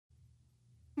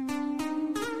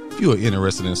you are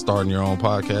interested in starting your own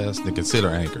podcast, then consider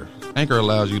Anchor. Anchor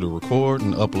allows you to record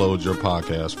and upload your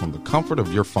podcast from the comfort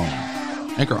of your phone.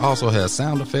 Anchor also has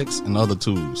sound effects and other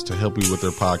tools to help you with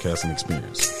your podcasting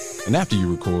experience. And after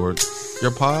you record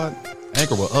your pod,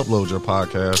 Anchor will upload your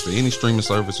podcast to any streaming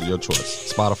service of your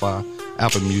choice. Spotify,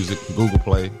 Apple Music, Google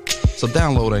Play. So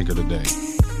download Anchor today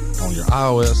on your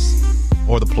iOS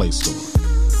or the Play Store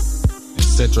and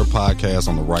set your podcast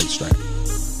on the right track.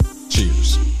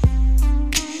 Cheers.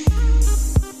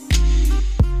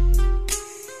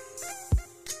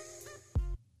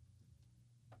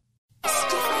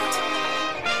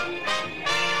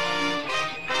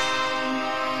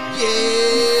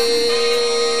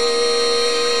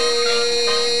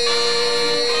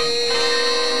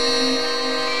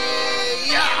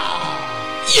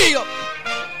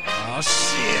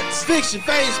 Fix your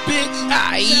face, bitch.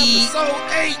 Aye. Episode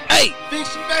 8. Hey.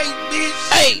 Fix your face, bitch.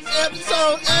 Hey.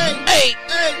 Episode 8.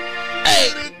 Hey.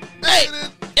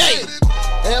 Hey.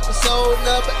 Episode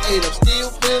number 8. I'm still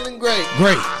feeling great.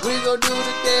 Great. We gon' do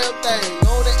the damn thing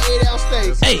on the 8-ounce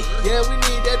steak. Hey. Yeah, we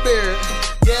need that beer.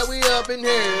 Yeah, we up in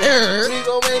here. We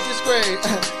gon' make this great.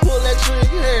 Pull that trigger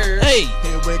here. Hey.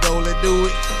 Here we go, let's do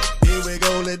it. Here we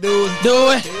go, let's do it. Do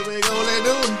it. Here we go, let's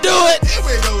do it. Do it. Here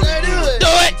we go, let's do it. Do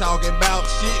it. Talking about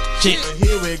shit.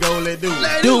 Here we go, let's do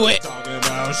it. Do it. Talking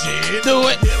about shit. Do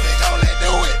it. Here we go, let's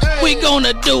do it. Hey. We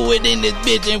gonna do it in this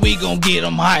bitch and we gonna get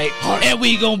them hype. And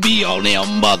we gonna be on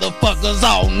them motherfuckers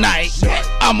all night.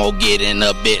 I'm gonna get in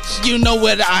a bitch, you know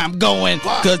where I'm going.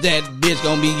 Cause that bitch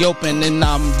gonna be open and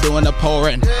I'm doing the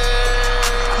pouring.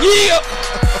 Yeah!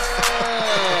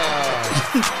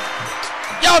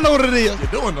 Y'all know what it is.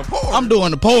 You're doing the pouring. I'm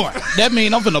doing the pouring. That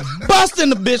mean I'm finna bust in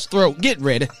the bitch throat. Get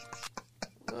ready.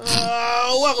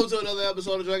 Welcome to another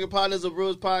episode of Drinking Partners of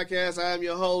Brewers Podcast. I am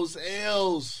your host,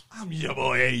 Els. I'm your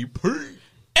boy, AP.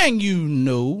 And you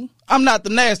know, I'm not the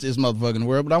nastiest motherfucker in the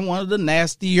world, but I'm one of the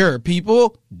nastier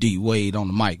people. D Wade on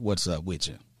the mic. What's up with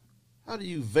you? How do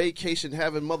you vacation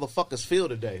having motherfuckers feel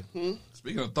today?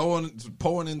 Speaking of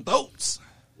pouring in throats.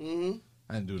 Mm-hmm.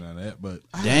 I didn't do none of that, but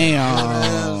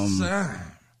Damn.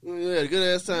 Yeah,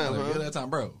 good ass time, huh? Good ass time,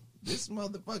 bro. This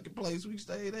motherfucking place we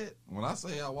stayed at, when I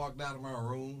say I walked out of my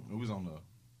room, it was on the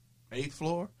 8th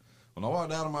floor. When I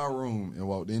walked out of my room and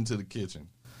walked into the kitchen,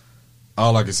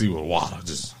 all I could see was water.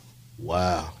 Just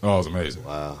wow. Oh, it was amazing.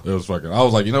 Wow. It was fucking, I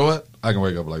was like, you know what? I can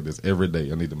wake up like this every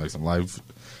day. I need to make some life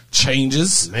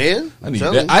changes. Man, I need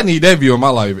that. I need that view of my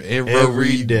life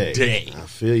every day. day. I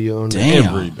feel you on that.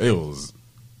 Damn. It was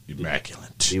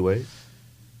immaculate. Anyway.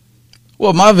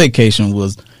 Well, my vacation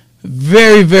was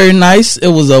very, very nice. It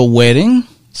was a wedding.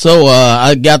 So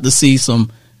I got to see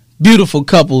some beautiful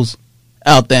couples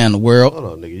out there in the world. Hold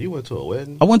on, nigga. You went to a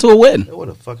wedding? I went to a wedding. That was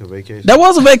a fucking vacation. That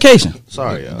was a vacation.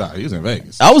 Sorry, y'all. Nah, he was in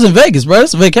Vegas. I was in Vegas, bro.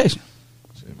 It's a vacation.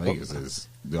 Vegas is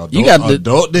adult, You got the-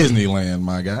 adult Disneyland,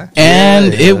 my guy.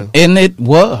 And Yeah. it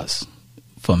was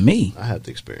for me. I have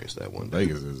to experience that one day.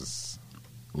 Vegas is.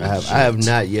 I have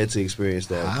not yet to experience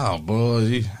that. Oh,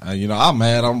 boy. You know, I'm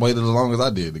mad. I'm waiting as long as I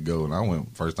did to go. And I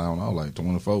went first time when I was like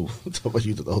 24. Talk about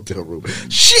you to the hotel room.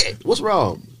 Shit! What's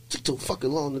wrong? Took too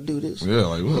fucking long to do this. Yeah,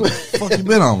 like, what the fuck you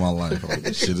been on my life? Like,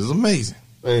 this shit is amazing.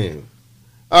 Man.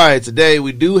 All right, today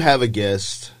we do have a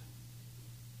guest.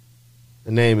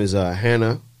 Her name is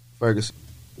Hannah Ferguson.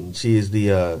 And she is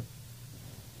the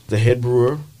head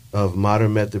brewer of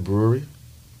Modern Method Brewery.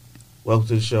 Welcome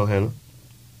to the show, Hannah.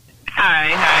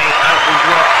 Hi.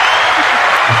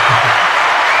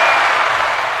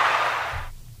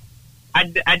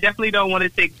 I definitely don't want to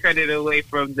take credit away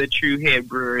from the true head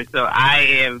brewer, so I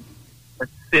am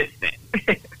assistant.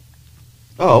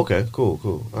 Oh, okay,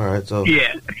 cool. All right, so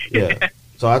yeah.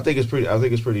 So I think it's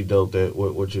pretty dope that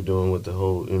what you're doing with the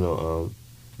whole,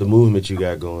 the movement you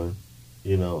got going,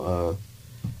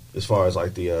 as far as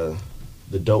like the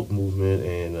dope movement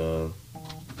and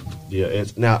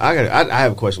it's now I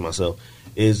have a question myself.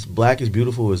 Is Black is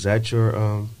Beautiful? Is that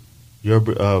your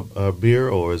beer,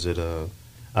 or is it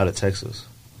out of Texas?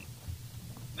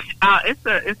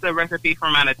 It's a recipe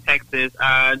from out of Texas.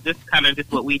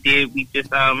 Just what we did. We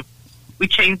just we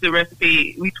changed the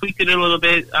recipe. We tweaked it a little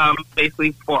bit,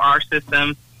 basically for our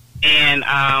system. And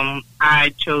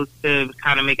I chose to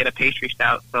kind of make it a pastry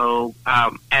stout. So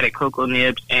added cocoa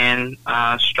nibs and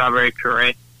strawberry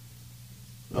puree.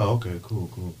 Oh, okay,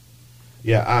 cool.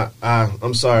 Yeah,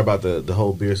 I'm sorry about the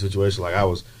whole beer situation. Like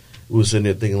we were sitting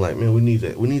there thinking like, man, we need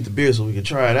the beer so we can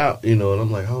try it out, And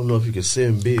I'm like, I don't know if you can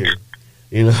send beer,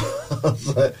 I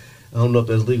don't know if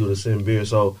that's legal to send beer.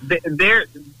 So there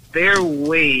are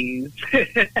ways.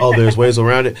 Oh, there's ways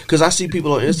around it, because I see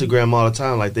people on Instagram all the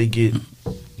time, like they get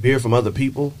beer from other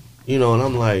people You know, and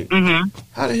I'm like, Mm-hmm.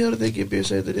 how the hell did they get beer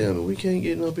sent to them and we can't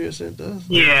get no beer sent to us? Like,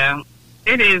 Yeah,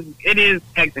 it is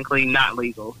technically not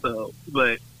legal. So,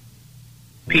 but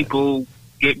people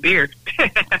get beer.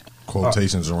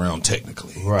 Quotations around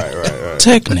technically. Right.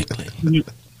 Technically.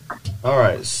 All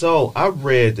right, so I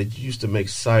read that you used to make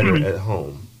cider at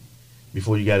home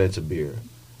before you got into beer.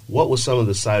 What were some of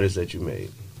the ciders that you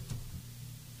made?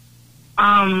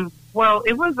 Well,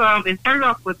 it was it started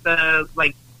off with the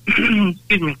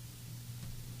excuse me,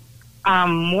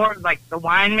 more like the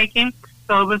wine making.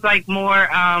 So it was like more.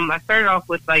 I started off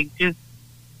with like just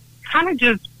kind of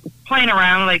just playing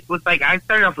around. Like with like I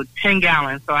started off with 10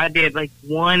 gallons. So I did like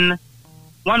one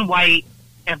white.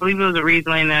 I believe it was a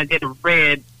Riesling, and I did a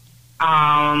red.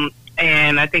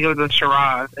 And I think it was a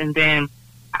Shiraz. And then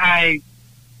I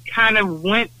kind of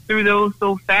went through those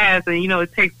so fast, and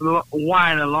it takes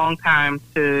wine a long time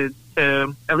to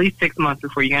at least 6 months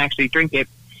before you can actually drink it.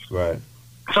 Right.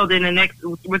 So then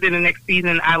within the next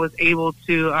season, I was able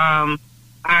to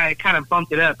I kind of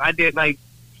bumped it up. I did like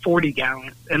 40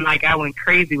 gallons, and like I went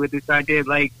crazy with it. So I did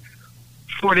like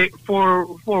four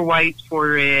whites, 4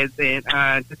 reds, and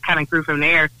just kind of grew from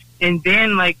there. And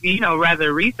then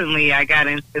rather recently, I got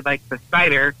into like the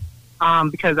cider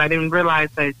because I didn't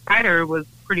realize that cider was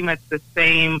pretty much the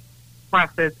same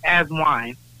process as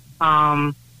wine.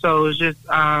 So it was just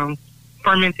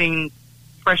fermenting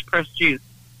fresh pressed juice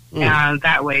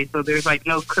that way. So there's like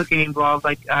no cooking involved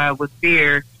like with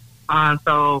beer.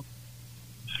 So,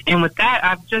 and with that,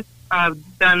 I've just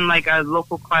done like a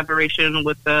local collaboration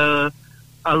with a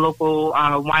local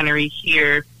winery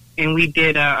here, and we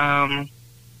did a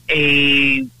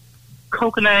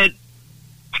coconut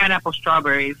pineapple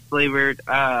strawberry flavored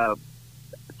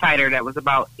cider that was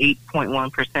about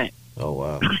 8.1%. Oh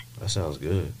wow, that sounds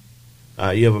good.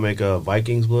 You ever make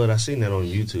Viking's blood? I seen that on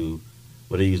YouTube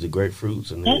where they use the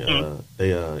grapefruits and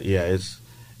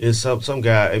it's some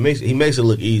guy. He makes it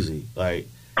look easy, like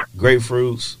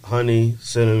grapefruits, honey,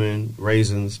 cinnamon,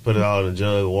 raisins. Put it all in a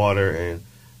jug of water and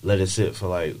let it sit for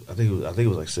like I think it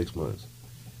was like 6 months.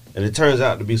 And it turns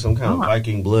out to be some kind of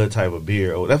Viking blood type of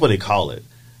beer. Or that's what they call it.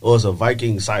 Or it's a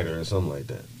Viking cider or something like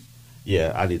that.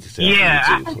 Yeah, I need to say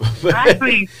I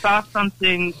actually saw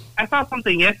something. I saw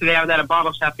something yesterday. I was at a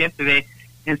bottle shop yesterday,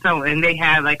 and they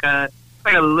had like a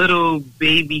little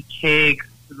baby keg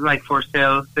like for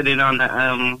sale sitting on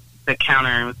the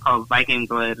counter. It was called Viking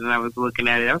Blood, and I was looking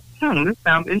at it. I was like, this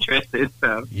sounds interesting.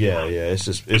 So yeah, it's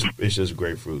just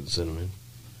grapefruit and cinnamon.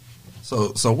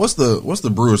 So what's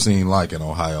the brewer scene like in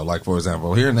Ohio? Like, for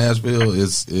example, here in Nashville,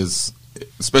 is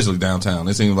especially downtown,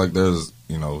 it seems like there's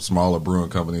smaller brewing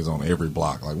companies on every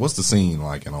block. Like, what's the scene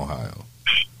like in Ohio?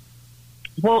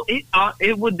 Well,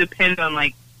 it would depend on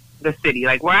like the city.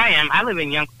 Like where I am, I live in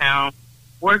Youngstown,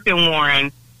 worked in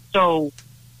Warren, so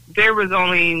there was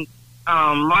only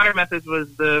Modern Methods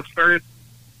was the first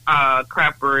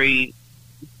craft brewery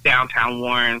downtown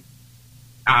Warren.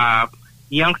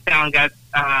 Youngstown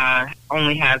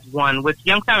only has one, with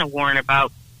Youngstown and Warren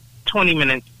about 20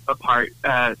 minutes apart,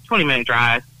 20-minute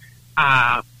drive.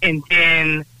 And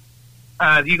then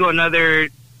you go another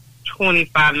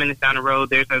 25 minutes down the road,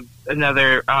 there's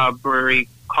another brewery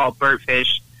called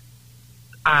Birdfish.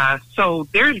 So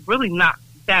there's really not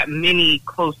that many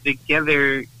close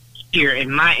together here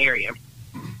in my area.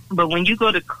 But when you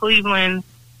go to Cleveland,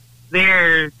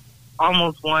 there's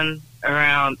almost one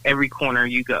around every corner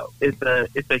you go. It's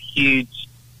a huge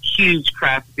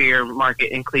craft beer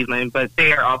market in Cleveland, but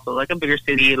they are also like a bigger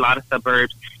city, a lot of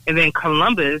suburbs. And then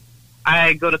Columbus,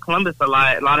 I go to Columbus a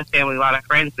lot of family, a lot of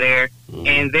friends there,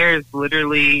 and there's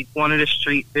literally one of the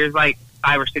streets, there's like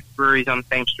 5 or 6 breweries on the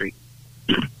same street.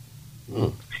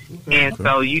 And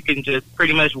so you can just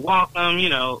pretty much walk them,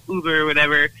 Uber or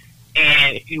whatever,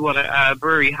 and if you want a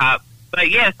brewery hop. But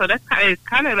yeah, so that's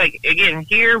kind of like, again,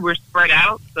 here we're spread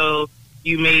out, so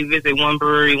you may visit one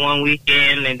brewery one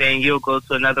weekend, and then you'll go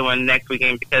to another one next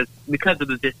weekend because of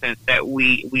the distance that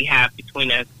we have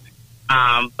between us.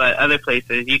 But other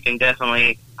places, you can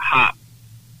definitely hop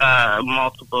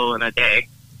multiple in a day.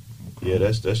 Yeah,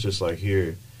 that's just like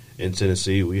here in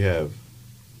Tennessee. We have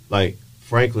like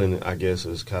Franklin, I guess,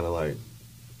 is kind of like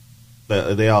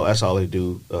that's all they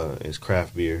do is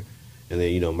craft beer. And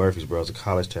then, Murfreesboro is a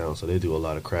college town, so they do a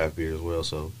lot of craft beer as well.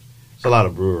 So it's a lot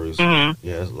of breweries. Mm-hmm.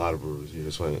 Yeah, it's a lot of breweries here.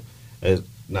 It's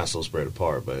not so spread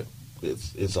apart, but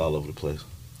it's all over the place.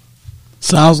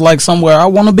 Sounds like somewhere I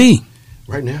want to be.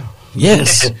 Right now.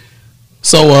 Yes.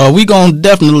 So we going to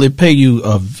definitely pay you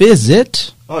a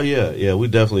visit. Oh, yeah. We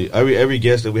definitely, every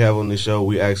guest that we have on this show,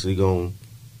 we actually going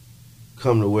to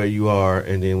come to where you are,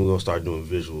 and then we're going to start doing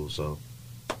visuals. So,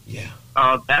 yeah.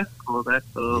 Oh, that's cool.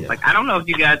 Yeah. Like, I don't know if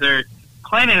you guys are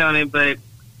planning on it, but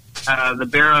the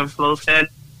Barrel and Flow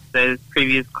Fest, that is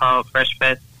previously called Fresh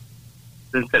Fest,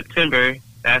 in September.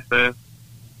 That's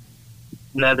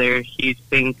another huge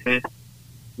thing to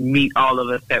meet all of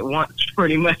us at once,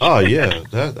 pretty much. Oh yeah,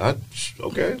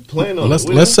 okay. Plan on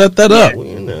Let's set that up. We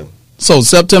in there. So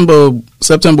September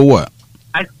what?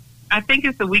 I think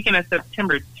it's the weekend of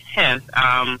September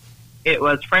 10th. It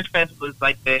was Fresh Fest was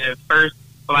like the first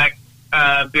Black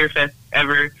beer fest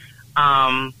ever.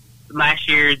 Last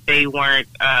year they weren't.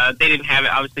 They didn't have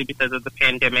it obviously because of the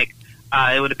pandemic.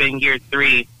 It would have been year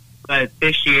 3, but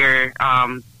this year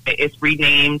it's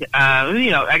renamed.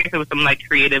 I guess there was some like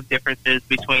creative differences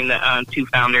between the two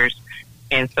founders,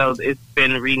 and so it's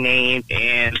been renamed,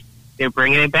 and they're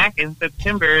bringing it back in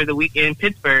September, the weekend in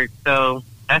Pittsburgh. So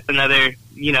that's another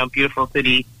beautiful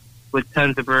city with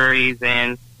tons of breweries,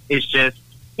 and it's just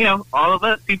all of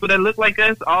us people that look like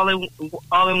us all in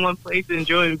one place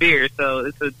enjoying beer. So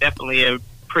it's definitely a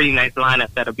pretty nice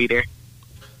lineup that'll be there.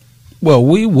 Well,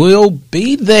 we will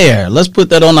be there. Let's put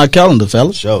that on our calendar,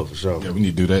 fellas. For sure. Yeah, we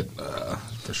need to do that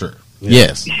for sure. Yeah.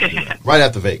 Yes. Right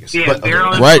after Vegas. Yeah, But,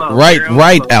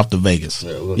 Right after Vegas.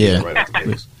 Yeah. Right after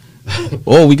Vegas.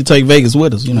 Or we could take Vegas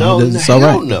with us. It's all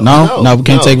right. No, we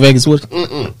can't take Vegas with us.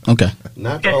 Mm-mm. Okay.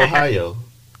 Not to Ohio.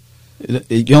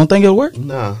 You don't think it'll work?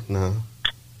 No.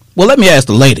 Well, let me ask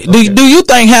the lady. Okay. Do you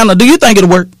think, Hannah? Do you think it'll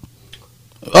work?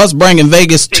 Us bringing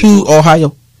Vegas to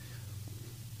Ohio?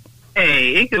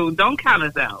 Hey, don't count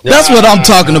us out. That's what I'm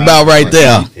talking about right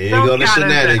there. Here you go, the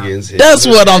shenanigans. That's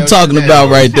what I'm talking about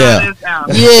right there. Count us out.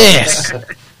 Yes.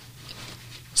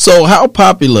 So, how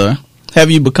popular have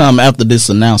you become after this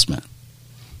announcement?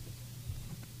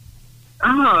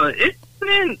 Oh, it's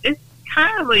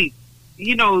kind of like,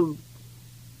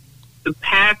 the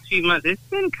past few months, it's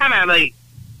been kind of like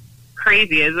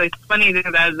crazy. It's like funny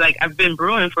because I've been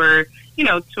brewing for,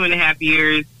 2.5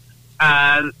 years,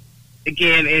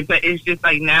 again, but it's just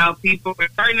like now people are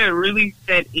starting to really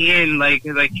set in, like,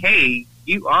 hey,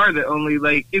 you are the only,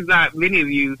 like, it's not many of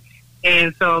you.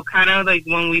 And so kind of like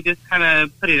when we just kind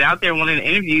of put it out there in one of the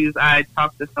interviews, I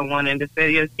talked to someone and just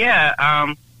said,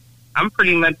 I'm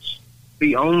pretty much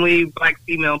the only Black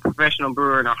female professional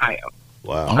brewer in Ohio.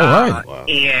 Wow. All right. Wow.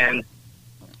 And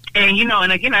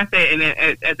and again, I said, and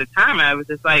at the time I was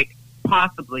just like,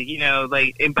 possibly,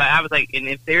 but I was like, and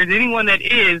if there's anyone that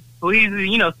is, please,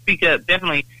 speak up,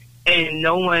 definitely. And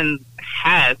no one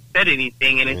has said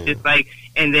anything, and it's just like,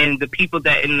 and then the people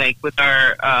that with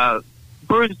our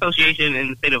Brewers Association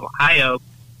in the state of Ohio,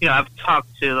 I've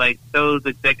talked to like those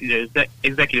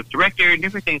executive director, and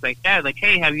different things like that. Like,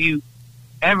 hey, have you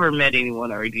ever met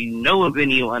anyone, or do you know of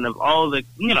anyone of all the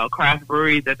craft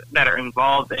breweries that are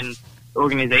involved in the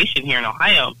organization here in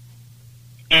Ohio?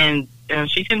 And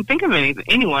she couldn't think of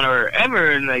anyone or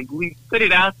ever, and like we put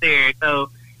it out there. So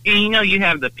you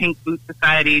have the Pink Boot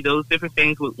Society, those different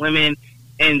things with women,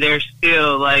 and there's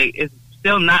still like it's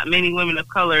still not many women of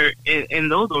color in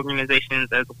those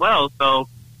organizations as well. So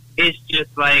it's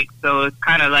just like, so it's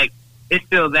kind of like it's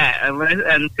still that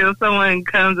until someone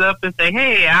comes up and say,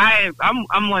 hey,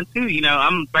 I'm one too.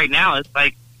 I'm right now. It's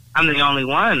like I'm the only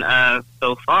one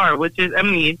so far, which is,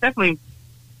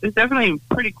 it's definitely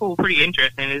pretty cool, pretty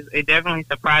interesting. It definitely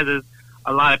surprises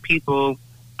a lot of people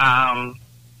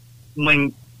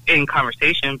when in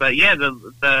conversation. But yeah,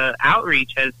 the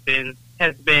outreach has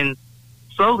been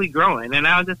slowly growing, and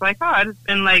I was just like, I just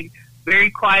been like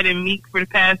very quiet and meek for the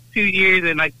past 2 years,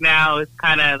 and like now it's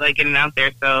kind of like getting out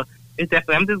there. So it's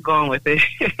definitely, I'm just going with it.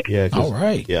 Yeah. All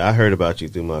right. Yeah, I heard about you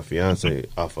through my fiance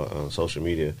off of social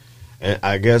media, and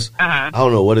I guess I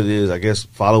don't know what it is. I guess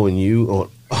following you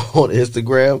on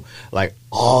Instagram, like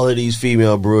all of these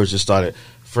female brewers just started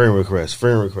friend requests.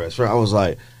 I was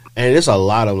like, and it's a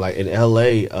lot of like in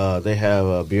LA, they have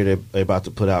a beer they're about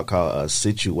to put out called a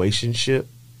situationship,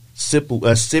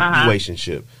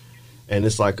 and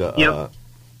it's like a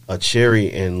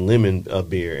cherry and lemon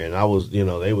beer. And I was,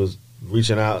 they was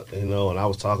reaching out, and I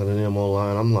was talking to them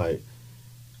online. I'm like,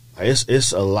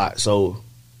 it's a lot. So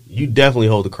you definitely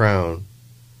hold the crown,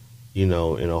 in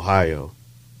Ohio.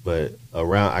 But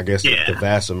around, I guess, the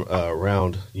vast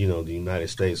around, the United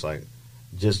States, like,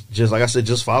 just like I said,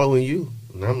 just following you.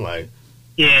 And I'm like,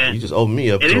 you just open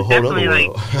me up to a whole other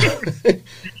world. Like,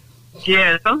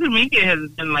 yeah, social media has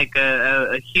been like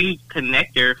a huge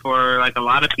connector for like a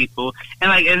lot of people.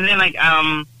 And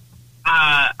then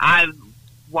I've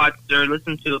watched or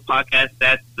listened to a podcast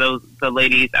that the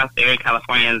ladies out there in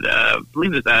California, I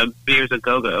believe it's Beers a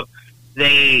Go-Go.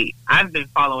 I've been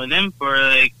following them for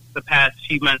like the past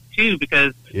few months too,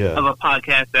 because of a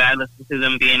podcast that I listened to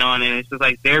them being on, and it's just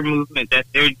like their movement that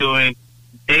they're doing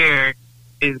there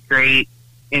is great.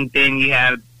 And then you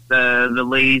have the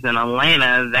ladies in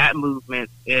Atlanta, that movement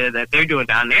that they're doing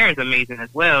down there is amazing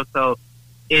as well. So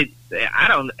I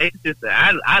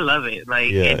love it.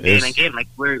 Like, and again, like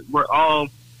we're all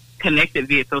connected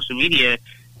via social media,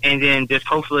 and then just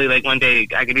hopefully like one day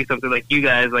I can do something like you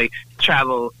guys, like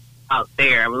travel out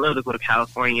there. I would love to go to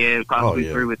California and possibly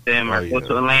through with them, or go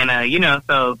to Atlanta, you know.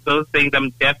 So those things, I'm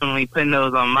definitely putting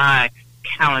those on my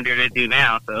calendar to do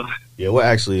now. So yeah, we're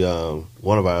actually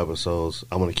one of our episodes,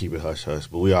 I'm gonna keep it hush hush,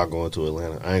 but we are going to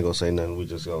Atlanta. I ain't gonna say nothing. We're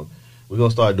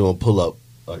gonna start doing pull up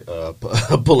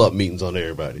meetings on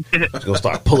everybody. Just gonna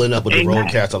start pulling up with the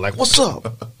roadcaster, like, what's up?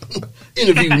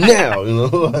 Interview now, you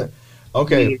know.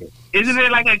 Okay. Isn't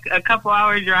it like a couple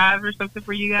hour drive or something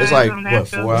for you guys? It's like what,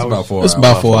 4 hours? It's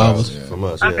about 4 hours from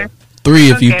us. Okay. Yeah.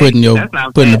 3 if you putting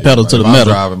the pedal to the I'm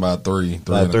metal. driving about three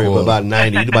But about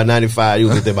 90, you do about 95. You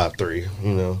get there about 3. You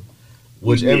know,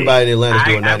 which everybody in Atlanta's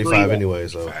doing 95 anyway.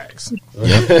 So facts.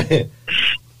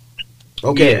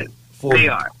 Okay, they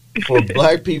are. For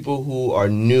black people who are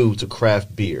new to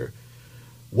craft beer,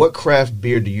 what craft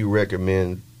beer do you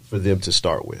recommend for them to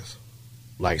start with?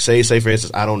 Like, say for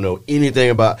instance, I don't know anything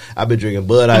about. I've been drinking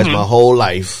Bud Ice my whole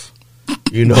life.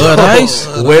 You know, Bud Ice.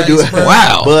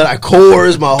 Wow. Bud Ice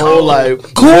Coors my whole life.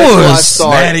 Coors.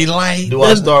 Natty Light. Do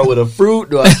I start with a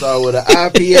fruit? Do I start with an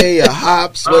IPA? A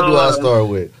hops? What do I start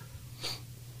with?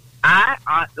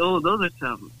 Those are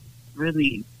some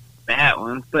really bad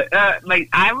ones. But like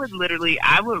I would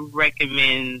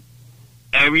recommend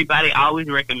everybody. I always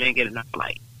recommend getting a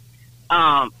light.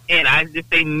 And I just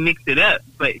say mix it up.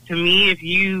 But to me, if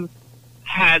you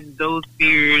had those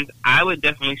beers, I would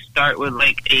definitely start with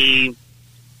like a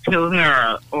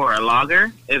Pilsner or a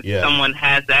lager if someone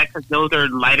has that, because those are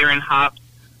lighter in hops.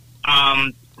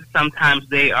 Sometimes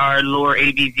they are lower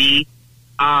ABV,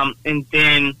 and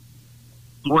then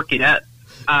work it up.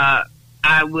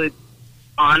 I would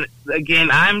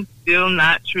I'm still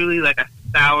not truly like a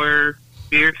sour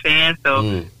beer fan,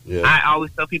 so I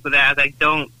always tell people that I was like,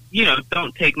 don't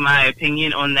take my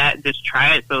opinion on that, just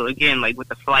try it. So again, like with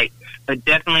the flight, but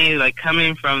definitely like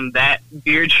coming from that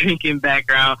beer drinking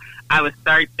background, I would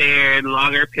start there,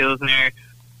 lager, Pilsner,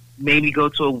 maybe go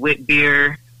to a wit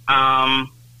beer, and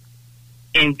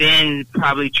then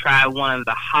probably try one of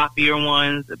the hoppier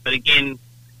ones. But again,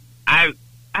 I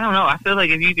don't know. I feel like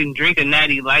if you can drink a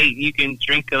Natty Light, you can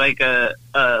drink like a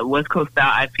West Coast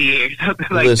style IPA or something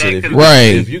like that. If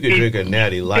you can drink a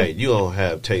Natty Light, you don't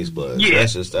have taste buds. Yeah.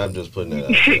 I'm just putting that out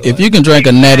there. If you can drink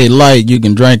a Natty Light, you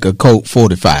can drink a Coke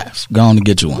 45. Go on and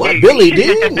get you one. What Billy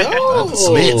did? No,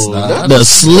 the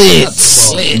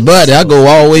slits. Buddy, I go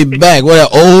all the way back. What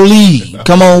that old Lee?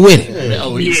 Come on with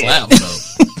it. Slap,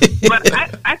 but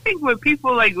I think with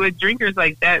people like with drinkers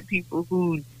like that, people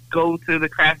who go to the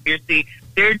craft beer scene,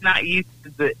 they're not used to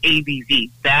the ABV.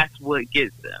 That's what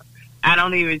gets them. I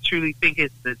don't even truly think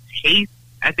it's the taste.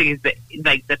 I think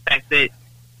it's the fact that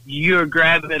you're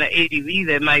grabbing an ABV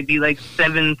that might be like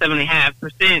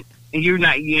 7.5%, and you're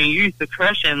not you're used to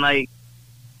crushing like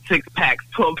 6-packs,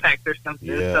 12-packs or something.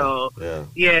 So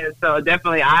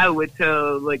definitely I would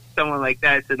tell like someone like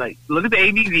that to like look at the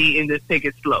ABV and just take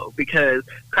it slow, because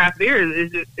craft beer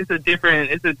is a different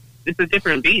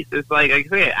beast. It's like I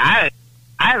said,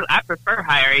 I prefer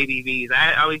higher ABVs.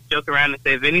 I always joke around and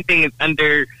say if anything is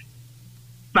under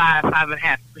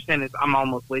 5.5%, I'm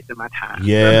almost wasting my time.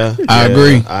 Yeah, I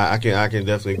agree. I can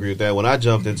definitely agree with that. When I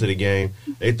jumped into the game,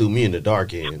 they threw me in the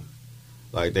dark end.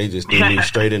 Like they just threw me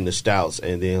straight into stouts,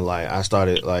 and then like I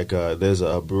started like there's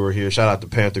a brewer here. Shout out to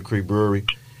Panther Creek Brewery.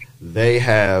 They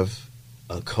have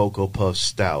a Cocoa Puff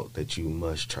Stout that you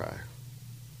must try.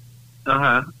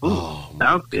 Oh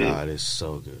my God, it's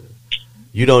so good.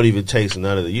 You don't even taste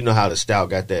none of it. You know how the stout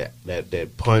got that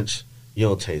punch? You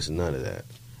don't taste none of that.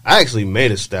 I actually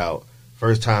made a stout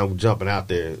first time jumping out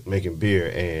there making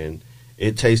beer, and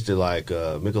it tasted like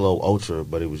Michelob Ultra,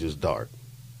 but it was just dark.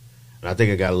 And I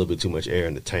think I got a little bit too much air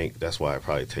in the tank. That's why it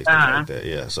probably tasted like that.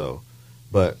 Yeah. So,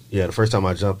 but yeah, the first time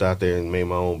I jumped out there and made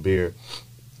my own beer,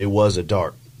 it was a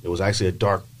dark. It was actually a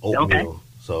dark oatmeal. Okay.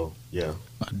 So yeah,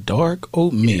 a dark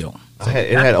oatmeal.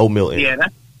 It had oatmeal in it.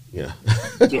 Yeah.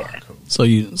 So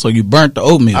you burnt the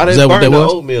oatmeal. I didn't burn the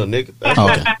oatmeal, nigga.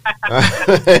 Okay.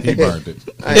 He burnt it.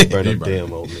 I ain't burnt no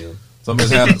damn oatmeal. So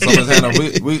Miss Hannah,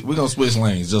 we gonna switch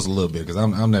lanes just a little bit, because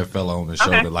I'm that fella on the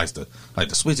show that likes to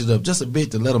switch it up just a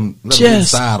bit to let them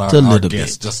inside our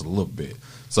guests just a little bit.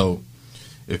 So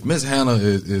if Miss Hannah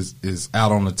is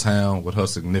out on the town with her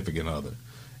significant other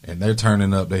and they're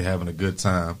turning up, they having a good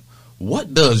time,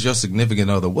 what does your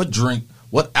significant other, what drink,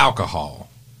 what alcohol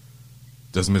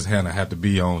does Miss Hannah have to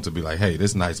be on to be like, hey,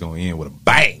 this night's gonna end with a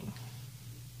bang?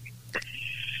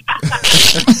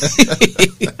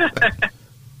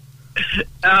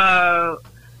 I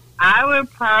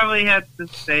would probably have to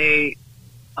say,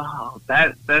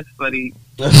 that's funny.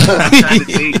 That's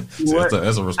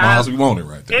a response we wanted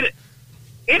right there.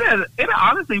 It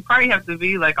honestly probably have to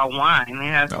be like a wine. It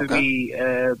has to be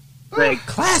like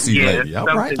classy, lady. All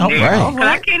right.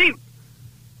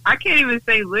 I can't even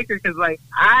say liquor because like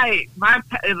my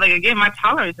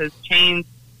tolerance has changed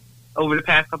over the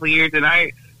past couple of years, and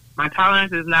my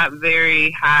tolerance is not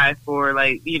very high for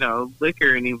like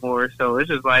liquor anymore. So it's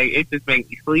just like it just makes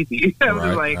me sleepy. I'm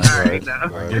just like, all right, now.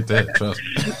 I get that. Trust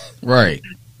me. Right.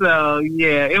 So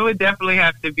yeah, it would definitely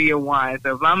have to be a wine.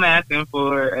 So if I'm asking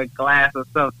for a glass of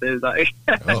something, like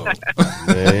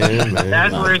man.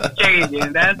 That's where it's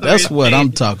changing. That's what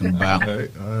I'm talking about. All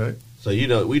right. So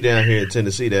we down here in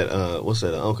Tennessee. That what's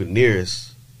that? Uncle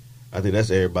Nearest. I think that's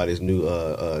everybody's new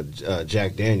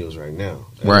Jack Daniels right now.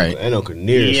 Right. And Uncle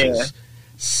Nearest is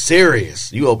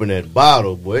serious. You open that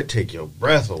bottle, boy, it take your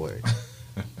breath away.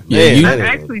 Yeah, Man, I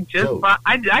actually just bought.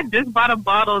 I just bought a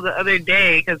bottle the other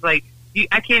day because like.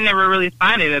 I can't never really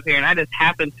find it up here, and I just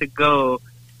happened to go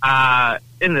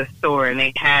in the store, and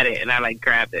they had it, and I like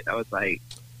grabbed it. I was like,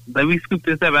 "Let me scoop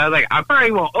this up." I was like, "I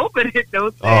probably won't open it,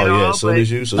 though." As soon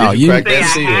as you crack that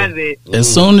seal,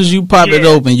 as soon as you pop it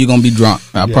open, you're gonna be drunk.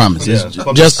 I promise. Yeah. It's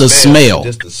just the smell.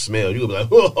 Just the smell. You gonna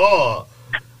be like, "Oh."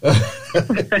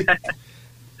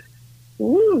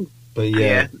 But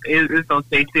it's gonna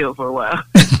stay still for a while.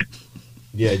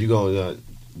 Yeah, you're gonna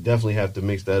definitely have to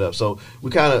mix that up. So we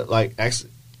kind of like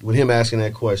with him asking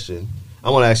that question.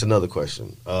 I want to ask another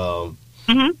question.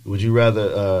 Would you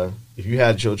rather, if you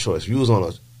had your choice, if you was on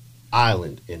an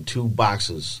island and 2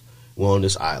 boxes were on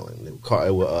this island, they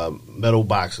were metal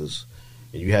boxes,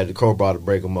 and you had the crowbar to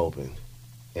break them open,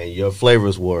 and your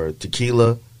flavors were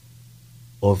tequila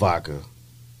or vodka,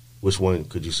 which one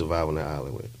could you survive on that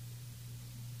island with?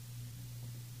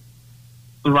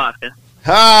 Vodka.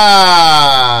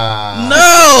 Ha!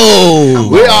 No!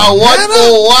 We are 1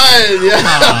 for 1. Yeah.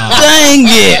 Dang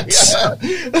it!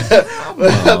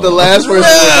 The last person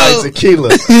was like tequila.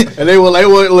 And they were like,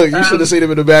 look, you should have seen them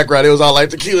in the background. It was all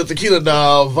like tequila,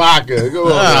 no, vodka.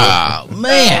 Go on. Oh,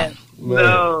 man.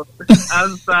 No,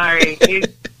 I'm sorry.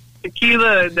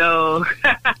 Tequila, no.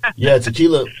 Yeah,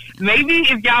 tequila. Maybe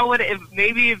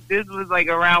if this was like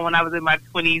around when I was in my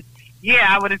 20s, yeah,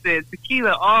 I would have said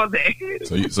tequila all day.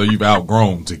 So you've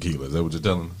outgrown tequila. Is that what you're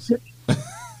telling us?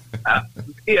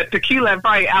 Yeah, tequila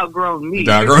probably outgrown me.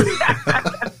 Outgrown?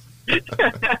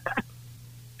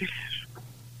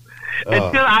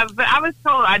 Until I was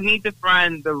told I need to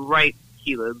find the right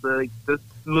tequila, the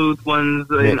smooth ones,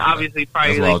 and obviously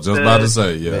probably that's what I was just about to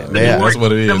say. Yeah, that's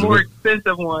what it is. The more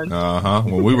expensive one.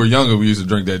 When we were younger, we used to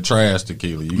drink that trash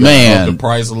tequila. You got the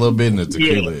price a little bit, and the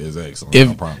tequila is excellent.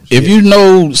 I promise. If you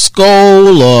know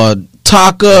Skoal or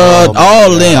Taka,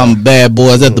 all them bad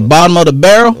boys at the bottom of the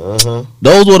barrel,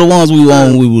 those were the ones we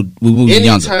won. We were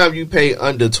younger. Anytime you pay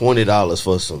under $20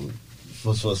 for some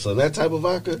that type of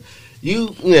vodka. We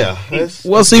was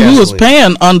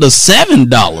paying under $7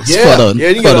 for the. Yeah,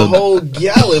 you got a whole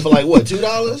gallon for like what,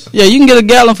 $2? Yeah, you can get a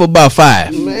gallon for about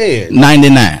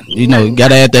 $5.99. You got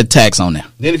to add that tax on there.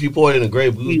 Then if you pour it in a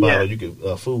Grey Goose bottle, you can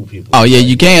fool people. Oh yeah,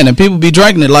 you can, and people be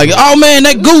drinking it like, oh man,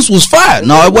 that goose was fire.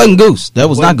 No, it wasn't goose. That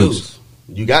was not goose.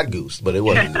 You got goose, but it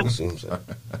wasn't goose.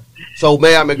 So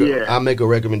may I make a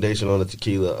recommendation on the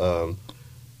tequila?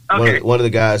 Okay. One of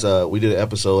the guys, we did an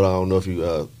episode. I don't know if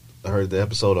you. I heard the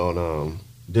episode on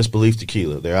Disbelief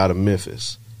Tequila. They're out of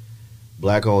Memphis.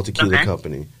 Black-owned tequila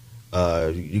company.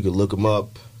 You could look them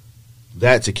up.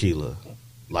 That tequila.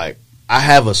 Like, I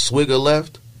have a swigger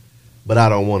left, but I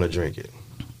don't want to drink it.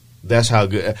 That's how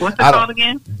good. What's it called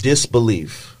again?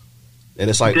 Disbelief. And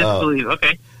it's like... Disbelief,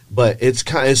 okay. But it's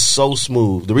so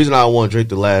smooth. The reason I don't want to drink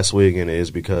the last swig in it is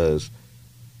because...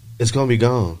 it's going to be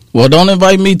gone. Well, don't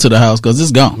invite me to the house because it's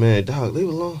gone. Man, dog, leave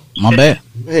it alone. My bad.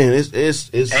 Man, it's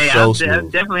so smooth. I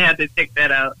definitely have to check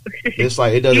that out. It's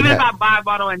like it doesn't. Even if I buy a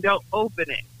bottle and don't open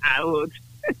it, I would.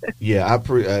 Yeah,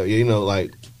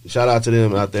 like shout out to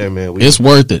them out there, man. It's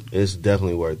worth it. It's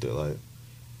definitely worth it. Like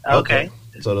okay.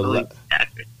 So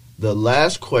the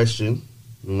last question.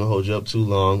 I'm gonna hold you up too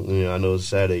long. I know it's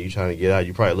Saturday. You trying to get out.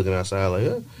 You're probably looking outside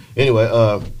like, Anyway,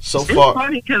 so it's far. It's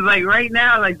funny because like right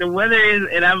now, like the weather is,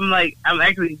 and I'm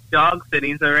actually dog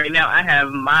sitting. So right now, I have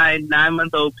my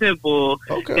 9-month-old pit bull,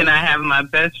 and I have my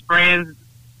best friend's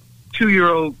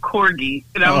 2-year-old corgi,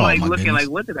 and I'm looking like,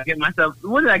 what did I get myself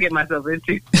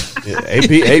into?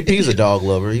 AP's a dog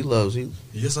lover. He loves you.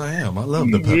 Yes, I am. I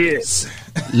love the puppies.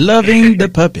 Loving the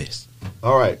puppies.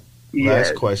 All right.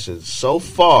 Last question. So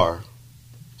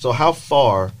how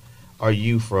far are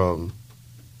you from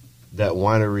that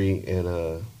winery in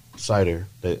cider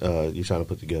that you're trying to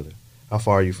put together? How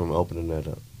far are you from opening that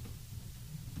up?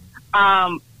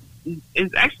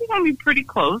 It's actually going to be pretty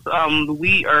close.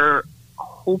 We are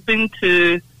hoping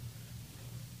to.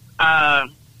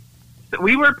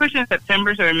 We were pushing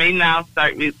September, so it may now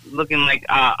start looking like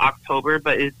October,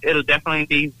 but it'll definitely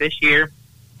be this year.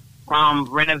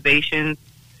 Renovations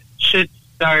should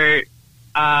start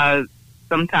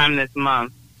sometime this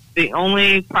month. The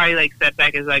only probably like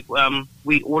setback is like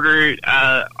we ordered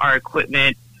our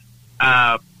equipment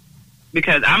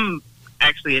because I'm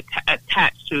actually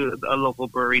attached to a local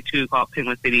brewery too called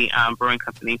Penguin City Brewing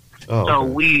Company. Oh, so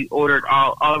okay. we ordered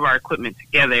all of our equipment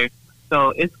together.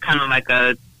 So it's kind of like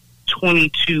a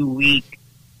 22-week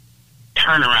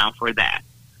turnaround for that.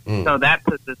 So that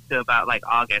puts us to about like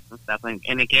August and stuff.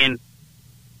 And again,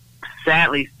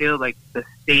 sadly, still like the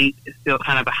state is still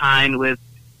kind of behind with,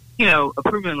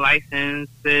 approving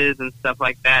licenses and stuff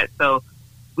like that. So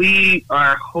we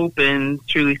are hoping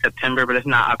truly September, but it's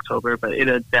not October, but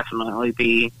it'll definitely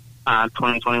be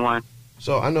 2021.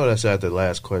 So I know that's at the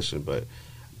last question, but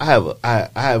I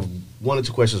have one or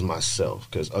two questions myself.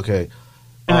 Because,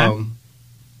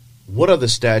 what are the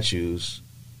statutes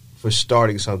for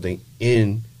starting something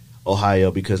in Ohio?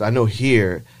 Because I know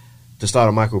here to start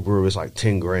a microbrewery is like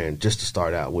 $10,000 just to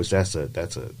start out, which that's a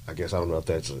I guess I don't know if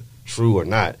that's true or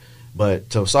not, but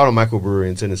to start a microbrewery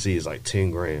in Tennessee is like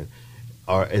 $10,000.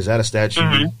 Is that a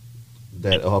statute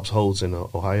that upholds in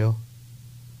Ohio?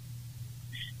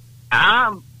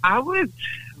 I would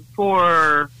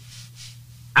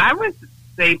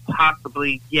say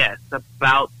possibly yes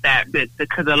about that bit,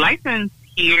 because a license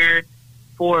here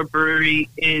for a brewery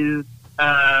is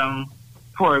about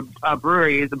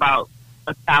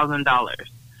 $1,000.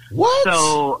 What?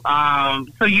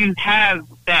 So you have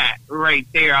that right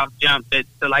there off jump. That's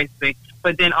the licensing.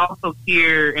 But then also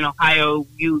here in Ohio,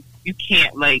 you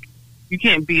can't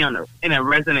be in a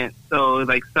residence. So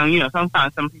like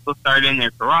sometimes some people start in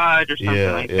their garage or something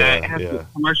that. It has to be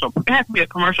commercial. It has to be a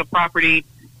commercial property.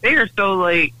 They are so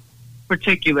like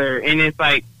particular, and it's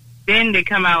like then they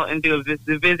come out and do a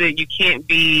visit. You can't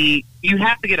be. You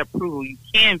have to get approval. You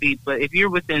can be, but if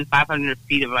you're within 500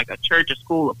 feet of like a church, a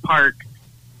school, a park,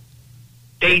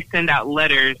 they send out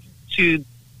letters to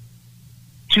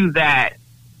that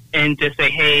and just say,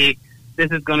 hey,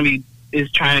 this is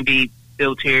trying to be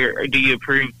built here, or do you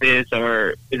approve this,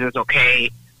 or is this okay?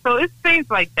 So it's things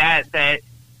like that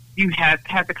you have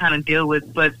to kind of deal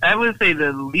with. But I would say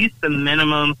the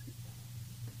minimum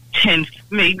 10,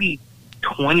 maybe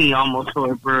 20 almost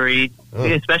for a brewery,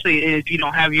 especially if you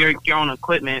don't have your own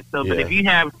equipment. So, but if you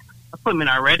have equipment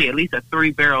already, at least a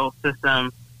 3-barrel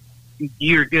system,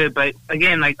 you're good. But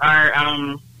again, like our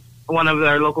one of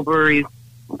our local breweries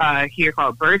here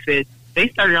called Birdfish, they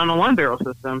started on a 1-barrel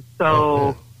system,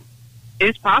 so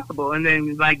it's possible. And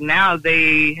then like now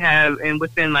they have, and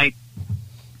within like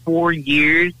 4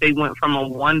 years, they went from a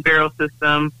 1-barrel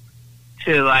system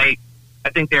to like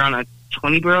I think they're on a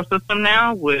 20-barrel system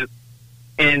now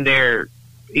and they're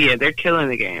killing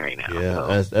the game right now.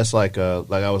 Yeah, so. That's like I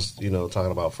was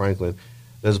talking about Franklin.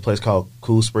 There's a place called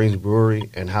Cool Springs Brewery,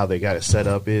 and how they got it set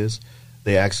up is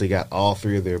they actually got all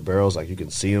 3 of their barrels, like you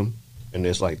can see them, and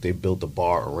it's like they built the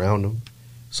bar around them.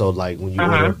 So like when you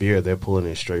order a beer, they're pulling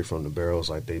it straight from the barrels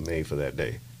like they made for that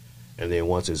day. And then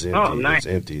once it's empty, it's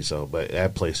empty. So, but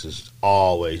that place is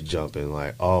always jumping,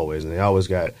 like always. And they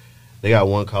got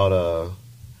one called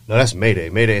no, that's Mayday.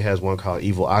 Mayday has one called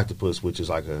Evil Octopus, which is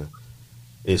like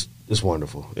it's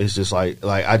wonderful. It's just like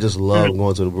I just love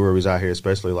going to the breweries out here,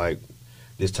 especially like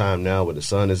this time now when the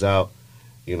sun is out.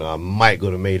 I might go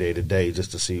to Mayday today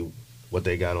just to see what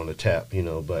they got on the tap.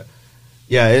 But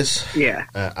yeah,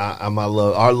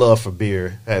 our love for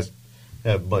beer has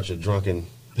a bunch of drunken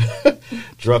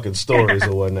stories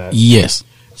or whatnot. Yes.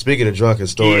 Speaking of drunken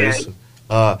stories,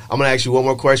 I'm going to ask you one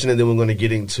more question, and then we're going to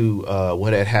get into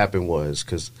what had happened was,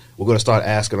 because we're going to start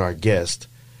asking our guest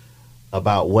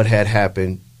about what had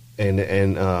happened, and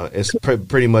it's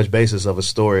pretty much basis of a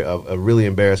story, of a really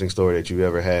embarrassing story that you've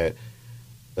ever had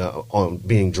on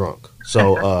being drunk.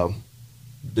 So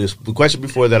the question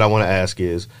before that I want to ask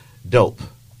is, dope.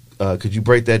 Could you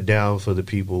break that down for the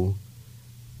people?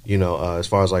 As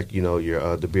far as like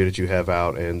your the beer that you have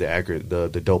out and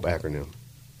the dope acronym.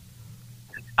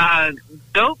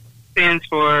 Dope stands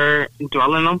for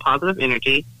dwelling on positive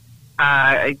energy.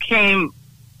 I came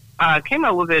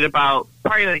up with it about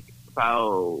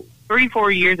 3-4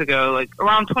 years ago, like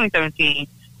around 2017,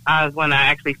 was when I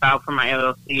actually filed for my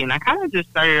LLC, and I kind of just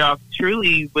started off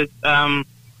truly with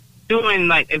doing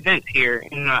like events here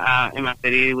in my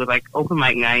city with like open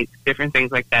mic nights, different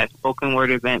things like that, spoken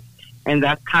word events. And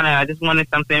that's I just wanted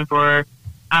something for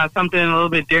something a little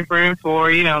bit different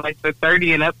for, like the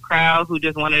 30 and up crowd who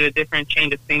just wanted a different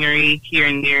change of scenery here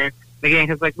and there. Again,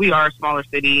 because like we are a smaller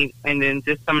city, and then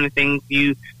just some of the things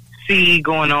you see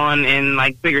going on in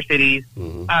like bigger cities,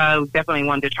 definitely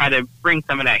wanted to try to bring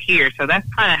some of that here. So that's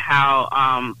kind of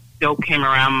how Dope came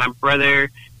around. My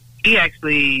brother, he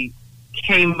actually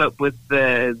came up with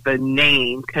the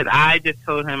name, because I just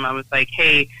told him, I was like,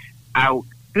 hey,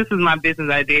 this is my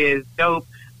business idea, is Dope.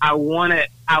 I want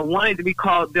it to be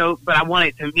called Dope, but I want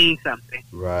it to mean something.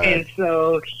 Right. And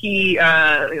so he,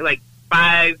 like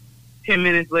 5-10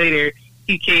 minutes later,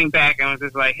 he came back and was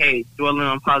just like, hey, dwelling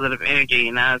on positive energy.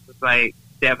 And I was just like,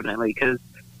 definitely, because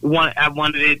I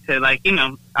wanted it to, like,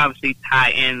 obviously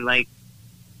tie in, like,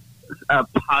 a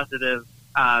positive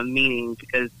meaning,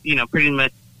 because, pretty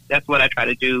much that's what I try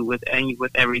to do with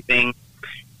everything.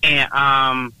 And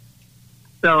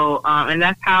and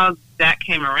that's how that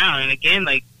came around. And again,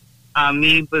 like,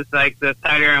 me was like the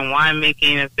cider and wine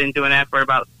making. I've been doing that for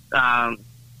about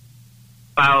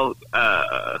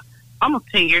almost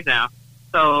 10 years now.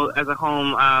 So as a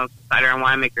home cider and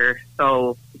winemaker.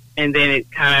 So, and then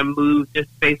it kind of moved just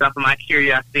based off of my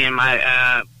curiosity and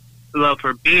my love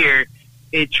for beer.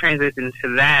 It transitioned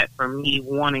to that for me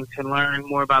wanting to learn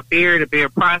more about beer, the beer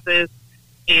process,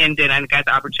 and then I got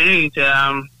the opportunity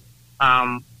to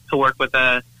work with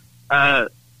a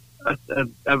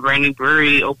brand new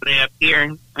brewery opening up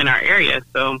here in our area.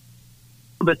 So,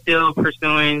 but still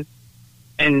pursuing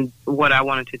and what I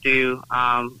wanted to do.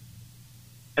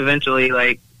 Eventually,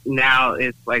 like now,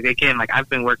 it's like again, like I've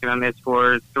been working on this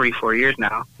for 3-4 years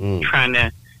now, trying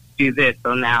to do this.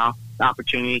 So now the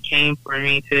opportunity came for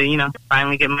me to,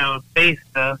 finally get my own space.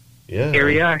 So here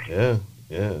we are. Yeah,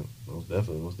 most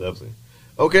definitely.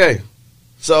 Okay,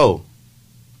 so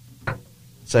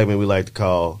segment we like to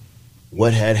call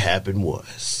 "What Had Happened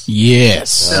Was."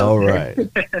 Yes. All right.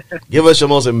 Give us your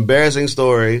most embarrassing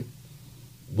story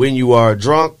when you are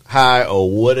drunk, high, or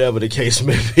whatever the case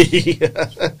may be.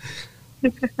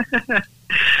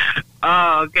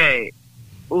 Okay.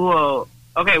 Well,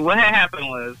 okay, what had happened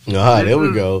was... there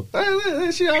we go.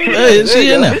 She in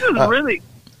there. This is really...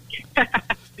 what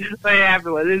had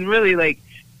happened was, it's really like...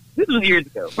 This was years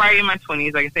ago. Probably in my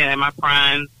 20s, like I said, in my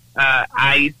prime.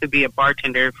 I used to be a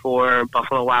bartender for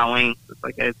Buffalo Wild Wings. It's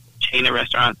like a chain of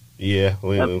restaurants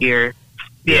up here.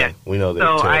 Yeah, we know that.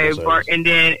 So and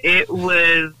then it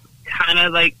was kind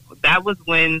of like, that was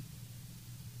when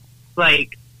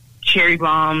like cherry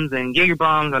bombs and Jaeger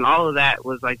bombs and all of that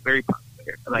was like very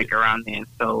popular, like around then.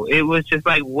 So it was just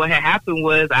like, what had happened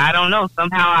was, I don't know,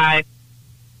 somehow I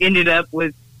ended up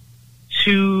with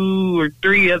 2 or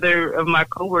 3 other of my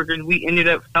coworkers. We ended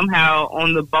up somehow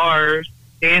on the bars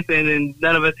dancing, and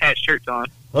none of us had shirts on.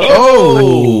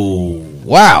 Oh,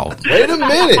 wow. Wait a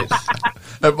minute.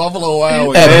 At Buffalo Wild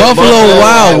Wings. At Buffalo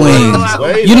Wild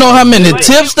Wings. You know how many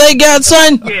tips they got,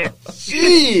 son? Yeah.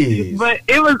 Jeez. But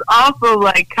it was also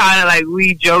like kind of like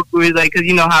we joked, we was like, because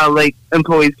you know how like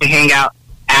employees can hang out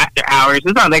after hours.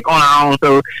 It's not like on our own.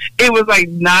 So it was like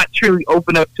not truly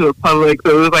open up to a public.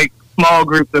 So it was like small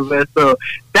groups of us. So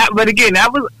but again,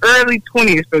 that was early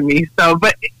 20s for me. So,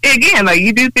 but again, like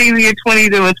you do things in your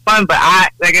 20s, it was fun. But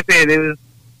like I said, it was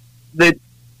the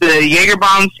Jaeger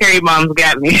bombs, cherry bombs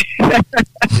got me.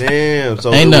 Damn.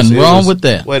 So ain't nothing wrong with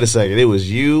that. Wait a second. It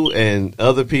was you and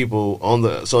other people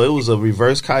so it was a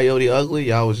reverse Coyote Ugly.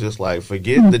 Y'all was just like,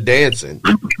 forget the dancing.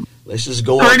 Let's just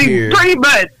go up here. Pretty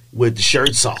much. With the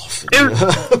shirts off. It was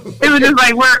just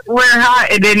like, we're hot.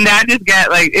 And then that just got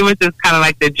like, it was just kind of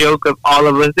like the joke of all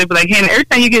of us. They'd be like, hey, every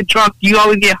time you get drunk, you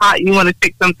always get hot. You want to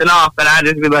take something off. And I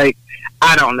just be like,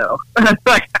 I don't know.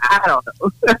 Like, I don't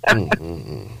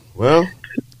know. Well,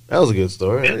 that was a good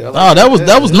story.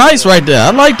 That was nice right there.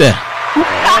 I like that. All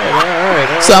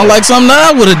right. Sound like something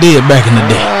I would have did back in the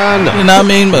day. No. You know what I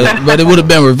mean? But it would have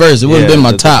been reversed. It would have been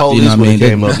my top. You know what I mean?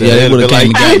 They would have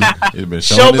came and got me.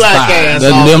 Show black ass.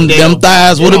 Them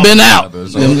thighs would have been out.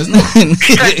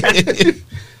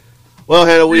 Well,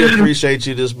 Hannah, we appreciate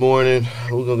you this morning.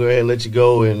 We're gonna go ahead and let you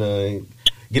go and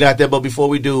get out there. But before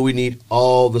we do, we need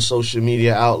all the social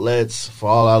media outlets for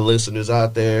all our listeners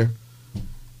out there.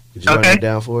 Could you write that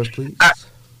down for us, please?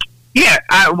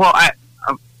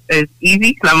 It's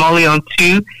easy because I'm only on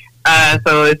 2.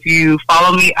 So if you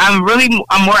follow me, I'm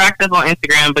more active on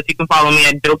Instagram, but you can follow me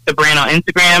at Dope the Brand on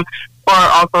Instagram, or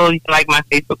also you can like my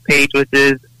Facebook page, which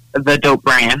is The Dope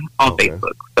Brand on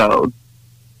Facebook. So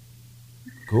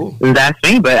cool. That's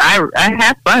me. But I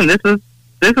had fun. This was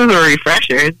a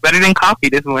refresher. It's better than coffee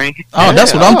this morning. Oh,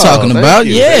 that's what I'm talking about.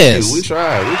 Yes. We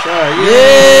tried.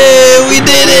 Yeah, we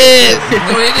did it.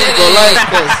 People like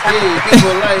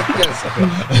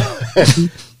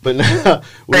us. But now,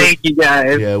 Thank you,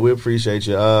 guys. yeah, we appreciate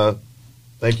you.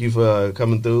 Thank you for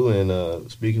coming through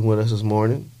and speaking with us this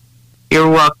morning. You're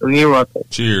welcome. You're welcome.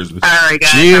 Cheers. All right,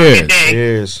 guys. Cheers. Have a good day.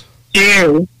 Cheers.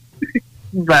 Cheers.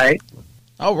 Bye.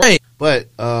 All right. But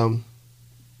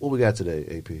what we got today,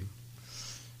 AP?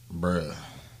 Bruh.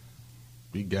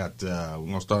 We got, we're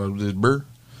going to start with this burr.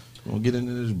 We're going to get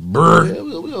into this burr. Yeah,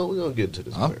 we're gonna get into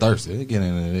this. I'm bear. thirsty. Let's get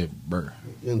into this burr.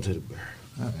 Get into the bear.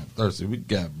 I am thirsty. We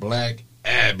got Black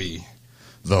Abbey,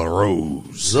 the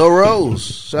Rose. The Rose.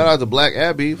 Shout out to Black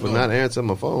Abbey for not answering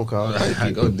my phone call.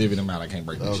 I go divvy them out. I can't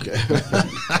break this Okay.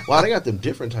 shit. Wow, they got them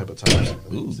different type of tires.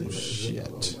 Ooh,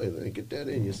 shit. Wait, get that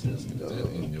in your system. That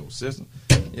in your system.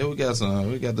 Yeah, we got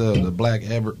some. We got the Black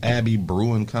Abbey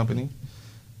Brewing Company.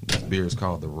 This beer is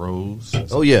called the Rose.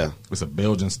 Oh yeah. It's a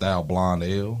Belgian style blonde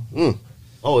ale.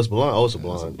 Oh, it's blonde. Oh, it's a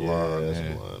blonde. It's a blonde, Yeah, it's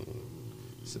yeah.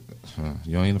 blonde.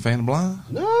 You ain't a fan of blonde?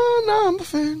 No, I'm a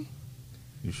fan.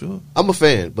 You sure? I'm a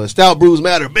fan, but stout brews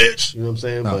matter, bitch. You know what I'm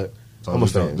saying? No. But So I'm a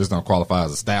this don't- fan. This don't qualify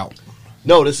as a stout.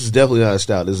 No, this is definitely not a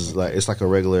stout. This is like it's like a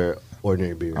regular,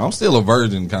 ordinary beer. I'm still a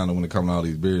virgin, kind of, when it comes to all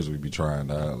these beers we be trying.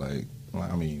 Like,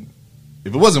 I mean,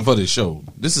 if it wasn't for this show,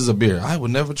 this is a beer I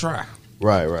would never try.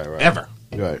 Right. Ever.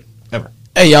 Right. Ever.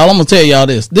 Hey, y'all, I'm going to tell y'all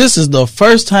this. This is the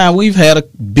first time we've had a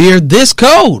beer this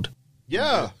cold.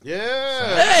 Yeah.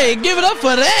 Hey, give it up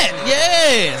for that.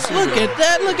 Yes. Look at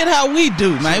that. Look at how we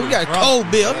do, man. We got cold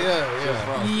beer.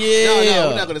 Yeah. Yeah. No,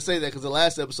 we're not going to say that because the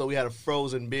last episode we had a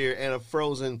frozen beer and a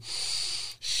frozen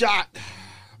shot.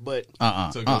 But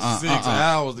Took us 6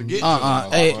 hours to get to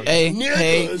Hey,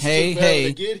 niggas hey, took forever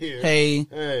to get here. hey.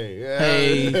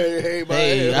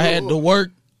 Hey, I had to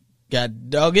work. God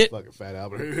dog it. Fucking fat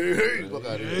Albert. Hey, fuck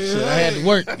out of here. Shit, I had to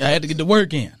work. I had to get the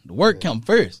work in. The work come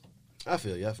first. I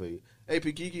feel you. AP,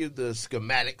 can you give the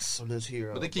schematics on this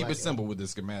here? But they keep it simple with the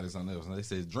schematics on this. They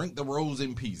say, drink the rose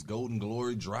in peace, golden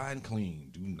glory, dry and clean.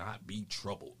 Do not be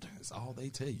troubled. That's all they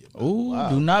tell you. Ooh,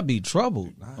 do not be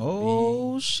troubled. not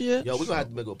be Shit. Yo, we're going to have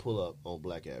to make a pull up on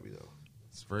Black Abbey, though.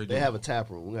 It's very They good. have a tap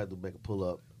room. We're going to have to make a pull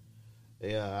up.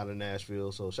 They are out of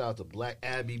Nashville. So shout out to Black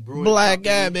Abbey Brewing Black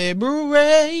Company. Abbey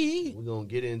Brewery. We're going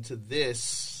to get into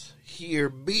this here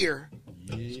beer.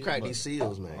 Let's crack these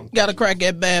seals, man. Gotta crack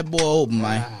that bad boy open,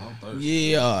 man. I'm thirsty.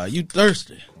 Yeah, you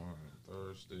thirsty.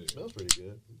 Thirsty. Smells pretty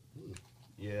good.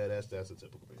 Yeah, that's a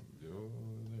typical beer.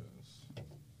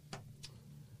 Yes.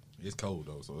 It's cold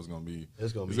though, so it's gonna be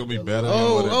It's gonna be better.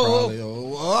 Oh, than oh, what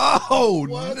it probably.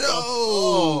 What No! the-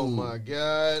 Oh my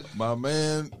God. My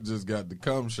man just got the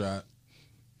cum shot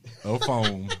of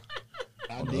foam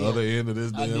on the other end of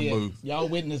this damn booth. Y'all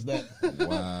witnessed that.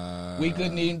 Wow. We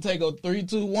couldn't even take a 3,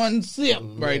 2, 1 sip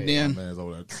right My then. man's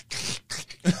over there.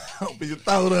 Open your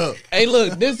throat up. Hey,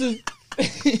 look, this is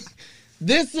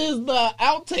this is the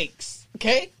outtakes.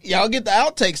 Okay, y'all get the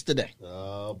outtakes today.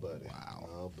 Oh, buddy. Wow.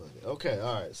 Oh, buddy. Okay,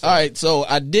 all right. So All right, so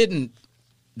I didn't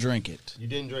drink it. you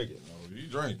didn't drink it. Oh, you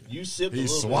drink it. You sipped He a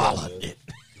little swallowed bit. it.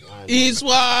 I know. He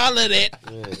swallowed it.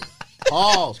 Yeah.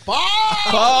 Pause. Pause.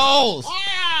 Pause.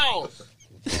 Pause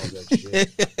that shit.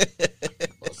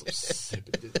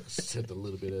 Sipped a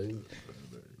little bit of it.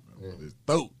 His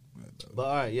throat. But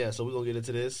all right, yeah. So we're gonna get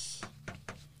into this.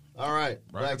 All right,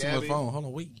 Right Black to my Abbey. phone. Hold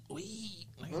on, wait. Oh,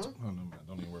 no, man.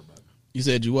 Don't even worry about it. You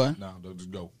said you what? No, don't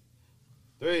just go.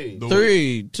 3. Do it.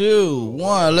 3, 2,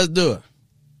 1. Let's do it.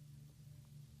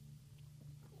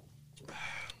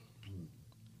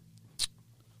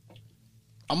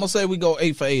 I'm gonna say we go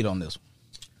 8 for 8 on this one.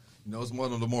 You know, it's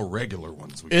one of the more regular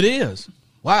ones. It is.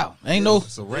 Wow, ain't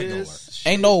It's a regular. This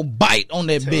ain't no bite on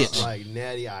that tastes bitch. like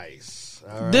Natty Ice.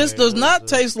 All right, This does not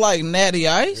listen. taste like Natty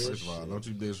Ice. First of all, don't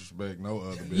you disrespect no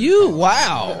other bitch. You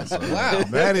wow, wow.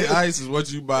 Natty Ice is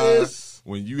what you buy This-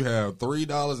 when you have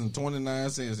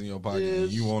 $3.29 in your pocket and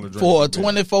This- you want to drink For a some beer.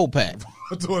 24 pack.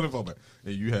 24 pack.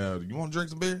 And you want to drink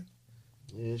some beer?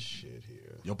 This shit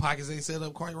here. Your pockets ain't set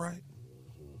up quite right.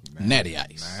 Natty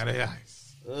Ice. Natty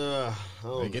Ice. I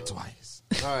don't Make it know. twice.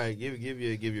 All right, give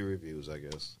your reviews, I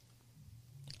guess.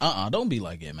 Don't be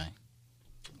like that, man.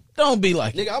 Don't be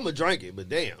like it. Nigga, I'm gonna drink it, but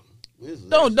damn.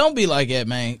 Don't be like that,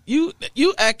 man. You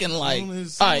acting like Soon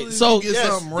as all right. So you get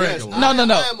something regular. No.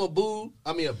 I am a boo.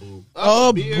 I mean a boo. a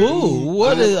I'm beer. boo.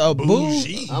 What is a boo?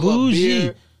 bougie. I'm a Bougie.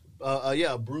 beer.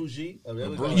 Yeah, a bougie.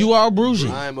 You are bougie.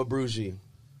 I am a bougie.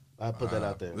 I put that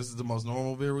out there. This is the most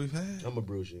normal beer we've had. I'm a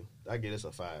bougie. I get this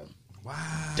a 5.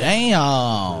 Wow.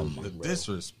 Damn. The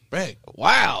disrespect.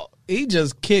 Wow. He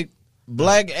just kicked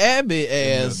Black Abbey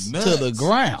ass the to the nuts.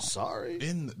 ground. Sorry.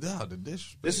 The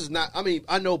disrespect. This is not. I mean,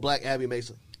 I know Black Abbey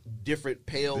makes different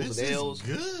pails This and is ales,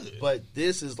 good. but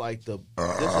this is like the. This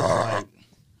is like.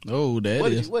 Oh, that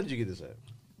What is. did you get this at?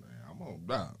 Man, I'm gonna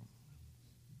die.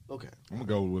 Okay. I'm gonna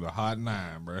go with a hot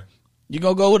 9, bro. You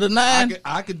gonna go with a 9?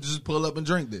 I could just pull up and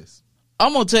drink this.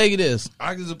 I'm gonna tell you this.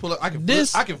 I can just pull up. I can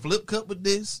flip cup with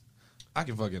this. I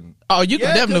can fucking. Oh, you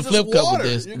can definitely flip cup with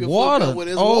this. Water.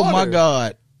 Oh my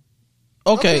God.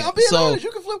 Okay, I'm being so honest.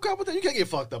 You can flip cup with that. You can't get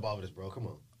fucked up off of this, bro. Come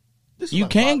on. This is you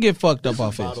like can get fucked up this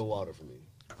off is a this. bottle of water for me.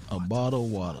 A bottle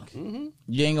of water. Mm-hmm.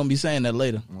 You ain't gonna be saying that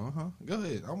later. Go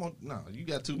ahead. You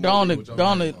got 2 more. Go on,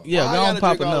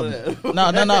 pop drink all another. of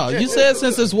No. You said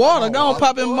since it's water, go on,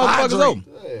 pop it, motherfuckers open.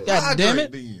 God damn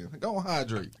it! Then. Go on,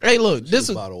 hydrate. Hey, look, this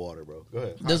is bottle of water, bro. Go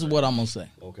ahead. this is what I'm gonna say.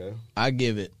 Okay. I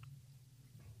give it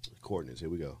Coordinates. Here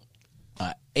we go.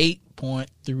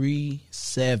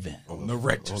 8.37. On the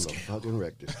Richter On the scale. fucking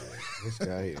Richter scale. This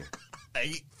guy here.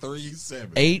 8.37.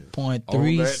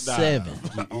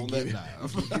 8.37. On that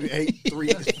dive. 8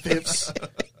 3/5.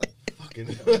 Fucking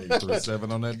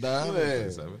 8.37 on that dive. Man.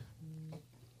 8.37.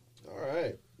 All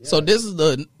right. Yeah. So this is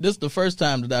the first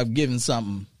time that I've given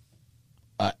something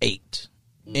a 8.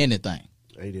 Anything.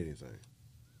 Ain't anything.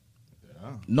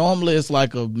 Yeah. Normally it's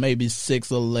like a maybe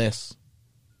 6 or less.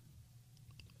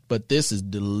 But this is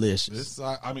delicious.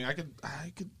 I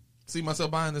could see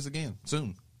myself buying this again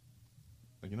soon.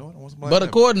 Like, you know what? I want some But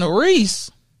according to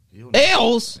Reese,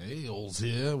 L's,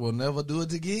 yeah, we'll never do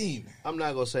it again. I'm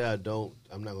not gonna say I don't.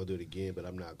 I'm not gonna do it again, but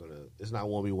I'm not gonna. It's not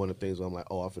gonna be one of the things where I'm like,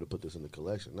 oh, I'm gonna put this in the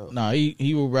collection. No.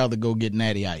 he would rather go get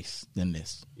Natty Ice than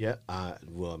this. Yeah.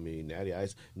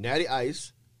 Natty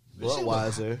Ice,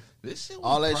 Budweiser, This shit was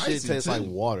all that pricey shit tastes too. like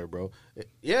water, bro.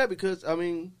 Yeah, because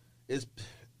it's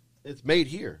made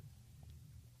here.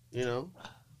 You know.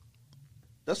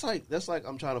 That's like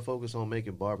I'm trying to focus on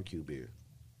making barbecue beer.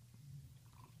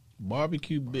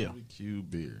 Barbecue beer. Barbecue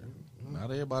beer. Not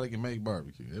everybody can make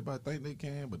barbecue. Everybody think they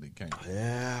can, but they can't.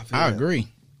 Yeah, I agree.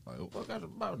 Like, what got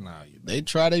about now? They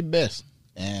try their best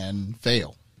and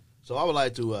fail. So I would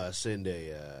like to send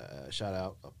a shout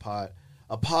out,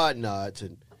 a pod nod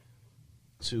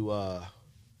to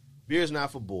Beer's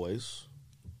Not for Boys.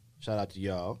 Shout out to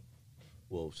y'all.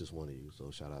 Well, it's just one of you, so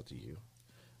shout out to you.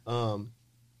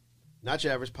 Not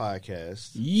Your Average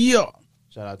Podcast. Yeah.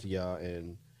 Shout out to y'all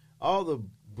and all the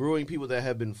brewing people that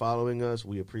have been following us.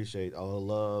 We appreciate all the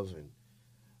love and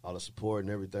all the support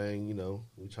and everything. You know,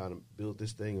 we're trying to build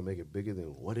this thing and make it bigger than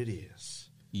what it is.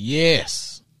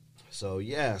 Yes. So,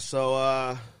 yeah. So,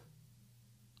 let's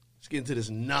get into this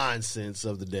nonsense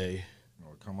of the day.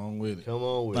 Oh, come on with it. Come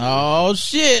on with it. Oh,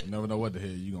 shit. You never know what the hell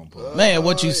you going to put. Man,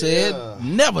 what you said, yeah.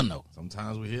 never know.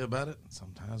 Sometimes we hear about it.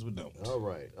 Sometimes we don't. All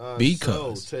right.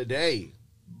 Because. So, today,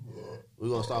 we're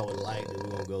going to start with light and we're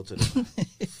going to go to the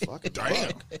fucking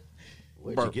Damn.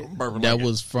 Where'd you get? I'm burping That like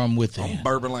was from within. I'm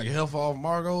burping like hell off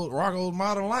Rocco's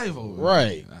Modern Life over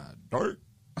Right. Dirt.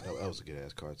 That was a good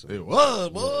ass cartoon. It was,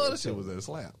 boy. That shit was that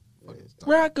slap.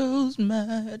 Rocco's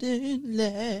Modern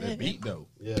That Life. beat, though.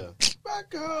 Yeah.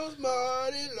 Rocco's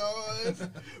Modern Life.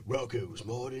 Rocco's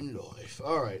Modern Life.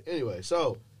 All right. Anyway,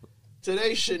 so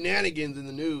today's shenanigans in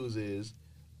the news is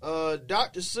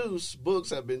Dr. Seuss books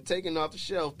have been taken off the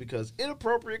shelf because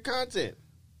inappropriate content.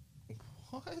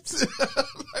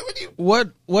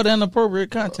 What? What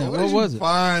inappropriate content? Where What did was you it?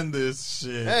 find this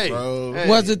shit, Hey, bro? hey.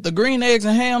 Was it the green eggs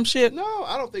and ham shit? No,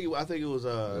 I don't think. I think it was.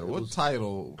 What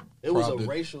title? It was a prompted-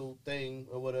 racial thing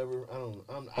or whatever. I don't.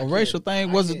 A racial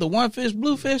thing? Was it the one fish,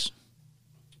 blue fish?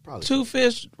 Probably 2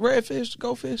 fish, red fish,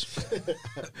 goldfish?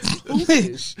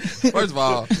 fish. First of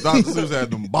all, Dr. Seuss had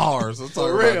them bars. Let's talk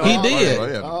For about real. that. He did. He had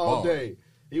them all bars. day.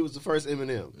 He was the first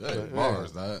Eminem. Yeah,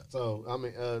 bars, dog. So I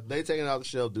mean, they taking it off the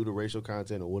shelf due to racial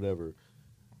content or whatever.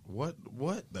 What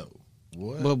though?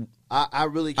 What? But I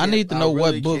really. I Can't, need to know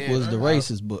really what book can't- was the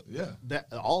racist book. Yeah.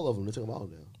 That all of them. They took them all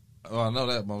now. Oh, I know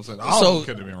that, but I'm saying all So- of them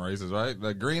could have been racist, right?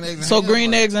 Like green eggs and So ham,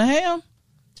 green like- eggs and ham?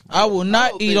 I will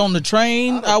not don't eat think- on the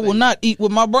train. I don't I will think- not eat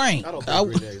with my brain. I don't I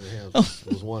think w- green eggs and ham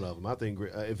was one of them. I think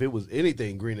if it was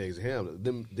anything green eggs and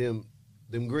ham,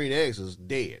 them green eggs is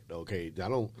dead. Okay, I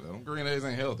don't. Them green eggs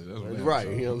ain't healthy. That's what Right,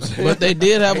 you know what I'm saying. But they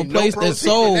did have a Ain't no place that protein in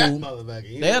sold. that motherfucker,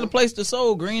 you They had know? a place that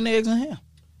sold green eggs and ham.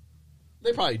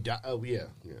 They probably died. Oh yeah.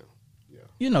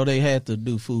 You know they had to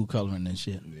do food coloring and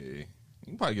shit. Yeah. You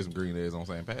can probably get some green eggs on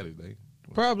St. Patty's Day.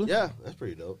 Probably. Yeah, that's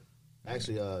pretty dope.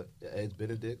 Actually, eggs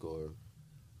Benedict or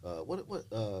what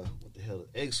the hell?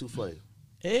 Egg souffle.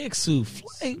 Egg souffle.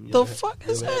 You The ever fuck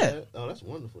you is ever had that? Oh, that's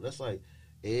wonderful. That's like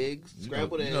eggs,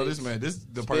 scrambled you eggs. know this man. This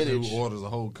the person spinach. who orders a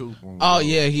whole coop. On Oh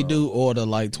yeah, he do order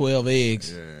like 12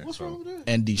 eggs Yeah. What's wrong with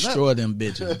and destroy them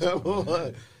bitches.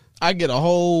 that? I get a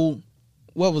whole,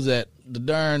 what was that? The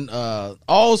darn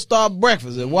all-star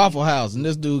breakfast at Waffle House, and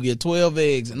this dude get 12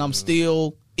 eggs, and I'm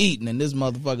still eating, and this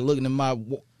motherfucker looking at my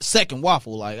second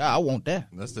waffle like, I want that.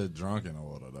 That's the drunken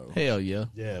order though. Hell yeah.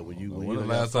 Yeah, when you When done the got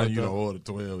last time fucked you up. done ordered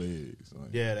 12 eggs? Like,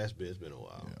 Yeah, it's been a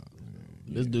while.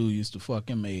 This dude used to fuck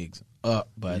him eggs up,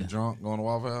 you buddy. drunk, going to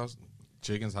Waffle House?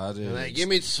 Chickens, hide your eggs. Like, give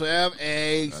me 12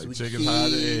 eggs with chickens,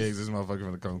 hide your cheese eggs. This motherfucker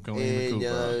gonna come clean the and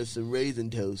coop out. some raisin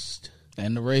toast.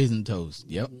 And the raisin toast.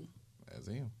 Yep. That's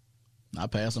him. I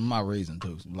pass him my raisin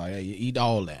toast. Like, hey, you eat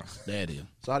all that. That is.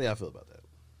 So how do y'all feel about that?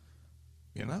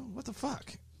 You know what the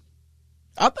fuck,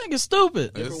 I think it's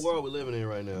stupid. Different world we're living in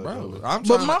right now, bro? gentlemen. I'm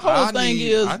But trying my to- whole I thing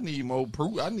need- is- I need more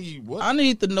proof. I need what? I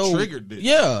need to know. Triggered this.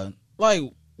 Yeah. Like,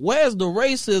 where's the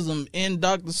racism in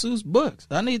Dr. Seuss books?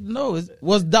 I need to know.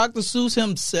 Was Dr. Seuss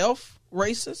himself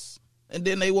racist? And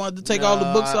then they wanted to take all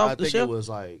the books off I the think shelf? it was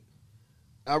like,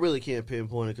 I really can't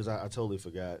pinpoint it because I totally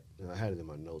forgot. And I had it in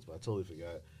my notes, but I totally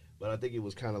forgot. But I think it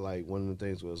was kind of like one of the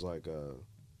things was like,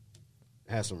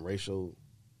 had some racial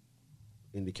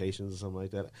indications or something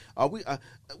like that. We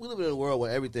live in a world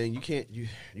where everything you can't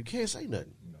say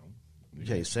nothing. No. You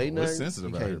can't say We're nothing. sensitive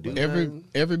You out can't here, do bro. nothing.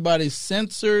 Everybody's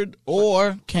censored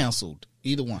or canceled.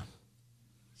 Either one.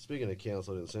 Speaking of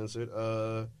canceled and censored,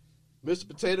 Mr.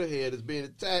 Potato Head is being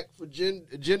attacked for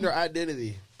gender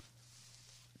identity.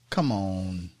 Come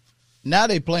on. Now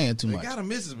they playing too They much. got a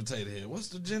Mrs. Potato Head. What's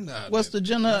the gender? What's the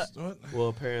gender? What? Well,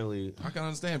 apparently, I can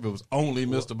understand if it was only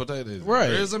Mr. Potato Head. Right.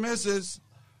 There's a Mrs.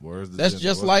 Where's the That's gender?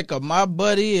 just What? like my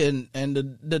buddy and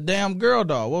the damn girl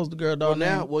dog. What was the girl dog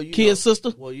name? Kid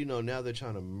sister? Well, now they're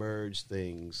trying to merge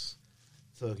things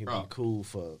so it can be cool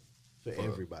for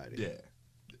everybody. Yeah.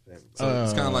 For everybody. So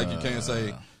it's kind of like you can't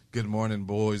say good morning,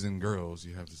 boys and girls.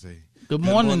 You have to say Good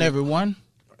morning, everyone.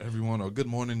 everyone, or good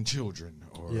morning, children.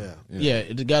 Or, Yeah. Yeah,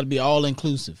 it got to be all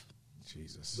inclusive.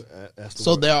 Jesus. That's the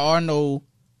So word. there are no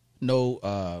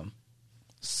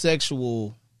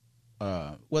sexual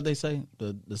what they say,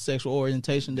 the sexual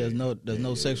orientation. There's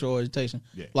no sexual orientation.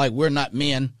 Yeah. Like we're not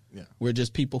men. Yeah. We're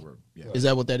just people. Yeah. Is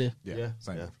that what that is? Yeah. Yeah,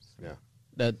 Same. yeah, difference.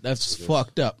 yeah. That's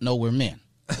fucked up. No, we're men.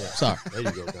 Sorry. There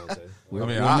you go, Dante. I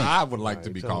mean, I would like to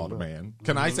be called a man.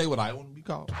 Can I say what I want to be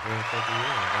called? Like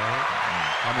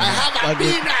we-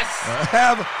 I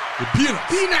have the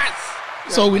peanuts.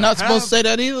 so we're not supposed to say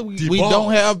that either. We balls.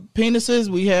 don't have penises.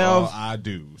 We have I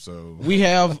do. So we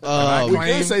have We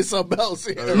can say something else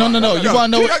here. no. You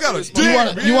want to know? I got a You stick,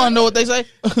 want to know what they say?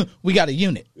 We got a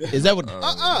unit. Is that what?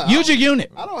 Use your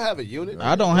unit. I don't have a unit.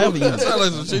 I don't have a unit. That's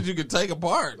like some shit you can take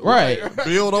apart. Right.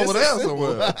 Build over there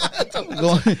somewhere.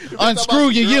 Go, unscrew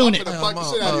your unit. Fuck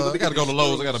the shit out of you. I got to go to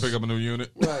Lowe's. I got to pick up a new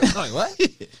unit. Right. Like, what?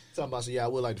 Talking about, I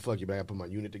would like to fuck you, but I put my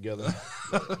unit together.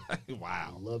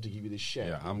 Wow. I'd love to give you this shit.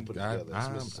 Yeah,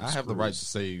 I have the right to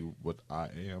say what I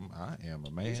am. I am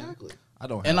a man. Exactly. I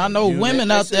don't. And have I know a unit.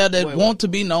 women out there that Wait. want to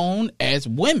be known as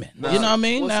women. You know what I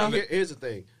mean? Well, Now, see, here's the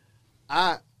thing.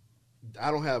 I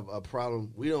don't have a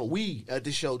problem. We at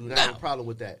this show do not have a problem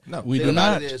with that. No. We The do thing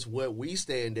about not. it is what we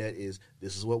stand at is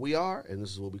this is what we are, and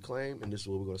this is what we claim, and this is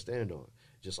what we're going to stand on.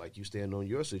 Just like you stand on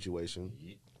your situation.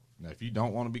 Now, if you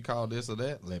don't want to be called this or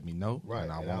that, let me know. Right,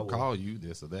 And I and I won't will- call you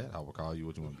this or that. I will call you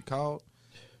what you want to be called.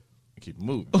 And keep it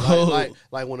moving.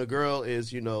 Like when a girl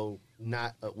is,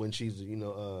 not when she's,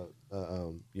 a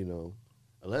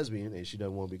lesbian and she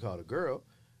doesn't want to be called a girl.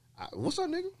 What's up,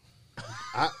 nigga?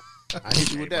 I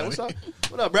hit you with that. What's up?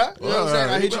 What up, bro? You know what I'm saying?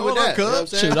 I hit you with that. You know what I'm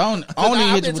saying? shoot, I only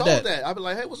I've hit been you with told that. I be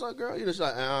like, hey, what's up, girl? She's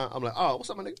like, I'm like, oh, what's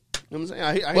up, my nigga? You know what I'm saying?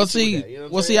 I hit Well, you with see, that. You know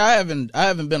what I'm saying? I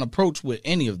haven't been approached with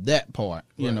any of that part.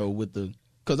 You know, with the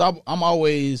because I'm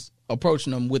always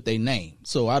approaching them with their name,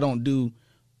 so I don't do.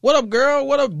 What up, girl?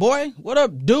 What up, boy? What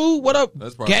up, dude? What up,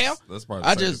 That's probably- gal? that's probably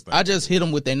the safest thing. I just hit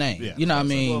them with their name. Yeah, you know what I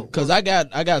mean? Because I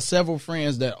got several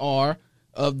friends that are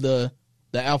of the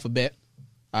alphabet.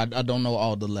 I don't know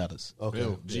all the letters. Okay.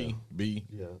 L, G, B,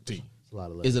 Yeah. T. It's a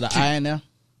lot of Is it an I in there?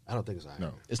 I don't think it's I.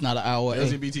 No. It's not an I or a.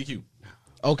 LGBTQ.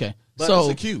 Okay, But so What's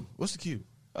the Q? What's the Q?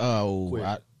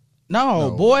 Queer.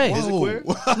 no, boy. Is it queer?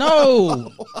 No,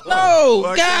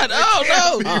 God, can't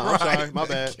oh be no. I'm sorry, my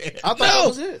bad. I thought that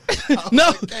was it.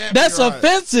 No, that's right.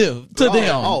 offensive to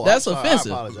them. That's I'm sorry,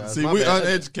 offensive. I apologize. See, My we bad.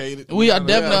 uneducated. We are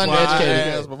definitely That's why I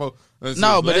uneducated. asked before. Let's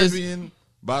No, see, but it's- lesbian,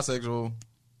 bisexual,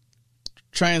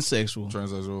 Transsexual.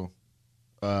 transsexual.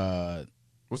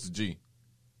 What's the G?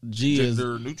 G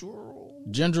Gender neutral.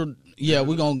 is gender. Yeah,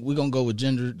 we're gonna go with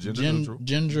gender. Gender neutral.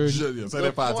 Gender. Yeah, say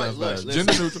that 5 times Look, fast. listen.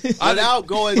 Gender neutral. Without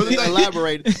going to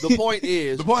elaborate, the point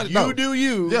is, The point- you no. do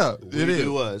you. Yeah, we it is.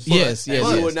 do us. Yes, And yes,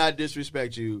 we yes. will not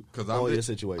disrespect you Because on your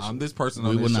situation. I'm this person We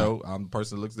on will this not. show. I'm the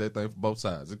person that looks at that thing from both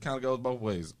sides. It kind of goes both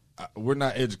ways. We're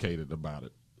not educated about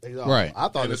it. Exactly. Right. I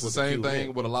thought And this it's the was same Q thing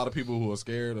hit. with a lot of people who are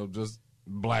scared of just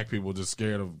black people, just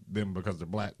scared of them because they're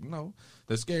black. No,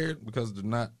 they're scared because they're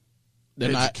not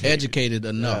They're not educated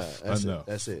enough.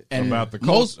 That's it. And about the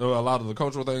a lot of the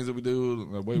cultural things that we do,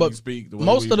 the way we speak, the way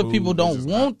most we of the move, people don't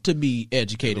want to be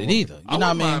educated either. You know what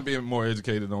I mean? Mind being more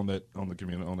educated on the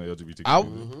community, on the LGBT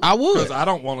community. I would, because I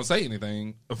don't want to say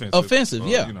anything offensive.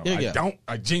 Yeah, you know, yeah.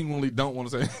 I genuinely don't want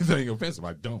to say anything offensive.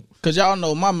 I don't, because y'all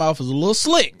know my mouth is a little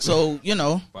slick, so you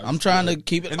know I'm trying to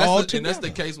keep it all together. And that's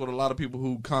the case with a lot of people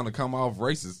who kind of come off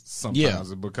racist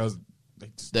sometimes because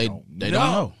they don't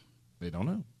know. They don't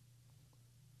know.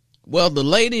 Well, the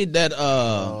lady that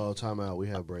time out. We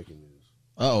have breaking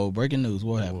news. Breaking news.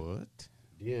 What happened? What?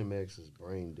 DMX is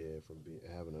brain dead from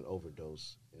having an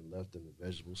overdose and left in a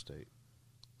vegetable state.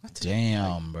 What?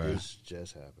 Damn, bro. This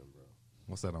just happened, bro.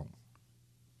 What's that on?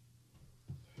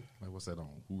 Like, what's that on?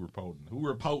 Who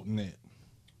reporting it?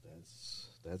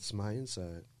 That's my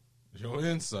inside. Your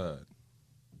inside.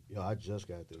 Yo, I just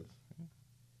got this.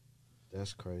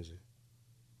 That's crazy.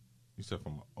 You said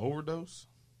from an overdose?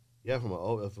 Yeah, from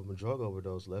a drug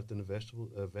overdose, left in a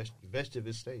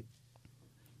vegetative state.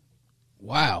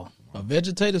 Wow, a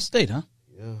vegetative state, huh?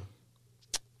 Yeah.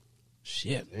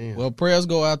 Shit. Damn. Well, prayers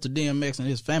go out to DMX and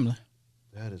his family.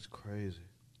 That is crazy.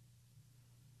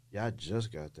 Yeah, I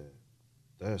just got that.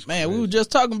 That's Man, crazy. we were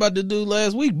just talking about the dude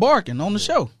last week barking on the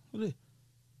show.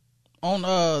 On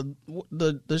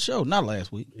the show, not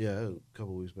last week. Yeah, a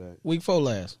couple weeks back. Week 4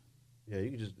 last. Yeah,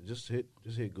 you can just hit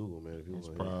Google, man, if you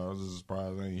want. I was just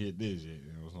surprised I ain't hit this yet.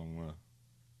 You know, somewhere.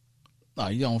 Oh,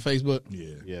 you on Facebook?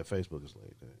 Yeah, Facebook is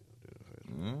like that.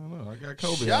 I got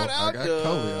Kobe. Shout I got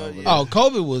Kobe. yeah. Oh,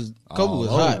 Kobe was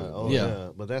hot. Oh,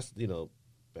 yeah. But that's,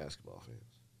 basketball fans.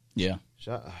 Yeah.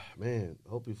 Man,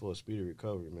 hopefully for a speedy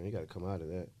recovery, man. You got to come out of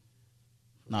that.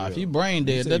 Nah, if you brain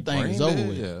dead, that thing is over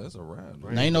with. Yeah, that's a wrap.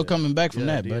 There ain't no coming back from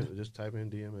that, buddy. Just type in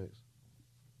DMX.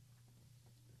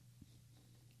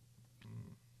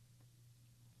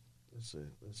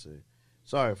 Let's see.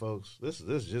 Sorry, folks. This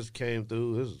just came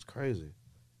through. This is crazy.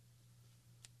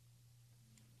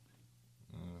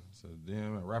 So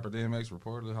rapper DMX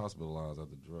reportedly hospitalized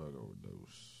after drug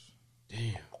overdose.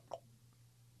 Damn.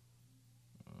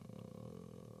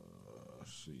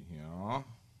 See here.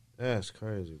 That's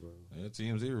crazy, bro. Yeah,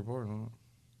 TMZ reporting on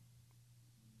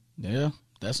it. Yeah,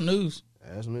 that's news.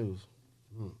 That's news.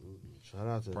 Shout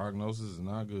out to Prognosis is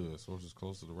not good. Sources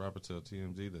close to the rapper tell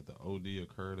TMZ that the OD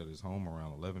occurred at his home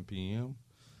around 11 p.m.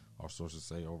 Our sources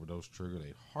say overdose triggered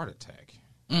a heart attack.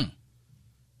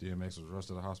 DMX was rushed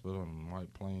to the hospital in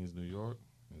White Plains, New York,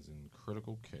 and is in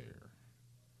critical care.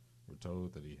 We're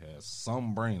told that he has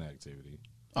some brain activity.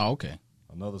 Oh, okay.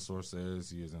 Another source says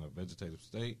he is in a vegetative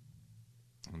state,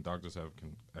 and doctors have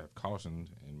cautioned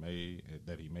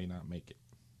that he may not make it.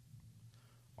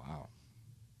 Wow.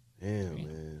 Damn,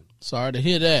 man. Sorry to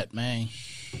hear that, man.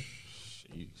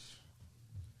 Jeez.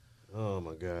 Oh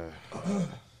my God.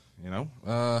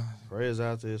 Prayers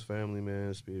out to his family,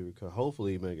 man. Speedy recovery.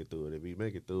 Hopefully he make it through it. If he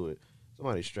make it through it,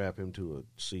 somebody strap him to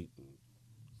a seat and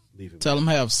leave him. Tell him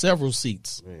have several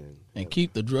seats, man, and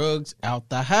keep the drugs out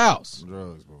the house.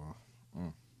 Drugs, boy.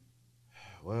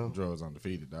 Well, drugs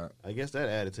undefeated, Doc. I guess that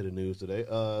added to the news today.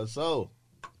 So,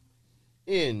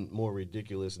 in more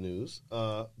ridiculous news,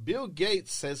 Bill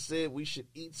Gates has said we should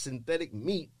eat synthetic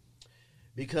meat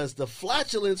because the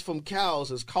flatulence from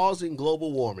cows is causing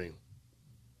global warming.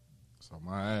 So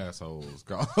my assholes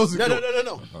causing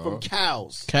No. From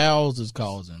cows. Cows is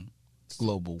causing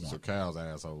global warming. So cows'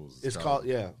 assholes. It's called,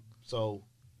 yeah. So,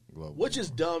 global which warming is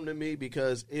dumb to me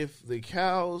because if the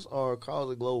cows are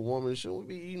causing global warming, shouldn't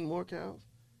we be eating more cows?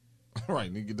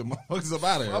 Right, nigga, get the motherfuckers up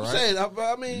out of here, I'm right? saying,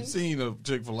 I mean, you seen a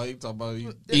Chick-fil-A talking about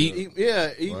eat.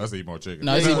 Well, let's eat more chicken.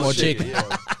 No, let's eat more chicken.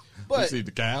 Yeah. But you see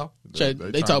the cow?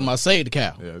 They talking about save the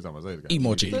cow. Yeah, they talking about save the cow. Eat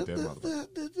more chicken.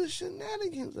 The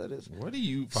shenanigans of this. Where do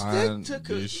you find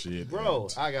this shit, bro?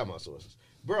 I got my sources,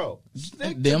 bro.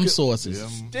 Sources.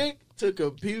 Stick to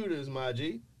computers, my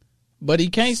G. But he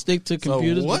can't stick to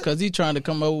computers because he's trying to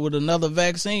come up with another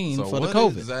vaccine for the COVID.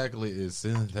 What exactly is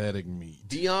synthetic meat?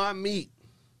 Beyond Meat.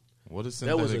 What is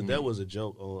synthetic meat? That was a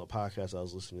joke on a podcast I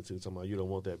was listening to talking about you don't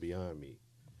want that Beyond Meat.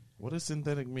 What is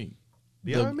synthetic meat?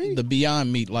 Beyond Meat? The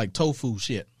Beyond Meat, like tofu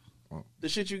shit. The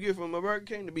shit you get from a Burger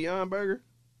King, the Beyond Burger?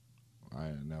 I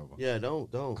ain't never. Yeah, don't.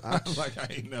 I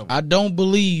ain't never. I don't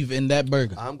believe in that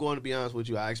burger. I'm going to be honest with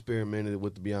you. I experimented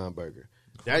with the Beyond Burger.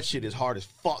 That shit is hard as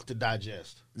fuck to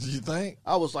digest. You think?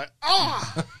 I was like,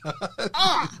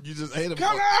 You just ate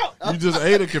come out. You just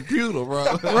ate a computer, bro.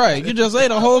 Right. You just ate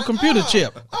a whole computer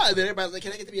chip. Then everybody's like,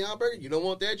 can I get the Beyond Burger? You don't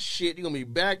want that shit. You're going to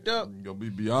be backed up. You're going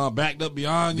to be backed up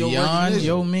beyond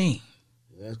your me.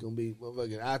 That's going to be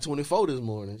motherfucking I-24 this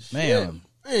morning. Man.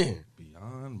 Man.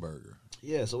 Beyond Burger.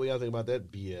 Yeah, so what y'all think about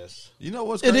that BS? You know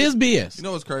what's It crazy? is BS. You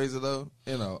know what's crazy though?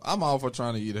 I'm all for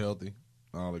trying to eat healthy,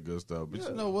 all the good stuff. But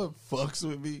you know what fucks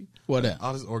with me? What that?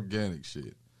 All this organic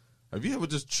shit. Have you ever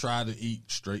just tried to eat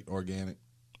straight organic?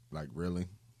 Like really?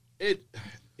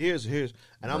 Here's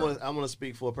and I'm gonna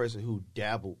speak for a person who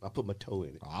dabbled. I put my toe in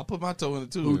it. I put my toe in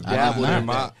it too. Who And dabbled in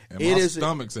my that.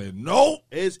 stomach said nope.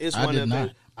 It's I one did of the not.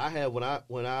 things I had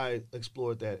when I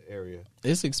explored that area.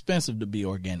 It's expensive to be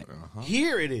organic.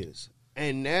 Here it is.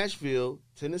 In Nashville,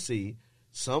 Tennessee,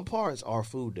 some parts are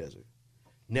food desert.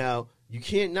 Now, you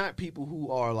can't knock people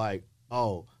who are like,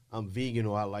 oh, I'm vegan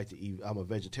or I like to eat, I'm a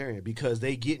vegetarian, because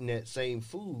they getting that same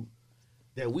food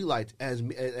that we like as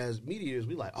meat eaters.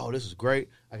 We like, oh, this is great.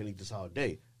 I can eat this all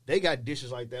day. They got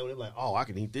dishes like that where they're like, oh, I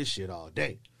can eat this shit all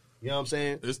day. You know what I'm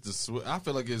saying? It's the switch. I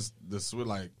feel like it's the switch.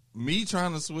 Like me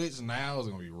trying to switch now is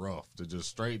gonna be rough to just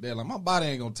straight there. Like my body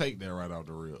ain't gonna take that right off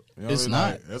the rip. You know It's what I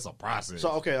mean? not. Like, it's a process.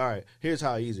 So, okay, all right. Here's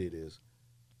how easy it is.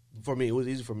 For me, it was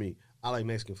easy for me. I like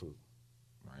Mexican food.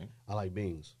 right, I like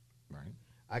beans. right.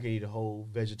 I can eat a whole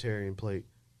vegetarian plate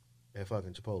at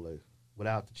fucking Chipotle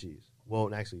without the cheese.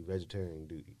 Well, actually, vegetarian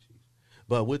do eat cheese,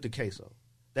 but with the queso,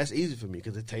 that's easy for me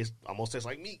because it almost tastes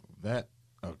like meat. That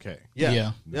okay. Yeah,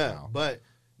 Yeah. yeah. But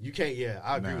you can't. Yeah,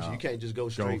 I agree with you. You can't just go Go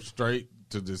straight. straight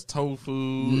to this tofu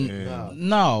and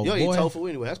No, You don't boy. eat tofu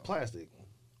anyway. That's plastic.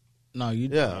 No, you.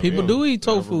 Yeah. People Yeah. do eat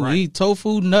tofu. Right. Eat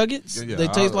tofu nuggets. Yeah, They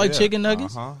taste like yeah. chicken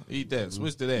nuggets. Eat that.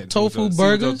 Switch to that. Tofu See what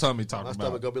burgers. your tummy talking My about.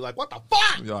 stomach gonna be like, what the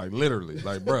fuck? Yeah, like literally,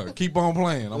 like bro, keep on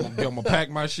playing. I'm gonna pack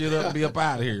my shit up and be up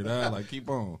out of here. Dog. Like keep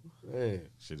on. Man.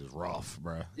 Shit is rough,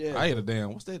 bro. Yeah. I ate a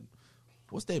damn. What's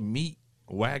that meat?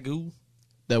 Wagyu.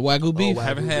 That Wagyu beef. Wagyu.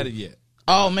 Haven't had it yet.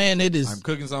 Oh man, it is. I'm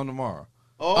cooking some tomorrow.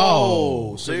 Oh,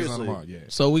 Cooking some seriously? tomorrow. Yeah.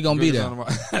 So we gonna be Cooking there.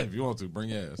 some tomorrow. If you want to, bring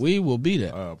your ass. We will be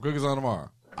there. Cooking some tomorrow.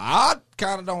 I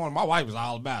kind of don't want. My wife is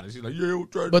all about it. She's like, yeah, we'll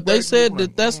try. But they said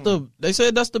that that's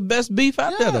the best beef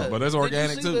out there Yeah. though. But it's Did you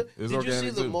organic see too. the- It's did you organic see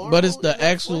the too. marble But it's in the that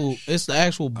actual. flesh? It's the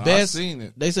actual I best. seen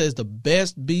it. They say it's the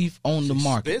best beef on the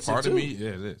market. Expensive, Part of too. me, yeah,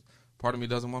 it is. Part of me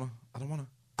doesn't want to. I don't want to.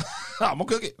 I'm gonna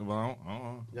cook it. But I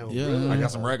don't. Yeah, Yeah. really? I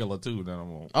got some regular too that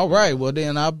I'm gonna. All right. Well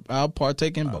then I'll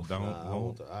partake in I both. don't. Nah,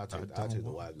 want- I'll take I the don't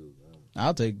want- Wagyu.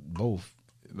 I'll take both.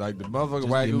 Like the motherfucking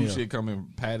Just give me Wagyu a- shit come in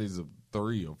patties of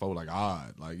 3 or 4, like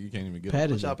odd. Like you can't even get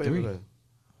Patties. What y'all pay for 3. that?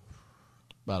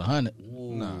 About 100,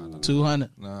 Nah, 200,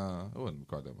 nah, it wasn't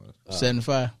quite that much.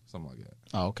 75. Something like that.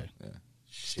 Oh, okay. Yeah,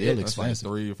 Still that's like expensive.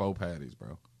 3 or 4 patties,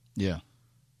 bro. Yeah.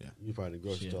 You probably in the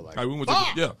grocery store like, Like we went to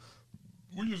yeah.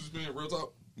 We used to spend real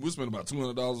talk. We spend about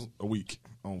 $200 a week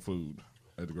on food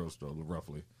at the grocery store,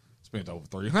 roughly. Spent over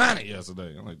 $300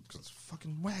 yesterday. I'm like, it's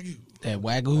fucking Wagyu. That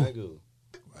Wagyu.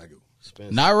 Wagyu.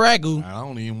 Expensive. Not Ragu. I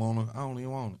don't even want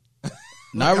it.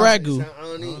 Not I Ragu. don't I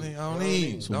don't need.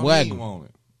 even Wagyu. want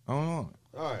it. I don't want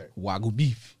it. All right. Wagyu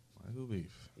beef. Wagyu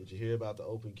beef. Did you hear about the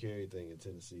open carry thing in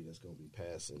Tennessee that's going to be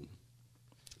passing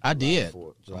I did.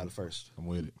 July the 1st? I'm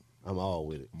with it. I'm all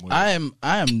with it. I'm with it.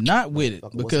 I am not with it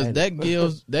What's because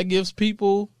happening? that gives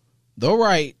people the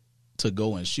right to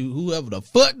go and shoot whoever the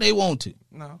fuck they want to.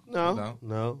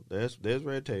 No. There's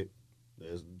red tape.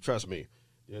 Trust me.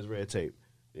 There's red tape.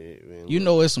 You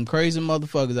know, there's some crazy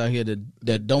motherfuckers out here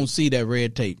that don't see that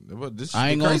red tape. But this I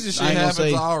ain't the gonna- crazy shit I ain't gonna happens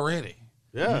say- already.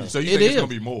 Yeah. So you It think it's is. gonna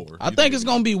be more? I think it's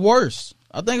gonna be worse.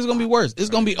 It's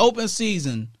gonna be open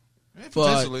season for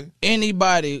potentially.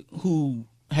 anybody who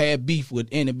had beef with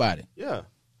anybody. Yeah.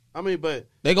 I mean, but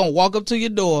They gonna walk up to your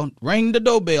door, ring the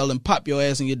doorbell, and pop your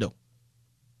ass in your door.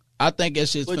 I think that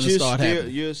shit's gonna start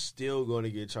happening. you're still going to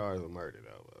get charged with murder,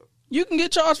 though. Bro. You can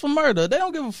get charged for murder. They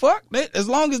don't give a fuck. As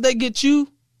long as they get you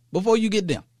before you get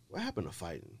them. What happened to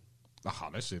fighting? Oh,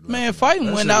 that shit. Man, left fighting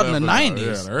that went shit out in left the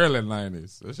Yeah, 90s. the early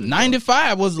 90s. That shit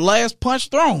 95 was the last punch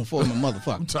thrown for me, I'm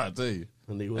motherfucker. trying to tell you.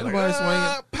 And he was Ain't like,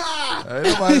 nobody "Ah, Ain't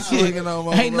nobody swinging no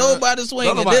more. Ain't bro. nobody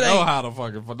swinging. Don't nobody It know ain't- how to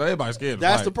fucking fight. Everybody scared to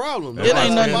That's fight. the problem. It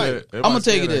ain't nothing. Fight. I'ma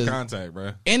tell you scared of this. Contact,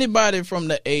 bro. Anybody from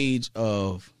the age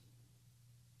of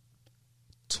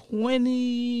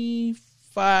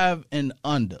 25 and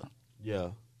under, Yeah.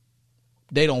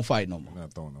 they don't fight no more.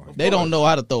 Not throwing no hands. They don't know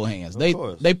how to throw hands.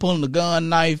 course. They pulling the gun,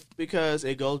 knife. Because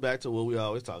it goes back to what we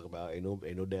always talk about. Ain't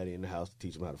no daddy in the house to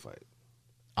teach them how to fight.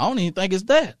 I don't even think it's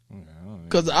that. Yeah, I don't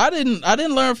Cause I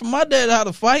didn't learn from my dad how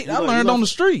to fight. I learned on the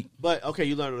street. But, okay,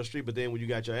 you learned on the street, but then when you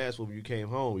got your ass whooped, when you came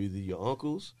home, either your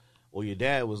uncles or your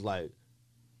dad was like,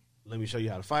 let me show you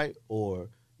how to fight, or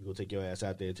you go take your ass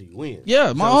out there until you win. Yeah,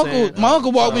 You my know what I'm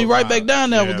uncle saying? walked me right back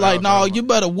down there. Yeah, Was like, no, no, no, you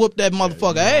better whoop that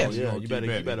motherfucker ass. Yeah, you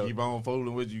better keep on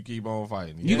fooling with you. Keep on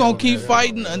fighting. You gonna keep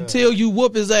fighting until you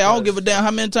whoop his ass. I don't Yes. give a damn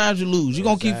how many times you lose. You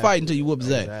gonna keep fighting until you whoop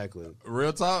his ass. Exactly.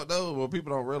 Real talk though, what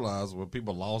people don't realize, what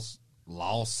people lost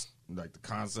like the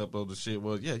concept of the shit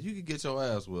was, yeah, you can get your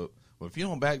ass whooped. But if you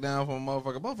don't back down from a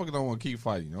motherfucker don't want to keep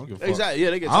fighting. You don't give a fuck. Exactly. Yeah,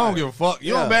 they get I don't give a fuck.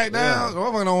 You don't back down.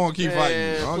 Motherfucker don't want to keep fighting.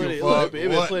 I don't give a fuck. It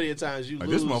been plenty of times you like,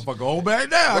 lose. this motherfucker won't back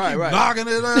down. I keep knocking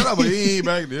it out, but he ain't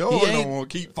back there. Don't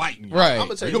want to keep fighting. Right. I'm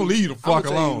He gonna leave you the fuck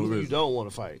alone. You don't want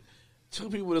to fight. Two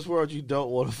people in this world you don't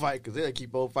want to fight because they'll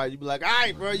keep on fighting. You be like, all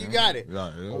right, bro, you got it.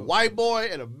 Yeah. A white boy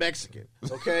and a Mexican,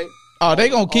 okay? Oh, they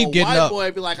gonna keep getting up. A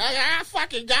white boy be like, I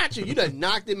fucking got you. You done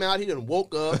knocked him out. He done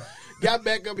woke up, got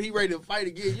back up. He ready to fight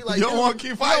again. You like, you don't want to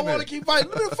keep fighting. You don't want to keep fighting.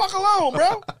 Leave me the fuck alone,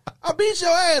 bro. I beat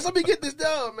your ass. Let me get this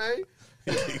done, man.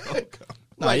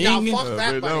 Like, fuck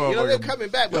that fight. You know, they're coming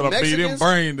back. But Mexicans, beat him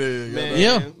brain dead.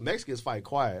 Man, Mexicans fight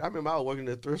quiet. I remember I was working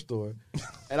at a thrift store.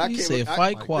 And I came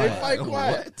fight quiet. They fight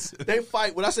quiet. What? They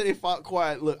fight. When I say they fought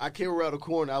quiet, look, I came around the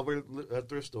corner. I was at a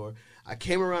thrift store. I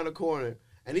came around the corner.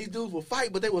 And these dudes would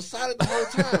fight, but they were silent the whole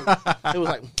time. It was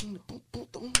like, boom,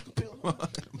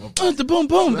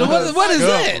 boom. What is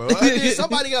that? Then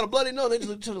somebody got a bloody nose. They just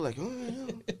look at each other like, oh,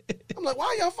 yeah. I'm like,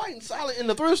 why y'all fighting silent in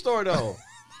the thrift store though?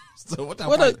 So what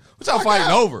y'all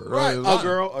fighting over? Right, a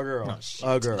girl.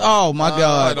 Oh my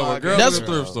God, that's a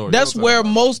thrift store. That's where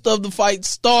most of the fights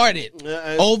started.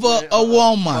 Over a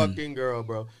woman. Fucking girl,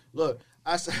 bro. Look,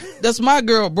 I said that's my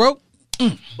girl, bro.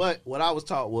 But what I was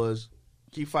taught was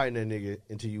keep fighting that nigga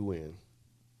until you win.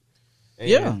 And,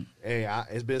 yeah.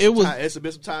 It's been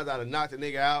some times I'd have knocked the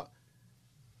nigga out,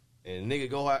 and the nigga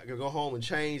go home and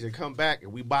change and come back,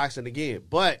 and we boxing again.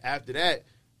 But after that,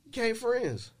 you became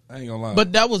friends. I ain't gonna lie.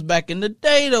 But that was back in the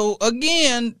day, though.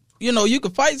 Again, you know, you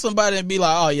could fight somebody and be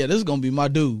like, oh, yeah, this is going to be my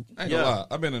dude. I ain't gonna lie.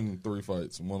 I've been in 3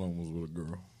 fights, and one of them was with a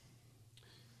girl.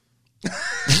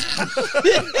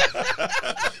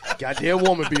 Goddamn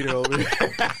woman beater over here.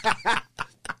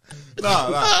 Nah.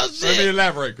 Let me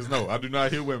elaborate, because no, I do not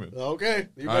hit women. Okay.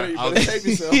 You better tape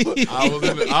yourself. I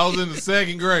was in the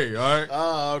second grade, all right?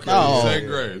 Oh, okay. Oh. Second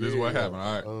grade. This is what happened,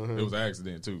 all right? It was an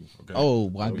accident, too. Okay. Oh,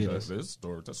 my goodness. That's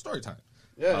story time.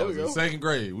 Yeah, I was in second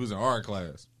grade. We was in art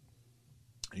class.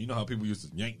 And you know how people used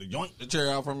to yank the chair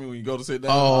out from you when you go to sit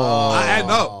down?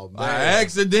 I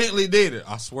accidentally did it.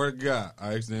 I swear to God,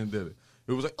 I accidentally did it.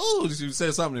 It was like, ooh, she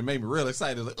said something that made me real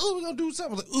excited. Like, ooh, we're going to do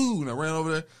something. I was like, ooh, and I ran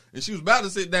over there. And she was about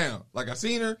to sit down. Like, I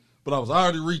seen her, but I was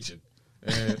already reaching.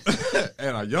 And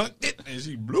and I yanked it, and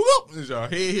she blew up. And her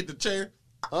head hit the chair.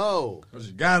 Oh. And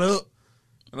she got up.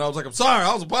 And I was like, I'm sorry.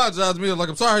 I was apologizing to me. I was like,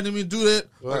 I'm sorry. I didn't mean to do that.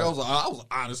 Right. Like, I was an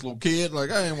honest little kid.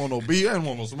 Like, I didn't want no beer. I didn't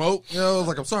want no smoke. You know, I was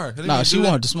like, I'm sorry. Nah, she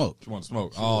wanted to smoke. She wanted to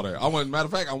smoke. All that. Matter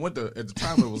of fact, I went to, at the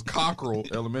time, it was Cockrell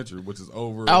Elementary, which is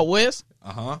over. Out west?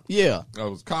 Uh-huh. Yeah. I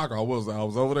was Cockrell. I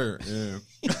was over there. And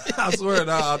I swear,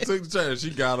 I took the chair. She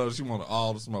got up. She wanted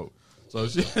all the smoke. So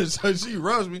she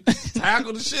rushed me,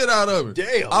 tackled the shit out of me.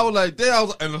 Damn. I was like, damn.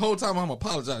 And the whole time I'm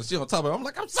apologizing. She on top of it. I'm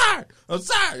like, I'm sorry.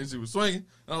 And she was swinging.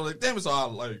 And I was like, damn it. So I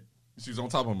like, she was on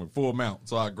top of me full mount.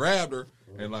 So I grabbed her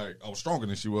and like, I was stronger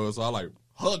than she was. So I like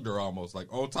hugged her almost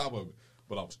like on top of me.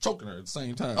 But I was choking her at the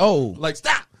same time. Oh. Like,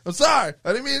 stop. I'm sorry.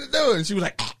 I didn't mean to do it. And she was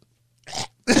like,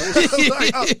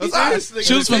 I'm sorry.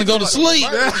 She was finna go to sleep.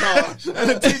 And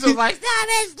the teacher was like, stop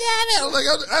it. I was like,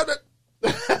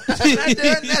 I'm not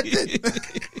doing nothing.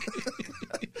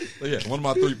 So yeah, one of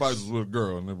my 3 fights was with a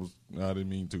girl, and I didn't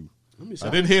mean to.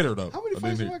 I didn't hit her though. How many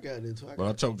fights have I gotten into? But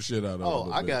I choked the shit out of her. Oh,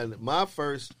 I got my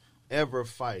first ever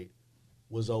fight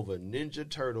was over Ninja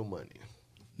Turtle money.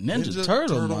 Ninja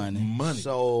Turtle money.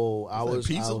 So I was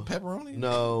pizza, pepperoni.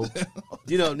 No,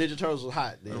 you know Ninja Turtles was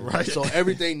hot then. Right. So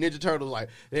everything Ninja Turtles like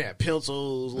they had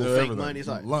pencils, little fake money. It's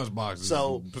like lunch boxes,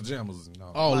 so pajamas, and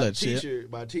all my that teacher,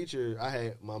 shit. My teacher, I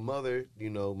had my mother.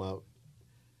 You know,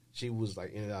 she was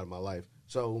like in and out of my life.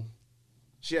 So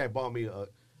she had bought me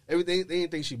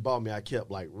anything she bought me, I kept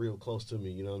like real close to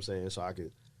me. You know what I'm saying? So I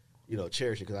could, you know,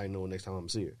 cherish it because I didn't know next time I'm gonna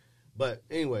see her. But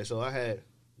anyway, so I had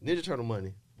Ninja Turtle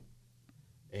money.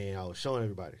 And I was showing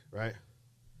everybody, right?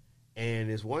 And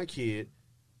this one kid,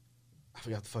 I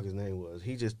forgot what the fuck his name was.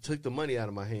 He just took the money out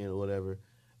of my hand or whatever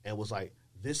and was like,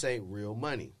 this ain't real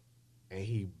money. And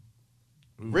he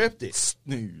ripped it.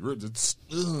 He ripped it.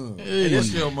 And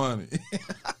it's your money.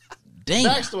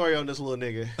 Damn. Backstory on this little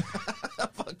nigga.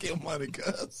 Fuck your money,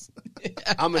 cuz.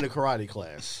 I'm in a karate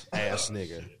class, ass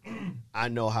nigga. I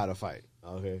know how to fight.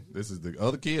 Okay. This is the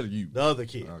other kid or you? The other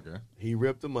kid. Okay. He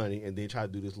ripped the money and then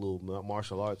tried to do this little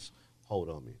martial arts hold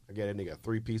on me. I got that nigga a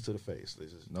 3-piece to the face.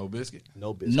 This is no biscuit.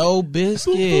 No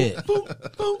biscuit. Boop,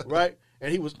 boop, boop, right?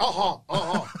 And he was boop,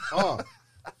 boop.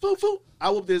 I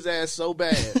whooped his ass so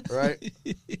bad, right?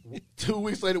 2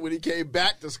 weeks later when he came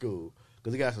back to school,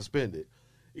 because he got suspended,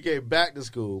 he came back to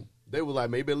school. They were like,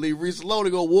 maybe leave Reese alone to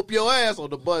go whoop your ass on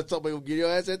the bus. Somebody will get your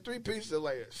ass at 3 pieces. They're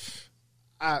like,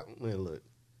 man, look.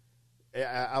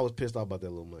 I was pissed off about that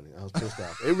little money. I was pissed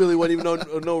off. It really wasn't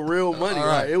even no real money. All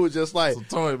right. Like, it was just like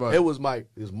toy money. it was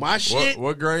my shit.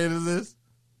 What grade is this?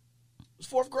 It's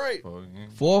 4th grade.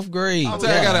 Fourth grade. I'll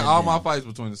tell you, I got in all my fights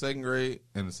between the 2nd grade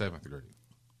and the 7th grade.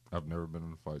 I've never been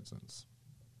in a fight since.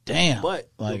 Damn. But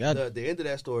like the end of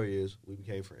that story is we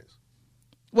became friends.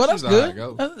 well, that's good.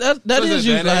 That is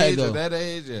usually how it goes. At that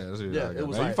age, yeah. That's usually how it goes.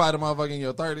 was Now, you like- fight a motherfucker in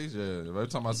your 30s, yeah. Every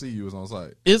time I see you, it's on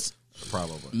site. It's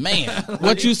Probably. man,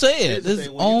 what you said. Here's the This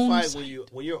thing, when you owns. fight,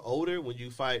 when you're older, when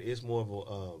you fight, it's more of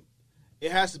a.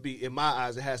 It has to be, in my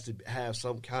eyes, it has to have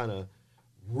some kind of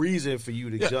reason for you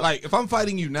to Yeah, jump. like if I'm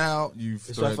fighting you now, you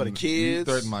It's not for the kids, you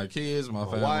threaten my kids, my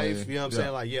family, wife, you know what I'm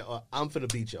saying? Like, I'm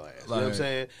finna beat your ass. You know what I'm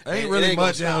saying? Ain't And really it gonna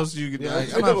much stop. else you can do. You know what I'm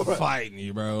saying? not Right. fighting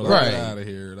you, bro. Right. Get out of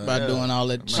here. By doing all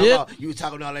that Talking shit. about- you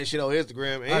talking all that shit on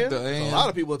Instagram, and a lot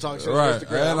of people talk shit right. on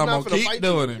Instagram. And I'm not gonna finna keep fight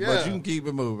doing you. it, Yeah. but you can keep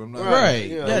it moving. I'm not Right.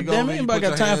 Yeah. Yeah, You go damn, me, anybody put got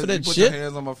your time for hands- that put shit. your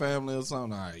hands on my family or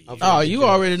something. All right, Oh, you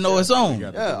already know it's on.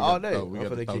 Yeah, all day. We I'm got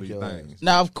to finna throw kick these your ass. things.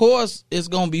 Now, of course, it's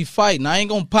gonna be fighting. I ain't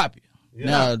gonna pop you. Yeah.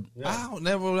 Now, I don't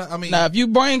never. I mean, now, if you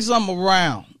bring something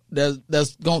around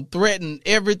that's gonna threaten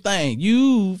everything,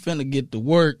 you finna get to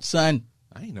work, son.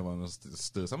 I ain't never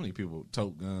understood. So many people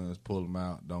tote guns, pull them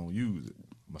out, don't use it.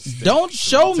 Mistake. Don't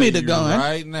show I'll me tell the you gun.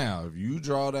 right now. If you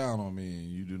draw down on me and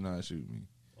you do not shoot me,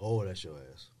 Oh, that's your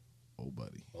ass. oh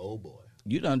buddy, Oh boy.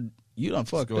 You done just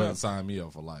fucked go ahead up. and sign me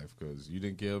up for life because you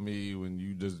didn't kill me when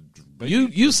you just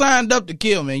You signed up to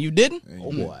kill me, and you didn't. And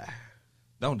Oh you- boy.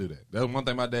 Don't do that. That's one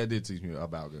thing my dad did teach me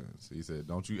about guns. He said,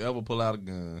 "Don't you ever pull out a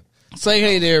gun Say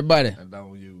hey to everybody. and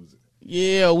don't use it."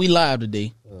 Yeah, we live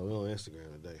today. We on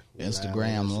Instagram today. We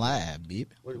Instagram on live, babe.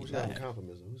 What you got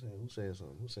compliments? Who's saying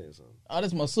something? Who's saying something? Oh,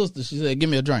 that's my sister. She said, "Give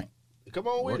me a drink." Come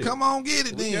on with Well, it. come on,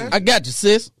 get it then. I got you,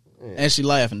 sis. Yeah. And she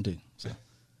laughing too.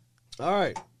 All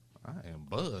right. I am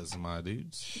buzzed, my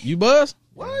dudes. You buzz?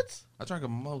 What? I drank a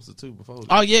mimosa too before.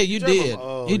 Oh yeah, you Drank did. a-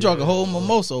 oh, He drank yeah. a whole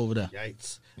mimosa over there.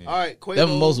 Yikes. All right. That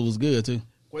mimosa was good too.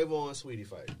 Quavo and Sweetie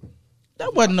fight.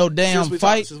 That wasn't no damn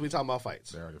fight. Since we talking about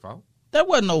fights. They already fought. That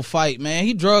wasn't no fight, man.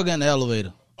 He drug in the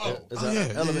elevator. It's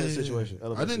an elevator situation.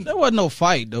 I didn't. That wasn't no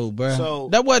fight though, bro. So-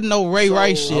 that wasn't no Ray so-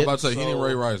 Rice I was shit. about to say he didn't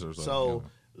Ray Rice or something. So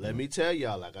let me tell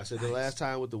y'all, like I said the last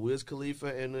time with the Wiz Khalifa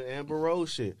and the Amber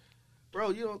Rose shit, bro,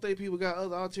 you don't think people got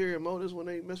other ulterior motives when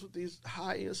they mess with these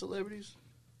high end celebrities?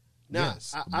 Now,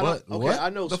 yes, I but don't. Okay, what I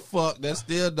know. the fuck that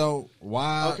still don't.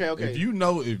 Why? Okay. If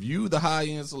you the high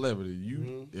end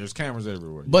celebrity, there's cameras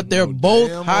everywhere. But You they're know both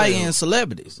damn high well end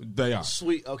celebrities. They are.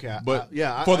 Sweet. Okay, But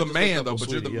I for the just man looked though, up but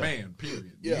on you're the Sweetie, yeah. man.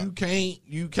 Period. Yeah. You can't.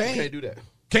 You can't do that.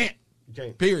 Can't. You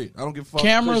can't. Period. I don't give a fuck.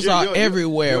 Cameras you're- are you're-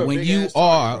 everywhere you're a when big you ass target,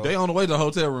 are. bro. They on the way to the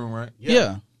hotel room, right?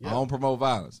 Yeah. I don't promote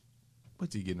violence. Wait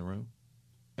till you get in the room.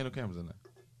 Ain't no cameras in there.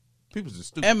 People's just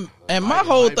stupid. And my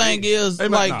whole might thing be. is Hey,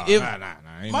 like nah, if nah,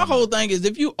 ain't my no- whole thing is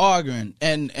if you arguing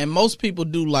and most people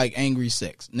do like angry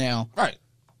sex. Now right.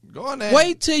 Go on there.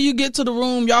 wait till you get to the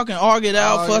room, y'all can argue it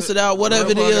out, Argue fuss it out, it.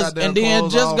 whatever it Whatever is, goddamn and then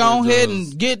clothes just off go it ahead does.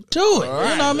 and get to it. You know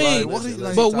what I mean? Like, what is-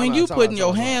 like, But time when out, you time putting out,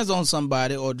 your time out. hands on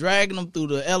somebody or dragging them through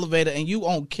the elevator and you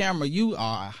on camera, you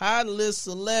are a high-list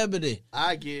celebrity.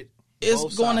 I get. It's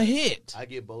both gonna sides. hit. I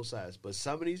get both sides, but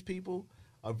some of these people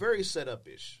are very set up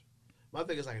ish. My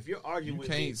thing is like if you're arguing You with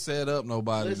can't me, set up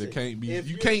nobody listen, that can't be. if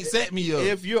You you- can't set me up.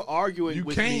 if you're arguing You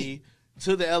with can't. me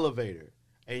to the elevator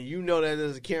and you know that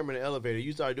there's a camera in the elevator,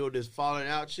 you start doing this falling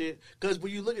out shit. Because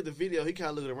when you look at the video, he kind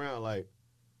of looking around like,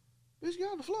 bitch, get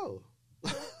on the floor.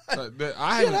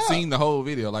 I haven't out. seen the whole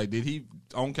video. Like, did he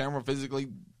on camera physically?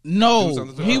 Do No,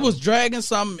 something to he her. was dragging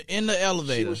something in the She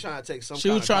elevator. was trying to take some. She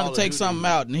was kind of trying Call to of take Duty something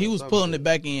out, and he or was some pulling shit. it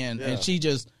back in, Yeah. and she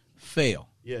just fell.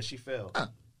 Yeah, she fell. Huh.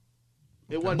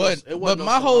 It wasn't But- no, it wasn't but no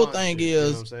my whole salon thing shit, you know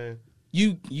is- what I'm saying?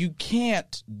 You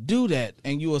can't do that,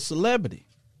 and you're a celebrity.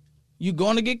 You're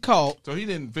going to get caught. So he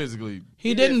didn't physically.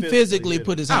 He didn't didn't physically physically hit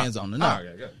put her. his hands on her. No.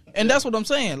 Okay, good. And that's what I'm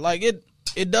saying. Like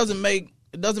it doesn't make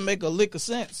a lick of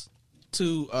sense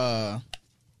to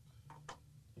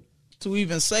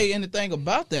even say anything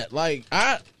about that. Like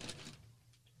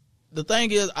the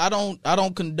thing is, I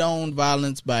don't condone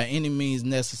violence by any means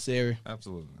necessary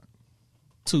Absolutely not.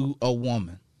 to a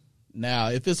woman. Now,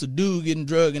 if it's a dude getting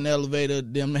drugged in the elevator,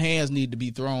 them hands need to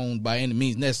be thrown by any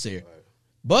means necessary. Right.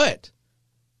 But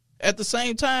at the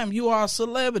same time, you are a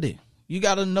celebrity. You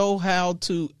got to know how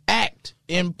to act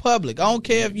in public. I don't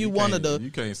care if you one of can't- the.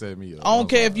 You can't set me up. I don't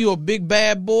care if you a big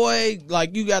bad boy,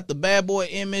 like you got the bad boy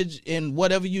image in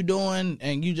whatever you doing,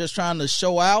 and you just trying to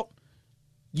show out.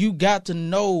 You got to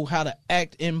know how to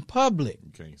act in public.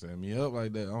 You can't set me up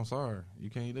like that. I'm sorry. You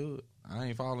can't do it. I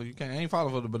ain't follow. You can't. I ain't follow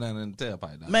for the banana in the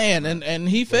tailpipe. Man, and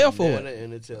he fell for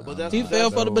it. He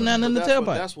fell for the banana in the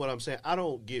tailpipe. That's what I'm saying. I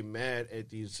don't get mad at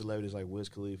these celebrities like Wiz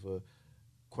Khalifa,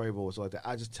 Quavo, or something like that.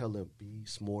 I just tell them, be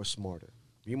more smarter.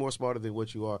 Be more smarter than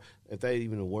what you are. If that ain't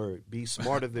even a word, be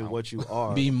smarter than what you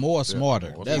are. Be more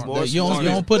smarter. That's more you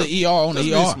don't put an ER on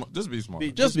the ER. Just be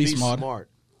smart. Just be smart.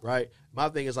 Right? My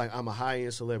thing is like I'm a high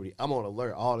end celebrity. I'm on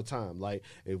alert all the time. Like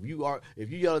if you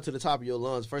yell it to the top of your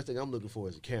lungs, first thing I'm looking for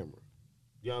is a camera.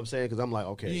 You know what I'm saying? Because I'm like,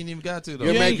 okay. You ain't even got to, though.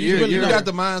 You got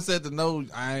the mindset to know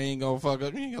I ain't going to fuck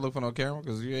up. You ain't got to look for no camera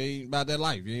because you ain't about that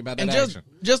life. You ain't about that action.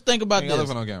 Just think about this. Look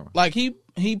for no camera. Like, he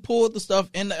pulled the stuff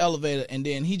in the elevator, and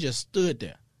then he just stood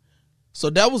there.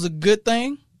 So that was a good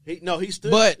thing. He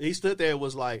stood there and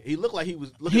was like, he looked like he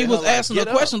was looking He was asking the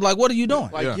questions like, what are you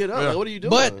doing? Like, get up. Like, what are you doing?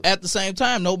 But at the same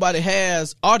time, nobody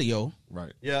has audio.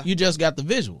 Right. Yeah. You just got the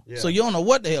visual. Yeah. So you don't know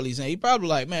what the hell he's saying. He probably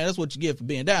like, man, that's what you get for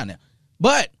being down there.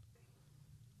 But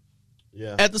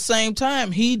yeah. at the same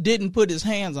time, he didn't put his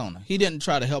hands on her. He didn't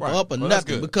try to help her up or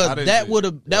nothing because that would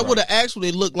have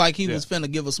actually looked like he was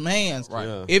finna give her some hands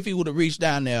if he would have reached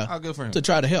down there to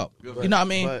try to help. You know what I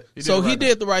mean? So he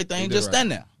did the right thing. Just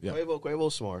stand there. Yeah.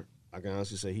 Quavo's smart. I can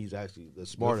honestly say he's actually the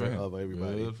smarter of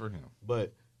everybody. Good for him.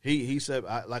 But he said,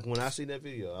 like when I seen that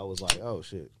video, I was like, oh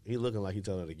shit, he looking like he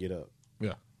telling her to get up.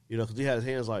 Yeah. You know, because he had his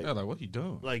hands like, like what he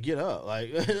doing? Like get up, like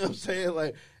you know what I'm saying,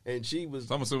 like, and she was.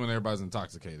 So I'm assuming everybody's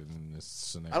intoxicated in this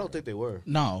scenario. I don't think they were.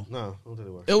 No, I don't think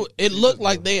they were. It looked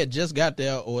like they had just got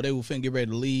there, or they were finna get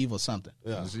ready to leave, or something.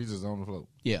 Yeah, she's just on the float.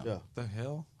 Yeah. What the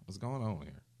hell? What's going on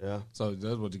here? Yeah. So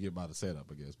that's what you get by the setup,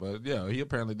 I guess. But yeah, he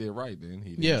apparently did right then.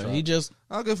 He just.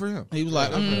 Oh, good for him. He was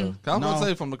like, I was gonna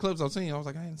say from the clips I've seen, I was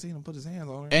like, I ain't seen him put his hands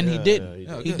on her. And he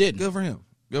didn't. He didn't. Good for him.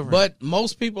 Good for him. But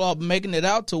most people are making it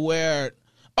out to where,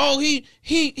 oh,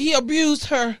 he abused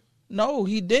her. No,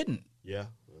 he didn't. Yeah.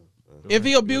 If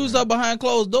he abused her behind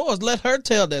closed doors, let her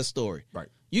tell that story. Right.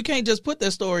 You can't just put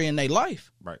that story in their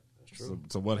life. Right.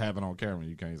 So what happened on camera?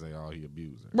 You can't say, "Oh, he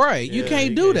abused her." Right. You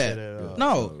can't do that.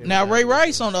 No. Now Ray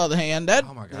Rice, on the other hand,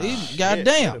 oh my God.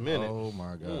 goddamn. Oh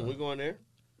my God. We going there?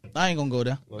 I ain't gonna go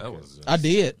there. That was just, I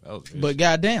did, but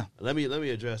goddamn. Let me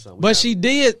address something. But she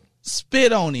did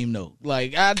spit on him though.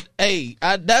 Like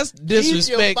that's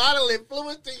disrespect. Keep your bodily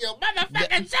influence to your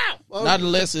motherfucking self. Not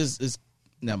unless it's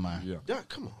never mind. Yeah,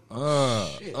 come on.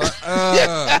 Shit.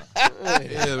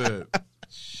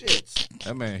 Shit.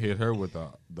 That man hit her with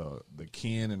the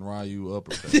Ken and Ryu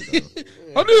uppercut.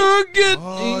 I'm doing good.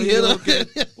 He hit her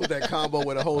with that combo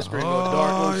with a whole screen go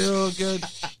dark. Oh, good.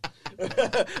 Bro,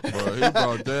 he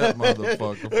brought that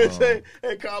motherfucker from.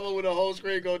 That combo with a whole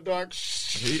screen go dark.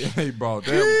 He brought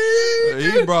that.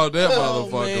 He brought that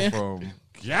motherfucker from.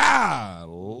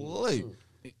 Golly.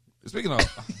 Speaking of,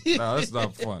 no, that's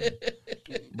not funny.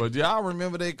 But y'all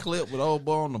remember that clip with old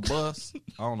boy on the bus?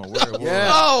 I don't know where it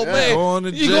was. Oh, man. Going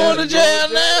to you jail. going to jail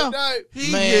now?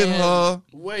 He gave her.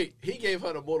 Wait, he gave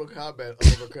her the Mortal Kombat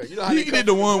uppercut. You know how he did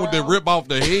the one with the rip off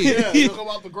the head. Yeah, come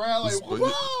off the ground like,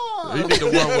 whoa. He did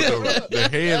the one with the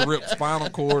head ripped,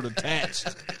 spinal cord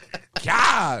attached.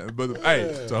 God, but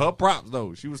hey, to her props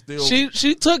though, she was still.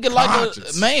 She took it like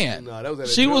conscious. a man. No, that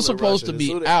was she was supposed to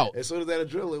be out. As soon as that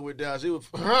adrenaline went down, she was.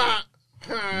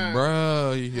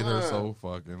 Bruh, he hit her so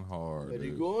fucking hard. But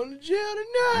you dude. going to jail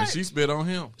tonight? And she spit on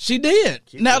him. She did.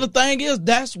 Now the thing is,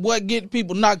 that's what get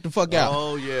people knocked the fuck out.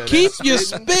 Oh yeah. Keep your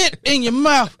spit in your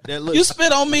mouth. You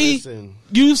spit on me. Listen,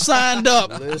 you signed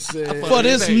up for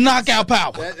this knockout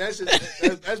power. That's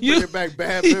bringing back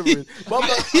bad memories. A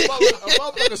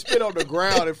motherfucker spit on the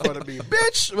ground in front of me,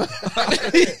 bitch.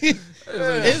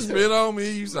 Spit on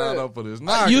me. You signed up for this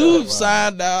knockout. You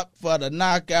signed up for the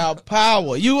knockout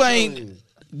power. You ain't.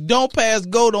 Don't pass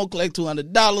go. Don't collect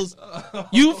 $200.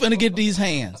 You finna get these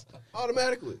hands.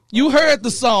 Automatically. You heard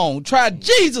the song. Try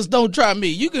Jesus, don't try me.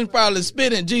 You can probably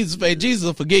spit in Jesus' face. Jesus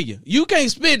will forgive you. You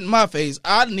can't spit in my face.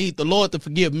 I need the Lord to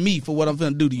forgive me for what I'm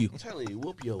finna do to you. I'm telling you,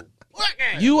 whoop yo.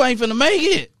 You ain't finna make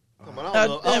it. I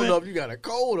don't know if you got a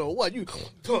cold or what. You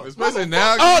especially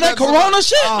now. Oh, that Corona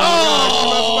shit.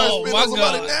 Oh my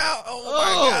God. Now. Oh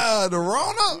my God, the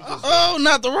Rona. Oh,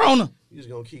 not the Rona. You just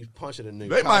gonna keep punching a nigga.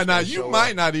 They might not. You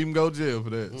might not even go to jail for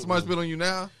that. Somebody spit on you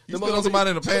now. You spit on somebody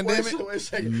in a pandemic.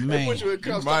 Man, put you in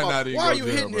cuffs. Might not even why are go you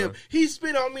jail, hitting bro. him? He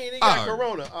spit on me and he got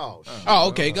corona. Oh, shit. Oh,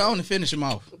 okay. Go on and finish him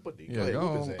off. Yeah, go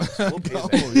on. Whoop his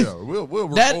ass. Yeah, we'll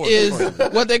record That is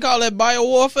what they call that bio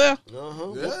warfare.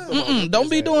 Yeah. Don't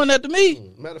be doing that to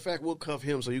me. Matter of fact, we'll cuff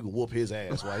him so you can whoop his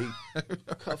ass while he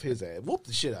cuff his ass. Whoop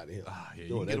the shit out of him. Yeah,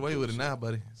 you can get away with it now,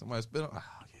 buddy. Somebody spit on.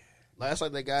 That's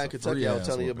like that guy in Kentucky I was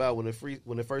telling you about when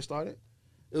it first started.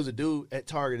 It was a dude at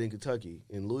Target in Kentucky,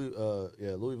 in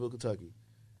Louisville, Kentucky,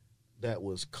 that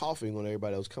was coughing on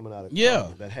everybody that was coming out of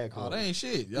Target that had Oh, COVID. that ain't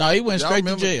shit. No, he went straight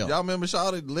to jail. Y'all remember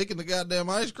Shawty licking the goddamn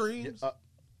ice cream?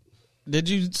 Did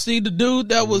you see the dude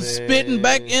that was spitting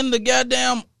back in the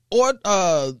goddamn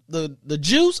the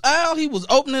juice aisle? He was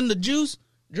opening the juice,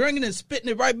 drinking and spitting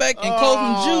it right back and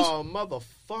closing the juice. Oh,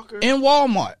 motherfucker. In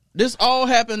Walmart. This all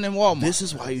happened in Walmart. This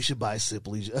is why you should buy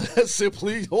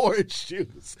Simply orange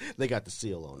juice. They got the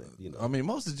seal on it. You know. I mean,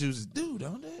 most of the juices do,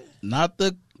 don't they? Not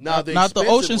the expensive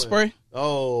ocean one. spray.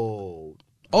 Oh.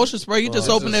 Ocean spray, you just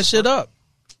open that shit up.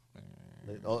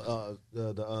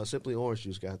 The Simply orange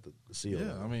juice got the seal.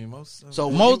 Yeah, on it. I mean, most of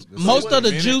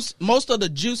the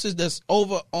juices that's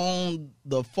over on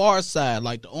the far side,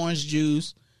 like the orange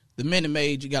juice, the Minute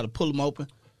Maid, you got to pull them open.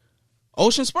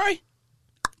 Ocean spray.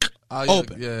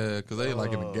 Open. Yeah, because they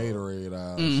like in the Gatorade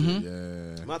aisle.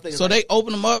 Mm-hmm. Shit, My thing is So they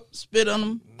open them up, spit on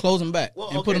them, close them back,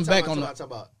 and put them back on. Talk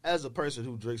about as a person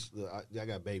who drinks. I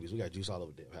got babies. We got juice all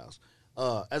over the damn house.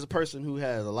 As a person who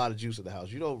has a lot of juice in the house,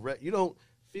 you don't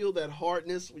feel that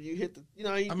hardness when you hit the. You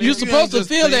know, I mean, you're supposed to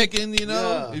feel that. You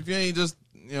know, if you ain't just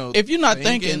if you're not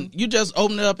thinking, you just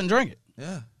open it up and drink it.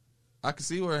 Yeah, I can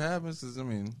see where it happens. I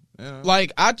mean,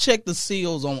 like I check the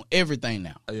seals on everything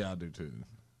now. Yeah, I do too.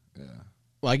 Yeah.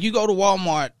 Like you go to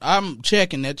Walmart, I'm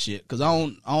checking that shit because I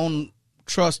don't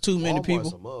trust too many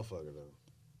people. Walmart's a motherfucker though.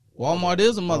 Walmart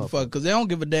is a motherfucker because they don't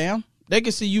give a damn. They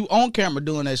can see you on camera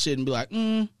doing that shit and be like,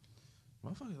 Motherfucker,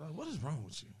 like, what is wrong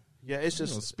with you? Yeah, it's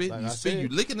just spitting. You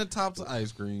licking the tops of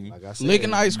ice cream. Like I said,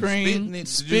 licking ice cream,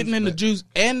 spitting in the juice,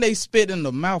 and they spit in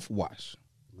the mouthwash.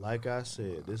 Like I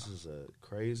said, this is a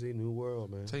crazy new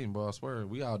world, man. Tell you, bro, I swear,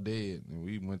 we all dead, and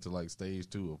we went to like stage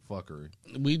 2 of fuckery.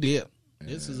 We did. Yeah.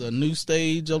 This is a new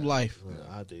stage of life.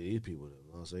 I think these people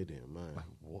that lost their damn mind. Like,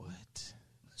 what?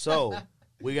 So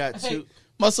we got two.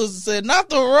 My sister said, "Not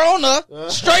the Rona,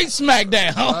 straight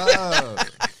smackdown."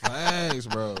 Thanks,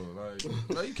 bro. Like,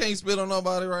 bro, you can't spit on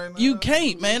nobody right now. You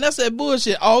can't, man. That's that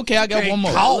bullshit. Oh, okay, I got one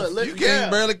more. You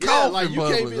can't barely cough like in you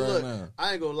can't be. public right now.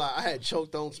 I ain't gonna lie. I had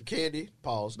choked on some candy.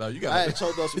 Pause. No, I had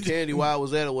choked on some candy while I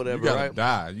was at it, or whatever. You gotta right?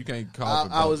 die. You can't cough.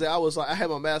 I was like, I had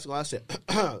my mask on. I said,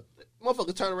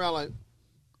 "Motherfucker, turn around like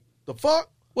the fuck."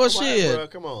 Well, I'm shit. Like, bro,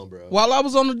 come on, bro. While I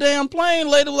was on the damn plane,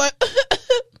 lady was like,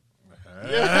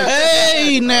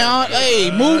 "Hey, now, hey,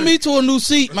 move me to a new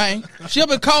seat, man." She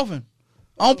been coughing.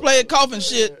 I don't play a coughing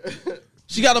shit.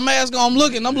 She got a mask on. I'm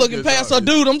looking past her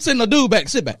dude. I'm sending the dude back.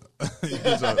 Sit back. you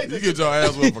get your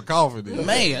ass whipped for coughing, then,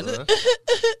 man. So,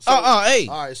 Hey.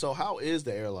 All right. So how is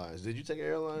the airlines? Did you take an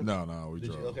airline? No, we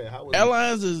drove. Okay. How was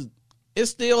Airlines it's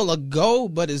still a go,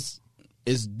 but it's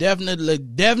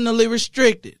definitely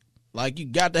restricted. Like you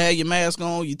got to have your mask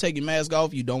on. You take your mask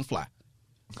off, you don't fly.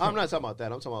 I'm not talking about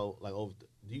that. I'm talking about like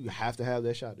do you have to have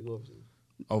that shot to go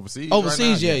overseas?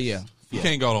 Overseas, right now, yeah. You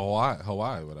can't go to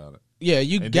Hawaii without it. Yeah,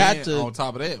 you And got then, to. On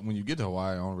top of that, when you get to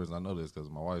Hawaii, the only reason I know this because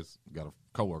my wife's got a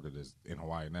coworker that's in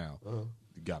Hawaii now. You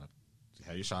gotta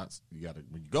have your shots. You gotta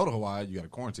when you go to Hawaii, you gotta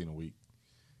quarantine a week,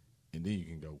 and then you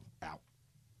can go out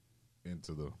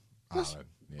into the island.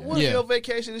 What if your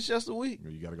vacation is just a week?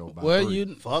 You gotta go buy Well,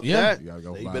 three. Fuck that. You gotta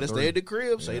go. You buy better three. stay at the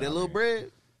crib. Save that little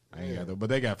bread. I ain't got that, but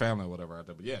they got family or whatever out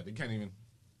there. But yeah, they can't even.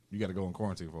 You got to go in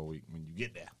quarantine for a week when you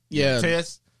get there. Yeah.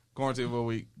 Test, quarantine for a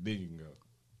week, then you can go.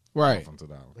 Right. Off into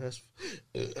the island. That's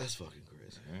fucking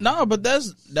crazy. No, but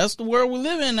that's the world we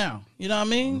live in now. You know what I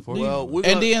mean? Well,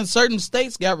 and then certain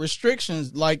states got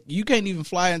restrictions. Like you can't even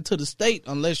fly into the state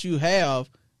unless you have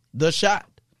the shot.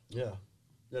 Yeah.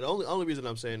 The only reason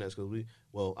I'm saying that is because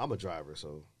I'm a driver,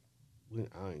 so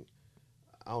I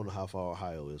don't know how far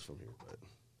Ohio is from here, but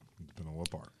Depending on what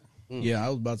part. Yeah, I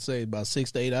was about to say about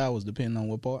 6 to 8 hours, depending on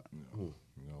what part. You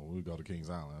know, we go to Kings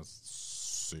Island. That's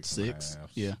 6 6. and a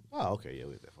half. Yeah. Oh, okay, yeah,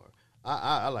 we get that far.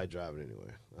 I like driving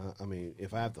anyway. I mean,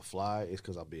 if I have to fly, it's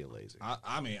because I'm being lazy.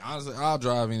 I mean, honestly, I'll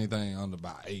drive anything under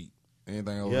by 8.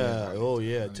 Anything over there. Oh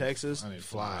yeah, Texas, I need to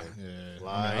flying. Yeah.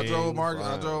 Flying, I drove Marcus.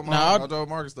 flying. I drove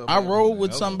Marcus stuff. I back rode then.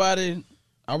 with That was somebody.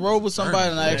 I rode with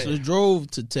somebody and I Man. actually drove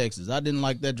to Texas. I didn't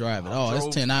like that drive at all.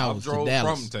 It's 10 hours I to drove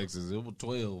Dallas. from Texas. It was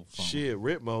 12. Something. Shit,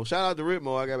 Ritmo. Shout out to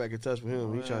Ritmo. I got back in touch with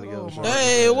him. He trying to get on the show.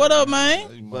 Hey, what up,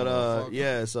 man? You But motherfucker.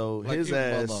 yeah, so Like his you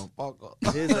ass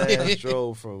motherfucker.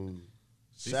 drove from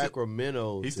still-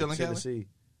 Sacramento he's to still in Cali? Tennessee.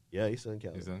 Yeah, he's still in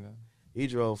Cali. He's in there? He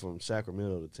drove from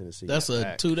Sacramento to Tennessee. That's got a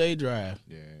back. 2-day drive.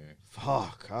 Yeah.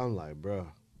 Fuck. I'm like, bro.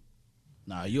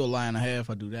 Nah, you're a lie and a half.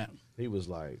 I do that. He was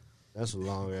like, that's a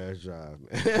long ass drive,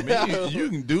 I man. mean, you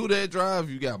can do that drive.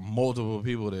 You got multiple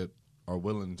people that are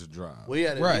willing to drive. Well,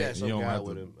 yeah, Right. he had some you don't guy have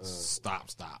with to him. stop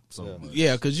so much.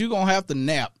 Yeah, because you're going to have to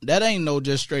nap. That ain't no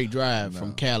just straight drive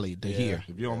from Cali to here.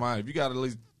 If you don't mind, if you got at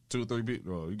least 2 or 3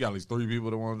 people, you got at least 3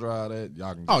 people that want to drive that,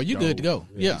 y'all can. Oh, you good to go.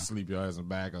 Yeah. Sleep your ass in the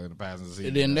back or in the passenger seat.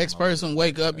 And then next person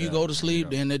wake up, you go to sleep,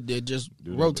 then it just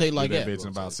rotate like that. Bitch in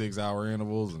about 6-hour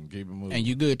intervals and keep it moving. And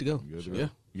you good to go. Yeah.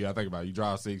 You gotta think about it. You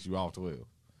drive 6, you off 12.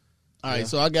 All right,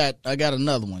 so I got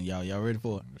another one, y'all. Y'all ready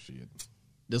for it? Shit.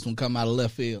 This one come out of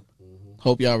left field.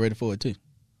 Hope y'all ready for it too.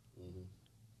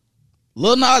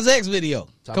 Lil Nas X video.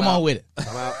 Come on with it.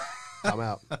 I'm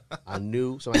out. I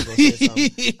knew somebody was going to say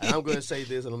something. And I'm going to say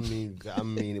this, and I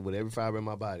mean it with every fiber in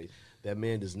my body. That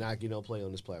man does not get no play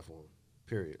on this platform,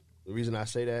 period. The reason I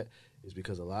say that is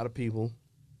because a lot of people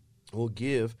will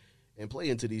give and play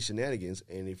into these shenanigans,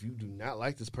 and if you do not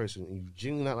like this person, and you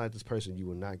genuinely not like this person, you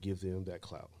will not give them that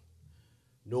clout.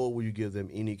 Nor will you give them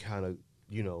any kind of,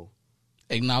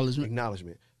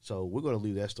 Acknowledgement. So we're going to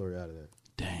leave that story out of that.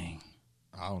 Dang.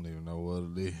 I don't even know what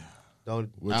it is.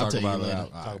 We'll I'll talk tell you about it. later.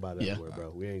 Talk about it everywhere,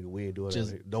 bro. We ain't doing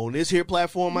Just- that. On this here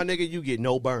platform, my nigga, you get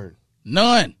no burn.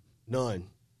 None.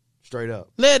 Straight up.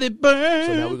 Let it burn.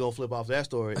 So now we're going to flip off that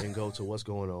story and go to what's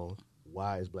going on.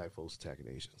 Why is black folks attacking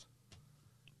Asians?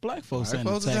 Black folks ain't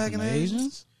attacking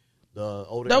Asians. The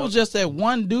older That was just that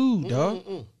one dude, dog.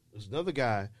 There's another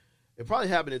guy. It probably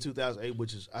happened in 2008,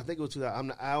 which is, I think it was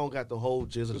 2000. I don't got the whole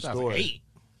gist of the story.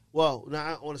 Well, no,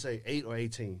 I want to say 8 or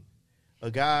 18. A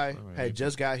guy had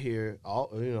just got here,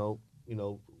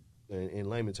 in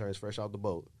layman terms, fresh out the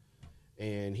boat,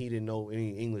 and he didn't know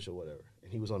any English or whatever.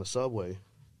 And he was on a subway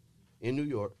in New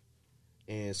York,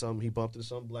 and he bumped into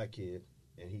some black kid,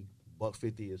 and he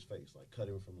 $150 his face, like cut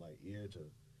him from like ear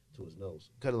to his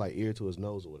nose, cut it like ear to his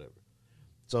nose or whatever.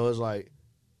 So it's like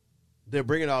they're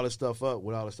bringing all this stuff up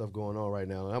with all this stuff going on right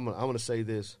now. And I'm gonna say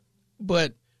this,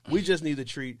 But we just need to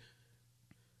treat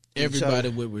everybody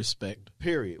with respect.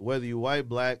 Period. Whether you white,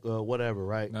 black, whatever,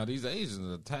 right? Now these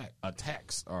Asians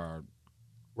attacks are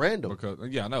Random. because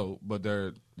I know, but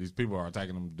these people are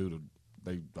attacking them due to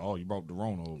you brought the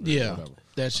Rona over. Yeah, whatever.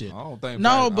 that shit. I don't think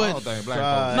No, black, but- I don't think black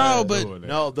Right. folks No, doing that.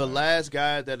 No, the last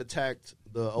guy that attacked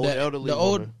the elderly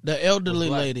woman. The elderly was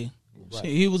black. lady. Black.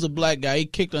 He was a black guy. He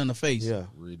kicked her in the face. Yeah.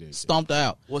 Ridiculous. Stomped her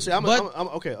out. Well, see, But- I'm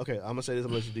okay. I'm gonna say this. I'm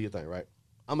gonna let you do your thing, right?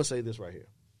 I'm gonna say this right here.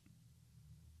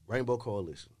 Rainbow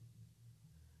Coalition.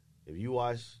 If you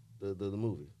watch the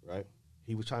movie, right?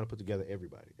 He was trying to put together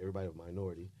everybody of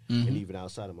minority, and even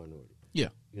outside of minority. Yeah.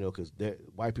 Because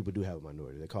white people do have a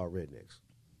minority. They're called rednecks.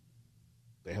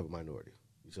 They have a minority.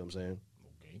 You see what I'm saying?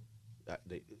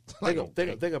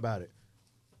 Okay. Think about it.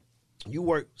 You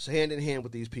work hand in hand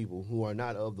with these people who are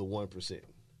not of the 1%.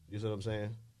 You see what I'm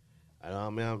saying? I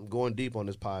mean, I'm going deep on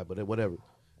this pie, but whatever.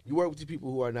 You work with these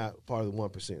people who are not part of the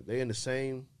 1%. They're in the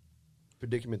same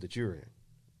predicament that you're in.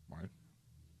 Right.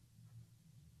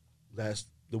 That's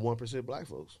the 1% black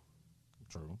folks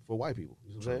True. for white people.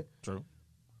 You see what I'm saying? True.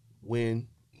 When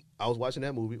I was watching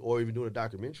that movie or even doing a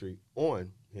documentary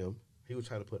on him, he was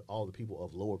trying to put all the people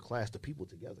of lower class, the people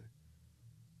together.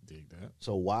 Dig that.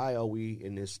 So why are we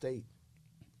in this state,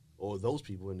 or those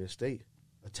people in this state,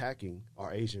 attacking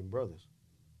our Asian brothers?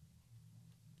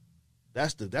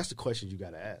 That's the question you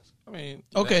got to ask. I mean,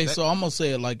 Okay, so I'm gonna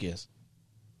say it like this.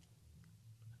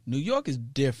 New York is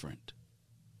different.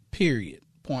 Period.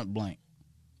 Point blank.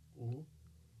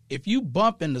 If you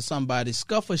bump into somebody,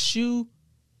 scuff a shoe,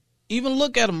 even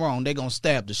look at them wrong, they're gonna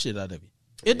stab the shit out of you.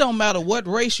 It don't matter what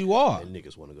race you are. And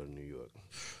niggas want to go to New York.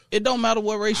 It don't matter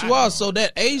what race you are. So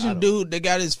that Asian dude that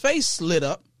got his face slit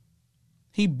up,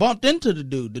 he bumped into the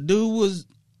dude. The dude was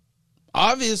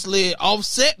obviously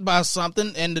offset by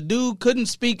something, and the dude couldn't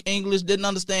speak English, didn't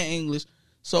understand English.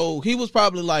 So he was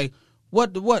probably like,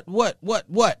 what?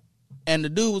 And the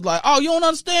dude was like, oh, you don't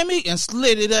understand me? And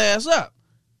slit his ass up.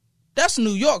 That's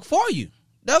New York for you.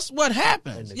 That's what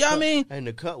happens. You know what I mean? And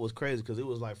the cut was crazy because it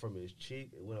was like from his cheek,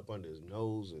 it went up under his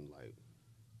nose and like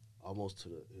almost to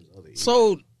his other ear.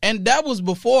 So, and that was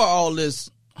before all this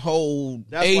whole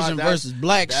Asian versus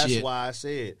black that's shit. That's why I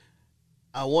said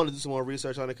I want to do some more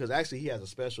research on it because actually he has a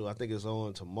special. I think it's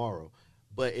on tomorrow.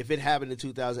 But if it happened in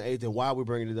 2008, then why are we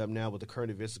bringing it up now with the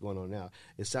current events going on now?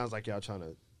 It sounds like y'all trying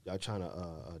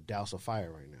to douse a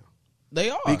fire right now. They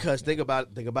are. Because think about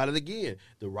it again.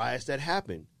 The riots that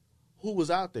happened, who was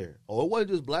out there? Oh, it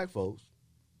wasn't just black folks.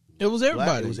 It was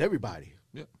everybody. It was everybody.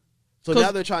 Yeah. So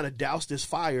now they're trying to douse this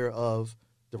fire of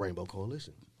the Rainbow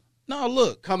Coalition. No,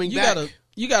 look, Coming back.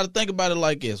 You gotta think about it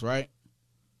like this, right?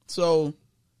 So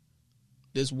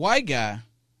this white guy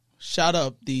shot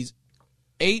up these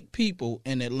 8 people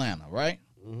in Atlanta, right?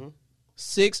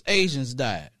 6 Asians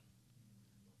died.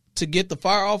 To get the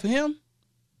fire off of him,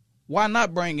 Why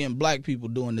not bring in black people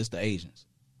doing this to Asians?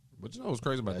 But you know what's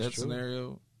crazy about That's that true.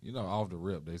 scenario? You know, off the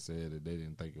rip, they said that they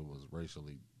didn't think it was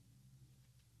racially.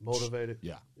 Motivated.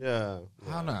 Yeah. Yeah.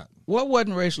 How not? What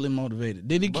wasn't racially motivated?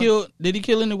 Did he kill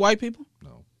any white people?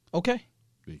 No. Okay.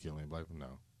 Did he kill any black people?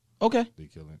 No. Okay. Did he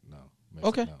kill any? No.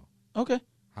 Okay. No. Okay.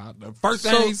 The first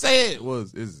thing he said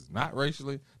was, "Is not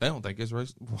racially." They don't think it's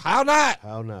racial. How not?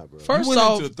 How not, bro? First You went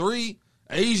off, into 3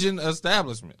 Asian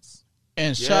establishments.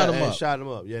 and shot him up. Shot him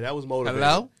up. Yeah, that was motivated.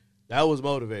 Hello? That was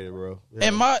motivated, bro. Yeah.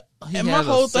 And my He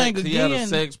whole thing He had a again,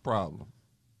 sex problem.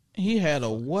 he had a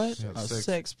what? He had A a sex,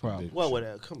 sex problem. addiction. What would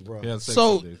that come, bro? He had a sex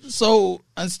So addiction.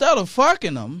 instead of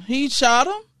fucking him, he shot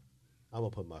him. I'm gonna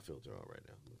put my filter on right now.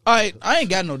 I ain't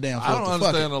got no damn I filter. don't Fuck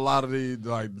understand it. a lot of these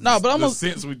No, but the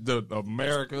sense the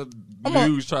America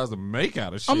news tries to make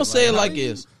out of shit. I'm gonna say it how like you-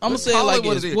 this. I'm gonna Let's say it call like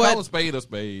what this. it is. What Call a spade a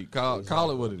spade. Call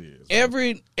it what it is.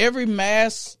 every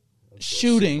mass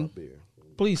shooting. Sip my beer.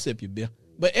 Please sip your beer.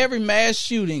 But every mass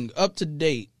shooting up to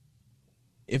date,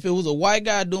 if it was a white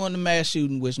guy doing the mass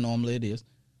shooting, which normally it is,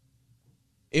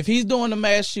 if he's doing the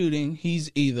mass shooting, he's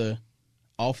either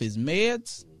off his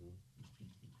meds,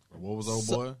 What was old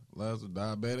boy? Last was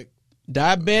diabetic.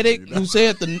 diabetic, who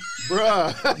said the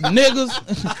Bruh. niggas,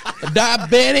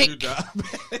 diabetic,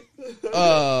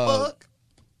 Fuck.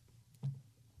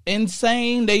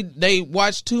 insane. They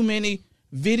watch too many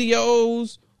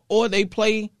videos or they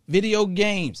play video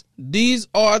games. These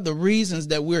are the reasons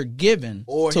that we're given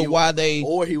to why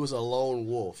Or he was a lone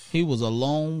wolf. he was a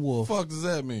lone wolf. Fuck does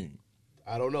that mean?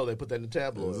 I don't know. They put that in the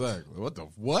tabloids. Exactly.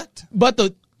 What? But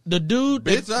the dude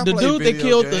Bitch, I the play dude that video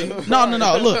killed games. the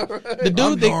no look the dude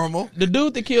I'm that normal. the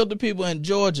dude that killed the people in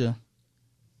Georgia,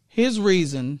 his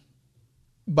reason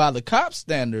by the cop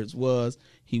standards was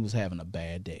he was having a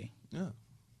bad day. Yeah.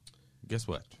 Guess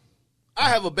what? I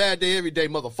have a bad day every day,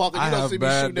 motherfucker. You I don't have see me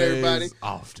bad shooting days everybody.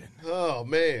 often. Oh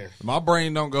man. My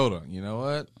brain don't go to. You know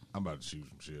what? I'm about to shoot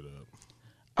some shit up.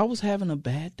 I was having a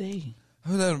bad day,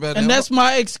 I was having a bad day. and that's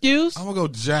my excuse. I'm gonna go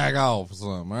jack off or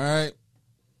something. All right,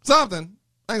 something.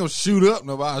 I ain't gonna shoot up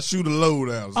nobody. I'll shoot a load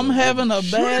out. or I'm something. having a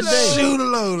bad day. Shoot a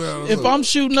load out. or If something. I'm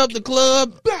shooting up the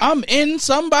club, I'm in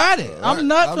somebody. I'm right.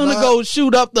 not I'm gonna not- go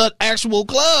shoot up the actual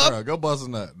club. Bruh, go bust a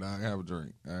nut. Dog. Have a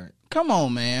drink. All right. Come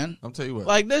on, man. I'm tell you what.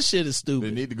 Like, that shit is They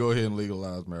stupid. need to go ahead and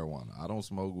legalize marijuana. I don't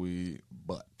smoke weed,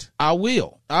 but I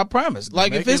will. I promise.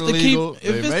 Like, if make it's it to legal. keep,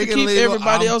 if They it's make to it keep legal.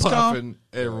 everybody I'm else calm, puffing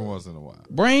every once in a while.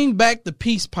 bring back the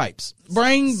peace pipes.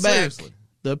 Bring back Seriously.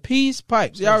 the peace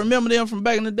pipes. Y'all remember them from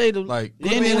back in the day? Like, The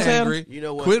quit being Indians had 'em? angry. You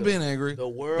know what? Quit being angry. The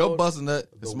world, Go bust a nut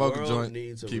and the smoke a world joint.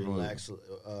 needs Keep it moving.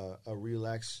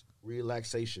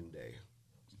 relaxation day.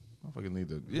 I fucking need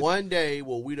to. One day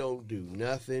where we don't do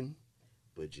nothing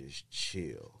but just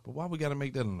chill. But why we got to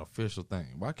make that an official thing?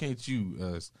 Why can't you,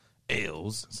 as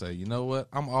L's, say, you know what?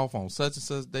 I'm off on such and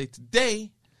such day.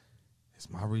 Today is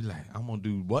my relax. I'm going to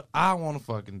do what I want to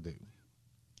fucking do.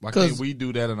 Why can't we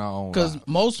do that in our own Because lives?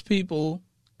 most people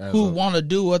As who a- want to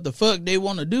do what the fuck they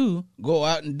want to do go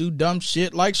out and do dumb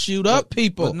shit like shoot up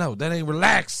people. But no, that ain't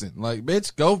relaxing. Like,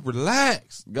 bitch, go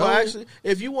relax. Go. Well, actually,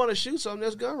 if you want to shoot something,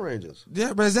 there's gun ranges.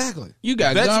 Yeah, but exactly. You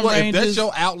got If gun If ranges. that's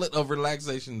your outlet of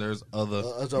relaxation, there's other.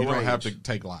 There's a you don't have range. to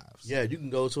take lives. Yeah, you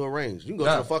can go to a range. You can go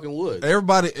Yeah. to the fucking woods.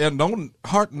 Everybody, and no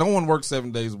one works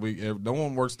 7 days a week. No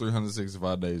one works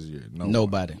 365 days a year.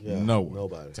 Nobody. Yeah, no one.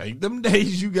 nobody. Take them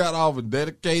days you got off and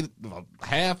dedicate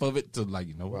half of it to, like,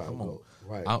 you know what? Right, I'm on. go-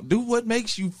 right. Do what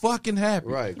makes you fucking happy.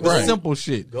 Right. The Right. simple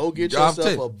shit. Go get I'll yourself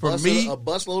tell a you, for me,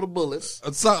 busload of bullets.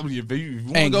 something. If you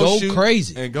want to And go go shoot,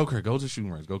 crazy. and go crazy. Go to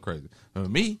shooting range. Go crazy. For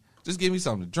me, just give me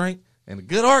something to drink and a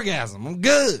good orgasm. I'm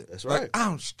good. That's Like, right.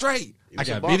 I'm straight. I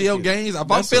some got video barbecue. games. If I'm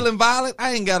That's feeling violent,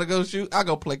 I ain't gotta go shoot. I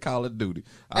go play Call of Duty.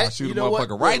 I Hey, shoot you a know what?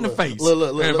 motherfucker right in the Look, face.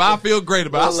 look, and if look. I feel great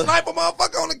about it, Look, I snipe a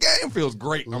motherfucker on the game. Feels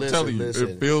great. I'm Listen, telling you, listen.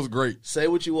 it feels great. Say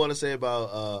what you want to say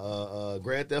about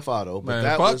Grand Theft Auto, but Man,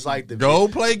 that fuck- was like the go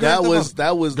play Grand Theft Auto.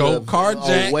 that was Go the,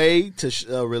 carjack. a way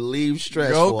to relieve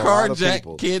stress. Go for a lot of carjack,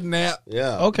 people. kidnap,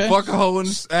 Yeah. Okay. fuck a hoe in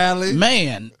the alley.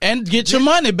 Man, and get your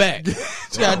money back.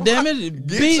 God damn it.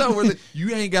 Get Beat- some really,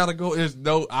 you ain't gotta go. There's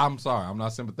no. I'm sorry. I'm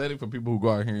not sympathetic for people who go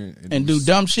out here And do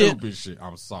dumb shit. Stupid shit.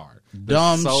 I'm sorry.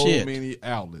 Dumb There's so shit. many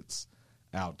outlets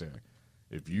out there.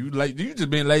 If you you just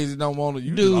being lazy, don't want to.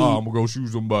 You Dude. just, I'm gonna go shoot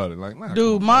somebody. Like, nah,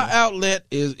 Dude, come on, my man. outlet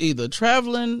is either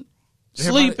traveling,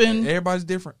 Everybody- sleeping, Everybody's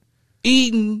different.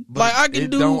 eating. But Like, I can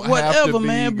it do don't have to whatever, be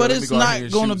man, but let me it's go out here not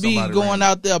and going to shoot be somebody going random.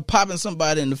 out there popping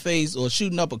somebody in the face or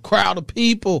shooting up a crowd of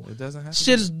people. It doesn't have to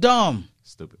Shit be. is dumb.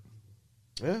 Stupid.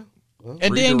 Yeah. Well,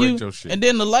 And then Redirect your shit. and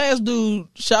then the last dude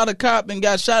shot a cop and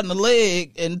got shot in the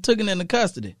leg and took it into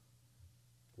custody.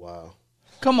 wow.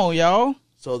 Come on, y'all.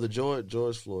 So the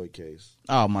George Floyd case.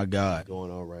 Oh my God,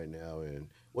 going on right now, and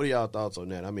what are y'all thoughts on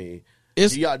that? I mean,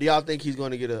 do y'all think he's going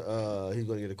to get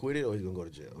acquitted or he's going to go to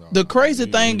jail? the crazy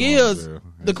thing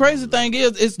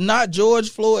is, it's not George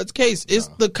Floyd's case. It's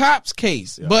the cops'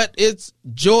 case, but it's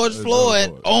George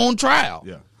Floyd on trial.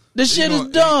 Yeah. This shit is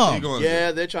dumb.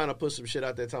 Yeah, they're trying to put some shit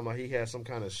out there talking about he had some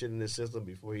kind of shit in his system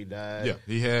before he died. Yeah,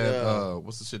 he had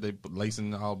what's the shit they put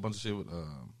lacing all a bunch of shit with?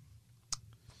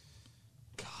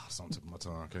 God, something tip of my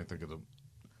tongue. I can't think of the.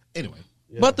 Anyway.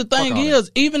 Yeah. But the thing is,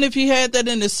 even if he had that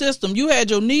in the system, you had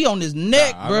your knee on his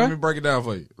neck, bro. Let me break it down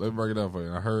for you.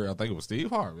 I think it was Steve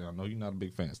Harvey. I know you're not a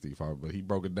big fan of Steve Harvey, but he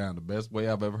broke it down the best way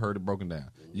I've ever heard it broken down.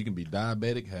 You can be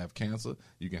diabetic, have cancer,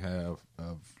 you can have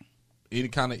any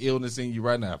kind of illness in you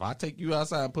right now. If I take you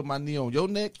outside and put my knee on your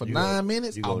neck for 9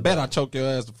 minutes, I bet I choke your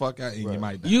ass the fuck out and you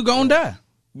might die. You gonna die.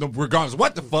 No, regardless of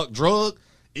what the fuck, drug,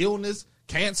 illness,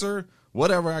 cancer,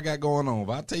 whatever I got going on. If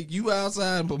I take you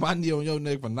outside and put my knee on your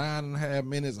neck for 9.5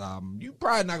 minutes, you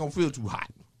probably not gonna feel too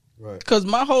hot. Right. Because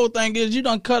my whole thing is you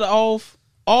done cut off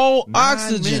all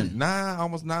oxygen.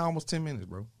 Almost 10 minutes,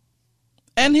 bro.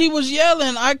 And he was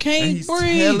yelling, I can't And he's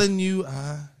breathe. telling you,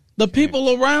 the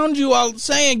people around you are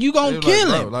saying you gonna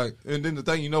kill him. And then the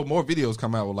thing, more videos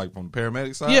come out with from the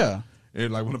paramedic side. Yeah.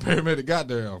 And when the paramedic got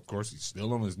there, of course he's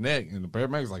still on his neck, and the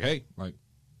paramedic's like, "Hey,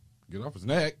 get off his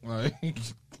neck,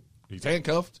 he's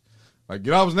handcuffed,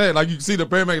 get off his neck." You can see the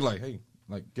paramedic like, "Hey,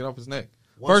 get off his neck."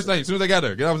 First thing, as soon as they got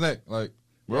there, get off his neck,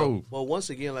 bro. Yeah. Well, once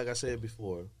again, like I said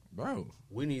before, bro,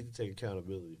 we need to take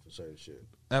accountability for certain shit.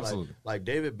 Absolutely. Like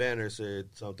David Banner said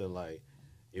something like,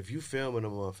 if you filming a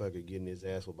motherfucker getting his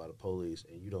ass whooped by the police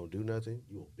and you don't do nothing,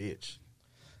 you a bitch.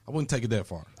 I wouldn't take it that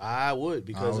far. I would,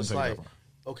 because it's like,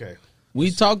 okay.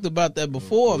 We talked about that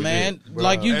before, man.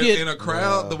 You get in a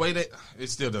crowd, the way it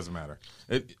still doesn't matter.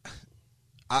 You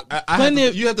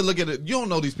have to look at it. You don't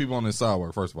know these people on this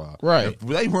sidewalk, first of all. Right. If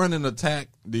they run and attack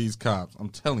these cops, I'm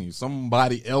telling you,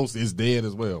 somebody else is dead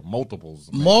as well.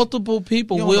 Multiples. Man. Multiple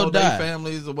people will die.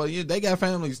 Families, they got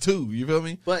families too. You feel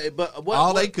me? But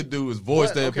all they could do is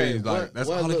voice their opinions. That's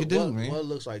all they could do, man. What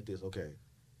looks like this? Okay,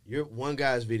 one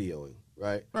guy's videoing,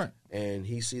 right? Right. And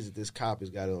he sees that this cop has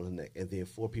got it on his neck, and then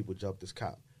 4 people jump this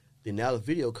cop. Then now the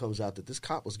video comes out that this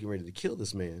cop was getting ready to kill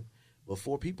this man. But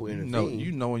 4 people intervene. No,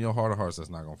 you know in your heart of hearts that's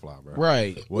not gonna fly, bro.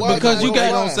 Right. Because you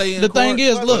got the court, thing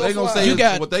is, look, what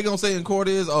they gonna say in court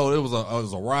is, it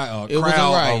was a riot, a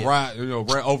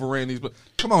riot, overran these. But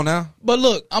come on now. But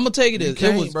look, I'm gonna tell you this.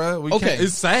 It was, bro.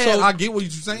 It's sad. So, I get what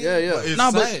you're saying. Yeah. It's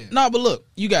sad. But look,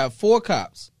 you got 4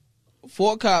 cops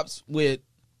with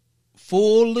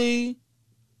fully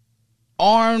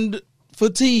armed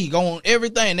fatigue on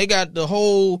everything. They got the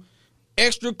whole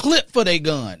extra clip for their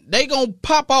gun. They gonna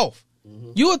pop off.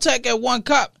 Mm-hmm. You attack that one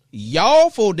cop,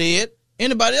 y'all 4 dead.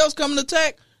 Anybody else coming to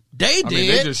attack, they dead.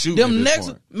 They just shooting them next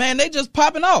point. Man, they just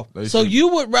popping off. You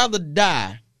would rather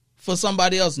die for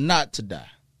somebody else not to die.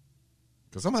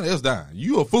 Because somebody else dying.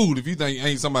 You a fool if you think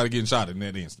ain't somebody getting shot in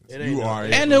that instance. You are.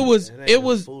 And it was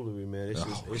foolery, man.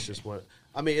 It's just one.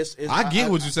 I mean, I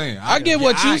get what you're saying. I get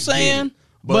what you're saying.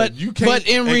 But you can't. But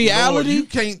in reality, you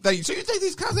can't think. So you think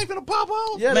these cops ain't finna pop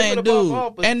off? Yeah, man, dude.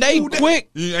 Pop off, and they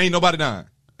quick. Ain't nobody dying.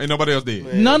 Ain't nobody else dead.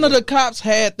 Man. None of the cops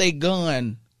had their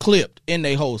gun clipped in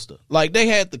their holster. They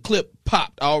had the clip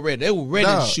popped already. They were ready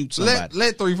to shoot somebody.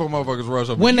 Let 3-4 motherfuckers rush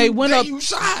up. When they went up, you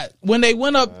shot. When they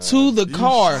went up to the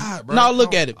car. Now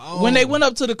look at it. When they went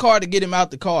up to the car to get him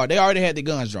out the car, they already had the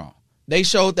guns drawn. They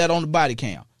showed that on the body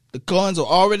cam. The guns were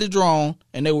already drawn,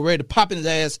 and they were ready to pop his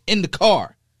ass in the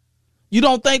car. You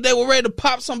don't think they were ready to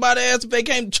pop somebody's ass if they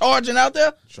came charging out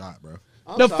there? Shot, bro.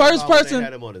 The first person they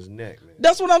had him on his neck, man.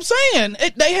 That's what I'm saying.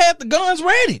 They had the guns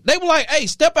ready. They were like, "Hey,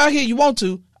 step out here. You want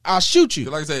to? I'll shoot you."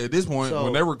 Like I said, at this point,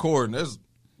 when they're recording, there's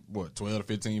 12 to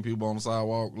 15 people on the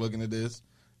sidewalk looking at this.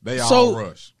 They all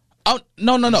rush.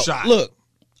 No. Look,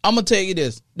 I'm gonna tell you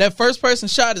this: that first person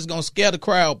shot is gonna scare the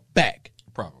crowd back,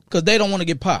 probably, because they don't want to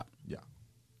get popped. Yeah.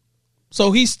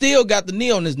 So he still got the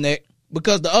knee on his neck.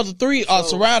 Because the other 3 are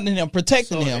surrounding him,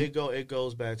 protecting him. It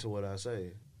goes back to what I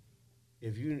say.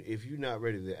 If you're not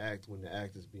ready to act when the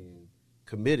act is being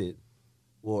committed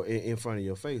or in front of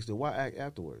your face, then why act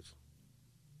afterwards?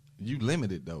 You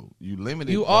limited though. You are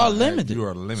limited. You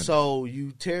are limited. So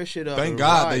you tear shit up. Thank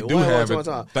God they do have it.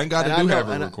 Thank God they do have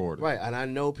it recorded. Right, and I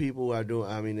know people are doing.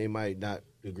 I mean, they might not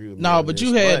agree with me. No, but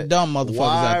you had dumb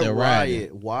motherfuckers out there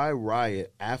rioting. Why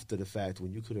riot after the fact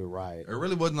when you could have rioted? It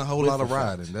really wasn't a whole lot of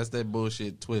rioting. That's that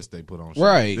bullshit twist they put on shit.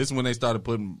 Right. This is when they started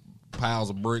putting piles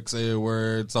of bricks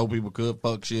everywhere so people could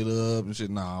fuck shit up and shit.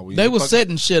 Nah, they were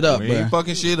setting shit up, we ain't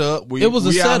fucking shit up. It was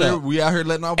a setup. We out here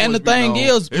letting our And the thing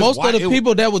is, most of the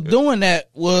people that was doing that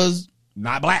was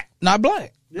not black. Not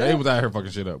black. Yeah. They was out here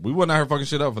fucking shit up. We wasn't out here fucking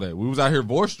shit up for that. We was out here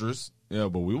boisterous, but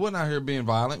we wasn't out here being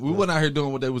violent. We wasn't out here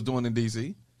doing what they was doing in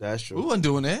D.C. That's true. We wasn't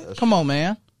doing that. Come on,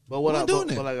 man. But what but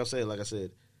like I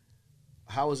said,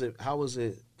 how is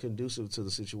it conducive to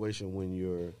the situation when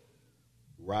you're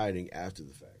rioting after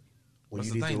the fact? When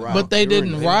you need to riot, but they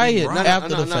didn't riot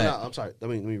after the fact. No, I'm sorry. Let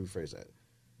me rephrase that.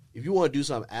 If you want to do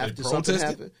something after something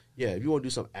happens, if you want to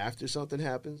do something after something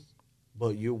happens,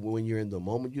 but when you're in the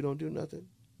moment, you don't do nothing.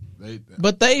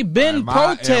 But they've been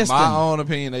protesting. In my own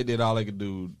opinion, they did all they could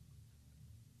do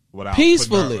without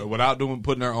peacefully,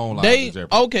 putting their own lives in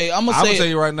jeopardy. Okay, I'm gonna tell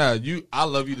you right now. I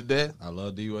love you to death. I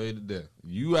love D-Wade to death.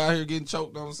 You out here getting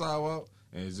choked on the sidewalk,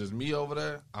 and it's just me over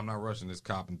there. I'm not rushing this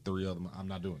cop and 3 other. I'm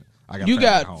not doing it. You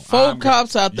got 4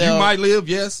 cops out there. You might live,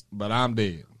 yes, but I'm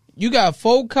dead. You got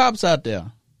 4 cops out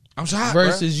there. I'm shot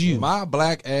versus bruh. you. My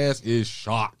black ass is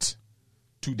shot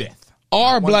to death.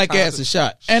 Our black ass is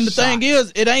shot. And the thing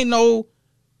is, it ain't no.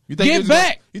 Get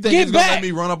back. You think he's gonna let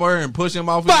me run up there and push him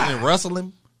off and wrestle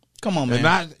him? Come on, man.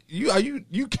 And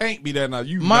you can't be that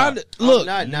naive. Look,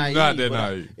 not naive. Not that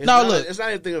naive. It's not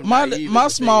anything of naive. My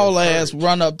small ass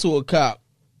run up to a cop.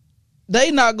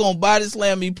 They not gonna body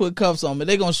slam me, put cuffs on me.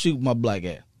 They gonna shoot my black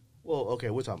ass. Well, okay,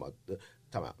 we're talking about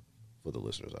time out for the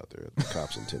listeners out there. The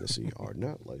cops in Tennessee are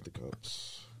not like the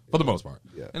cops for the most part.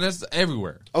 Yeah, and that's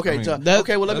everywhere. Okay,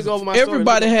 okay. Well, let me go over my story.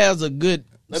 Everybody has a good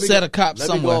set of cops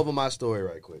somewhere. Let me go over my story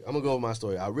right quick. I'm gonna go over my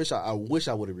story. I wish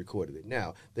I would have recorded it.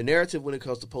 Now, the narrative when it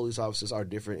comes to police officers are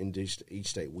different in each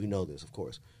state. We know this, of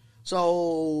course.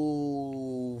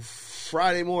 So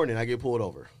Friday morning, I get pulled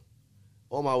over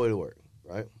on my way to work.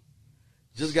 Right,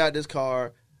 just got this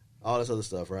car, all this other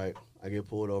stuff. Right, I get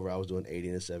pulled over. I was doing 80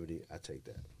 and 70. I take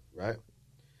that. Right.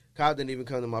 Cop didn't even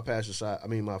come to my passenger side. I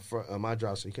mean, my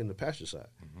driver side. He came to the passenger side.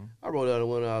 Mm-hmm. I rolled out the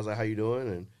window. I was like, "How you doing?"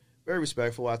 And very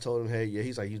respectful. I told him, "Hey, yeah."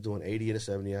 He's like, "He's doing 80 and a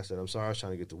 70." I said, "I'm sorry. I was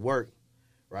trying to get to work."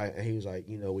 Right. And he was like,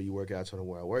 "Where you work at?" I told him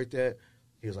where I worked at.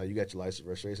 He was like, "You got your license and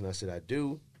registration?" I said, "I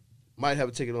do. Might have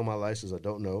a ticket on my license. I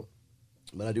don't know,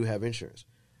 but I do have insurance."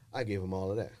 I gave him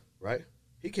all of that. Right.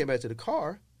 He came back to the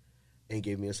car and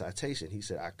gave me a citation. He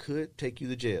said, "I could take you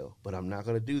to jail, but I'm not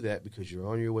going to do that because you're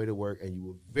on your way to work and you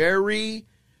were very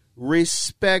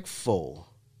respectful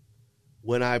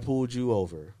when I pulled you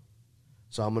over.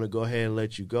 So I'm going to go ahead and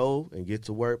let you go and get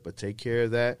to work, but take care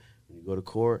of that. When you go to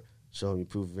court, show them your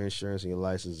proof of insurance and your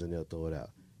license, and they'll throw it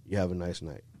out. You have a nice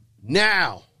night."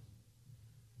 Now,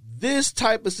 this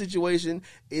type of situation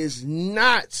is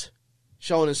not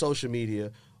shown in social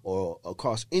media or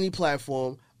across any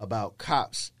platform about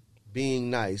cops being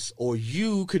nice or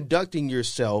you conducting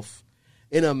yourself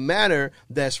in a manner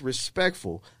that's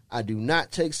respectful. I do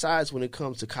not take sides when it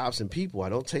comes to cops and people. I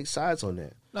don't take sides on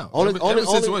that. No, every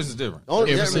situation is different.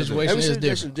 Every situation is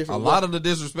different. A lot of the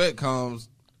disrespect comes,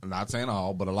 I'm not saying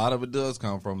all, but a lot of it does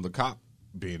come from the cop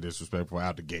being disrespectful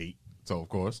out the gate. So, of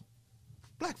course,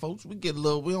 black folks, we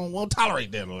don't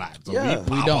tolerate that a lot. So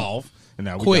we don't. Off, and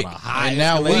now we got a high and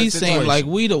now we seem like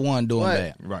we the one doing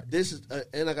that. Right. This is,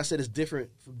 and like I said, it's different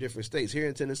from different states. Here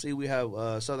in Tennessee, we have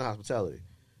Southern hospitality.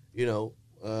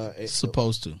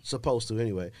 Supposed to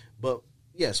anyway. But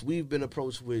yes, we've been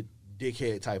approached with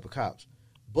dickhead type of cops.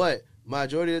 But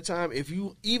majority of the time,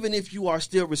 even if you are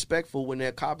still respectful when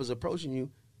that cop is approaching you,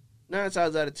 9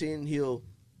 times out of 10 he'll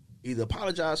either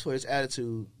apologize for his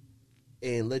attitude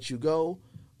and let you go,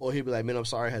 or he'll be like, "Man, I'm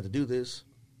sorry I had to do this."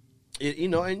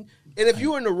 And if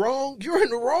you're in the wrong, you're in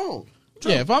the wrong.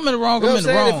 Yeah, if I'm in the wrong, I'm in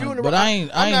the wrong. But I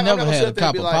ain't never had a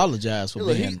cop apologize for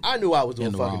being. I knew I was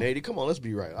doing fucking 80. Come on, let's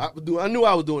be right. I knew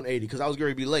I was doing 80 because I was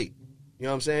going to be late. You know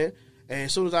what I'm saying? And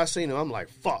as soon as I seen him, I'm like,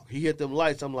 "Fuck!" He hit them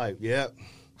lights. I'm like, "Yeah,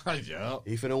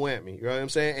 he finna whamp me." You know what I'm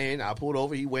saying? And I pulled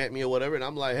over. He whamped me or whatever. And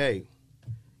I'm like, "Hey,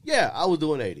 yeah, I was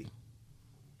doing 80."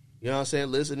 You know what I'm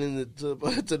saying? Listening to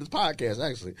this podcast,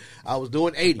 actually. I was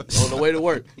doing 80 on the way to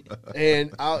work.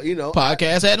 And,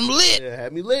 podcast had him lit. Yeah,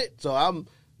 had me lit. So I'm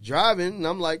driving, and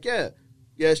I'm like,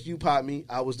 yes, you popped me.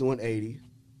 I was doing 80.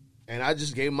 And I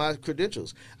just gave my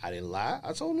credentials. I didn't lie.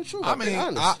 I told them the truth. I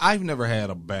mean, I've never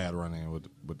had a bad run-in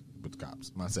with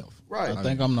cops myself. Right. I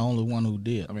think I'm the only one who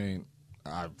did. I mean,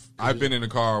 I've been in the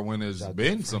car when there's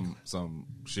been some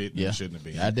shit that shouldn't have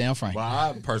been. Goddamn Frank. But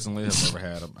I personally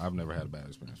I've never had a bad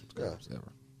experience with cops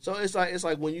ever. So it's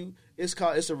like when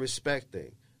it's a respect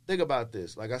thing. Think about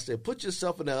this. Like I said, put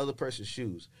yourself in the other person's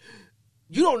shoes.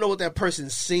 You don't know what that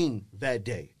person's seen that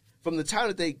day. From the time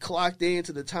that they clocked in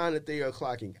to the time that they are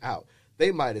clocking out.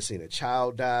 They might have seen a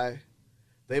child die.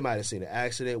 They might have seen an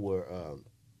accident where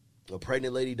a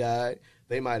pregnant lady died.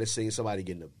 They might have seen somebody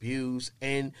getting abused.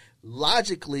 And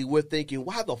logically, we're thinking,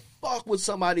 why the fuck would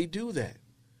somebody do that?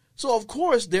 So, of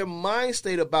course, their mind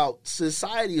state about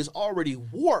society is already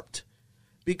warped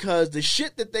because the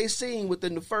shit that they seen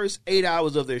within the first 8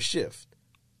 hours of their shift.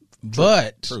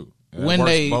 But True. when it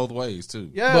works they both ways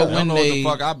too. Yeah. But I when don't know what they the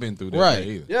fuck I've been through that right. day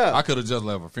either. Yeah. I could have just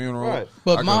left a funeral. Right.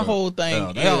 But I my coulda- whole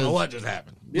thing they don't know is- what just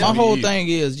happened. my whole thing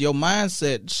is your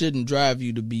mindset shouldn't drive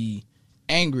you to be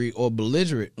angry or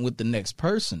belligerent with the next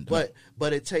person. though.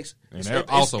 But it takes And that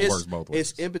also works both ways.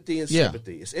 It's empathy and Yeah.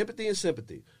 sympathy. It's empathy and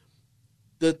sympathy.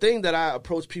 The thing that I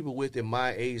approach people with in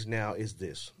my age now is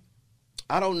this: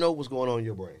 I don't know what's going on in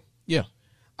your brain. yeah,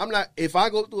 I'm not. If I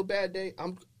go through a bad day,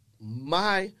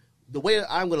 the way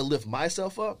I'm going to lift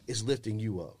myself up is lifting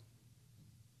you up.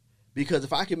 Because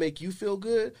if I can make you feel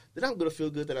good, then I'm going to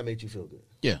feel good that I made you feel good.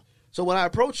 yeah. So when I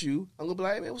approach you, I'm going to be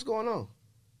like, hey, man, what's going on?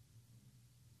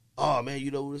 Oh, man,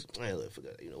 you know what this, man, look,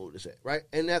 forget, you know what this at, right?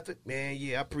 And after, man,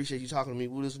 yeah, I appreciate you talking to me,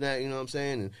 what this and that, you know what I'm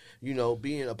saying? And, you know,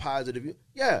 being a positive,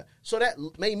 yeah. So that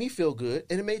made me feel good,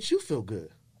 and it made you feel good.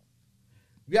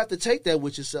 You have to take that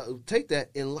with yourself, take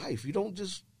that in life. You don't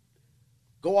just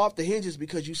go off the hinges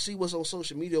because you see what's on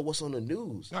social media, what's on the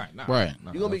news. Right. No, Right.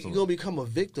 no, You're gonna become a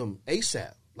victim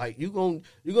ASAP. Like you're gonna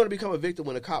become a victim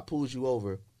when a cop pulls you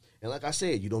over, and like I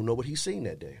said, you don't know what he's seen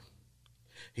that day.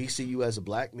 He see you as a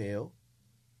black male,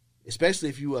 especially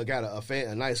if you got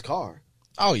a nice car.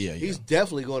 Oh yeah, yeah. He's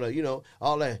definitely gonna, you know,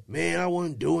 all that. Man, I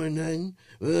wasn't doing nothing,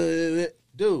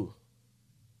 dude.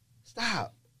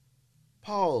 Stop.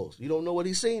 Pause. You don't know what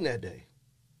he's seen that day.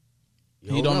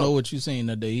 He don't know what you seen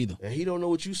that day either. And he don't know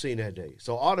what you seen that day.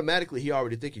 So automatically he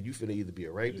already thinking you finna either be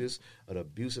a rapist, an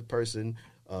abusive person,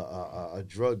 a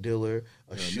drug dealer,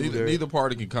 a shooter. Neither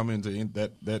party can come into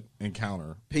that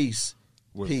encounter Peace.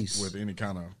 with any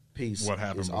kind of Peace. what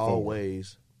happened It's before.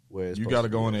 always where it's You supposed got to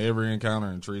to go be. into every encounter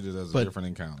and treat it as a But different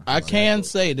encounter. I can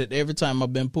say that every time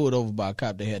I've been pulled over by a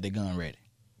cop, they had their gun ready.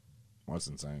 What's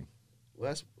insane?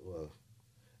 Well,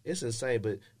 it's insane,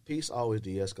 but peace always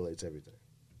de-escalates everything.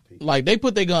 Peace. Like they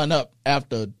put their gun up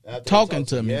after they talking talk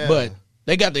to me, yeah. but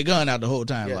they got their gun out the whole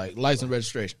time, Yeah. like license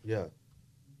registration. Yeah.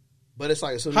 But it's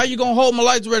like as soon as How you gonna hold my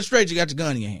license registration? You got your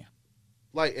gun in your hand.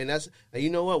 like, and you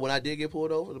know what? When I did get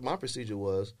pulled over, my procedure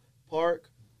was park,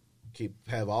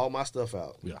 have all my stuff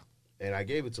out. Yeah. And I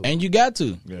gave it to him. And you got to.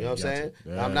 Yeah, You know what I'm saying?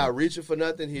 Yeah. I'm not reaching for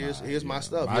nothing. Here's my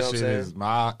stuff. My You know what I'm shit saying? is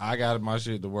I got my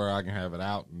shit to where I can have it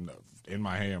out in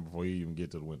my hand before you even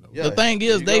get to the window. Yeah. The thing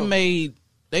there is, you they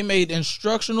go. made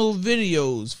instructional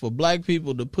videos for black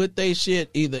people to put their shit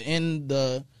either in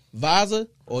the visor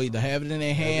or either have it in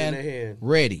their hand,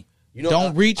 ready. You know,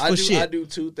 Don't reach for shit. I do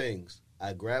two things.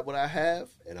 I grab what I have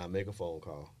and I make a phone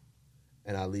call,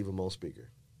 and I leave them on speaker.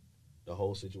 The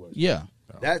whole situation. Yeah.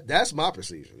 That's my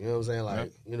procedure. You know what I'm saying? Like,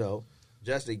 Yep. you know,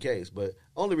 just in case. But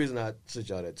only reason I sent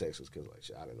y'all that text was because, like,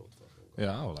 shit, I didn't know what the fuck.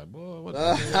 Yeah, I was like, boy, what the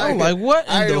I was like, what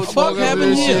I in ain't the know what the fuck fuck happened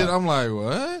this here? shit. I'm like,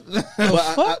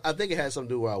 what? But I think it had something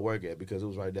to do where I work at because it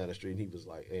was right down the street. And he was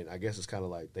like, and I guess it's kind of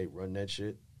like they run that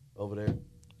shit over there.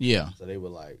 Yeah. So they were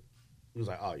like, he was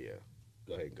like, oh yeah,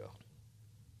 go ahead and go.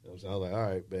 You know what I'm saying? I was like, all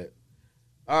right, bet.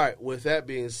 All right, with that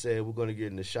being said, we're going to get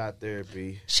into shot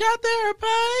therapy. Shot therapy.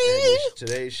 And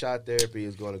today's shot therapy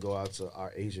is going to go out to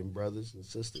our Asian brothers and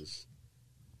sisters.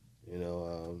 You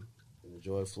know, in the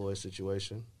George Floyd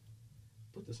situation.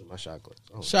 Put this in my shot glass.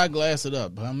 Oh, Shot glass it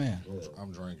up, huh, man?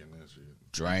 I'm drinking this shit.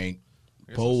 Drink.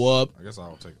 I guess Pull up. I guess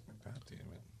I'll take it. God damn it.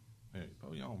 Hey,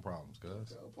 pull your own problems, cuz.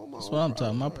 That's what I'm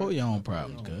talking about. Pull your own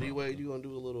problems, cuz. D-Wade, you going to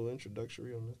do a little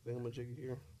introductory on this thingamajiggy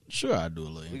here? Sure, I do a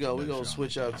little. We're gonna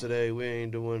switch up today. We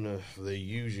ain't doing the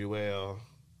usual.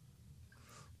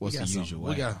 What's the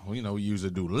usual? We usually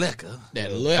do liquor.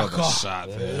 That For liquor. the shot.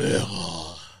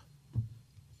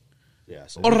 Yeah.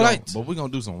 So All right. But we're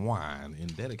going to do some wine in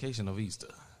dedication of Easter.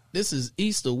 This is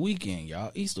Easter weekend,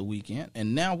 y'all. Easter weekend.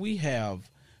 And now we have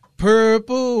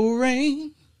Purple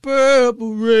Rain.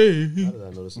 Purple How Rain. did I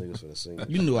know this nigga's gonna sing?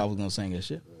 You knew I was going to sing that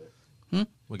shit.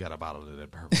 We got a bottle of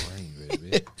that purple rain,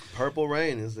 baby. Purple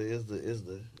Rain is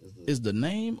Is the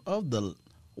name of the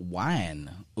wine.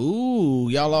 Ooh,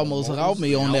 y'all almost caught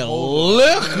me on that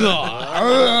liquor.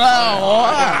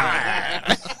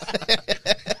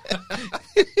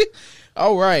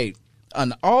 All right.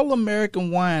 An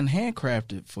all-American wine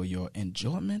handcrafted for your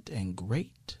enjoyment and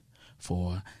great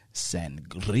for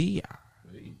sangria.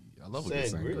 Hey, I love a good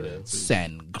Sangria.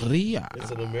 sangria. Sangria.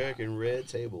 It's an American red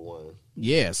table wine.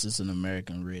 Yes, it's an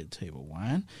American red table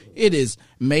wine. It is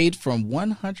made from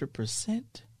 100%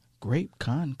 grape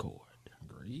Concord.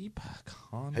 Grape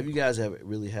con. Have you guys ever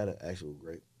really had an actual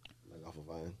grape like off a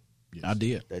vine? Yes. I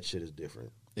did. That shit is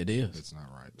different. It is. It's not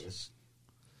right.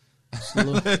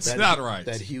 It's not right.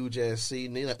 That huge ass seat,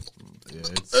 and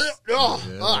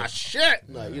like, shit!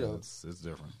 Like, you know, it's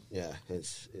different. Yeah,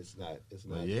 it's not.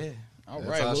 But yeah. All That's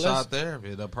right, our well, shot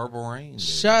therapy, the purple rain. Baby.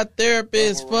 Shot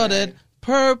therapist for that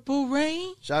purple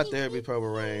rain. Shot therapy, purple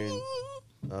rain.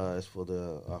 It's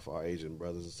for our Asian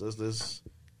brothers and sisters.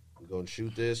 We're gonna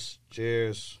shoot this.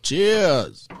 Cheers.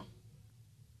 Cheers.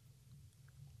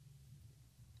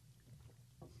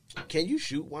 Can you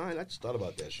shoot wine? I just thought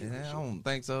about that shit. Yeah, I don't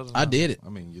think so. I did it. I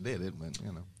mean, you did it, but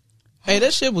you know. Hey,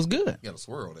 that shit was good. You gotta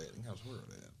swirl that.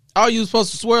 Oh, you was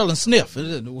supposed to swirl and sniff.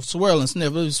 Swirl and sniff.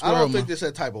 It was swirl. I don't think this is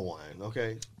that type of wine.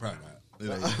 Okay, Probably not. It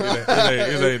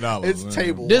ain't $8. it's man.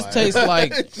 table. This wine. tastes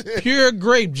like pure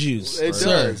grape juice. It sir.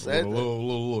 does. With a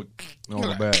little on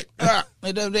the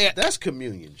back. That's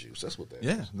communion juice. That's what that is.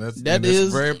 Yeah, That that's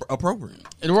is- very appropriate.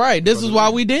 Right. This is why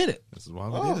we did it. This is why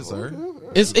we did it, sir.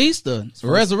 Okay. It's Easter. It's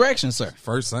resurrection, sir.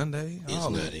 First Sunday. It's all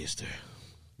not that. Easter.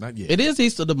 Not yet. It is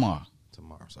Easter tomorrow.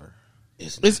 Tomorrow, sir.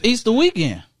 It's Easter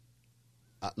weekend.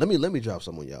 Let me drop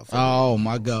some on y'all. Oh,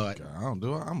 my God. I don't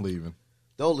do it. I'm leaving.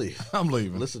 Don't leave. I'm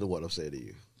leaving. Listen to what I'm saying to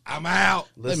you. I'm out.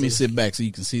 Let me sit back so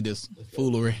you can see this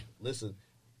foolery. Listen,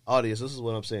 audience, this is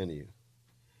what I'm saying to you.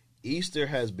 Easter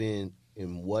has been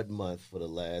in what month for the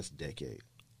last decade?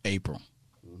 April.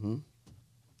 Mm-hmm.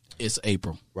 It's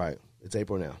April. Right. It's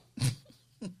April now.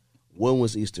 When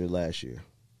was Easter last year?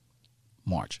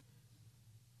 March.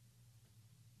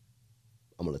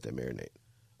 I'm going to let that marinate.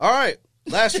 All right.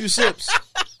 Last few sips.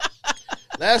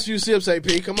 Last few sips,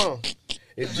 AP. Come on.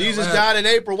 If Jesus died in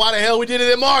April, why the hell we did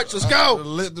it in March? Let's go.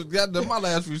 My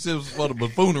last few sips was for the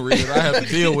buffoonery that I have to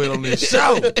deal with on this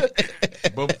show.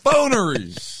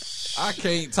 Buffoonery. I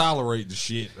can't tolerate the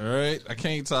shit, all right? I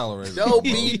can't tolerate it. Don't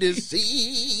be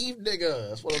deceived, nigga.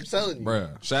 That's what I'm telling you.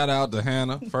 Bruh, shout out to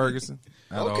Hannah Ferguson.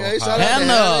 Okay, shout out to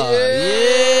Hannah. Hannah.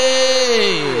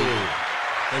 Yay.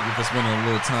 Thank you for spending a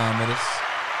little time with us.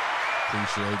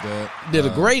 Appreciate that. Did a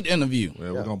great interview.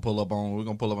 Well, we're gonna pull up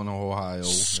on Ohio very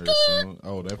soon.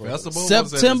 Oh, that festival.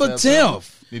 September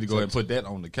 10th. Need to go ahead and put that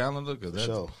on the calendar because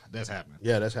Sure. that's happening.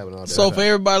 Yeah, that's happening all day. So for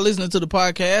everybody listening to the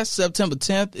podcast, September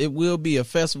 10th, it will be a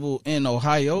festival in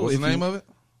Ohio. What's the name of it?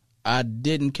 I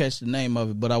didn't catch the name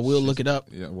of it, but I will look it up.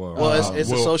 Yeah, Well,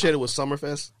 it's associated with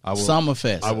Summerfest.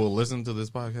 Summerfest. I will listen to this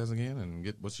podcast again and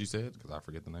get what she said because I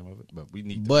forget the name of it. But we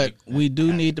need. We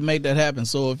do need to make that happen.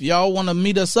 So if y'all want to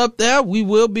meet us up there, we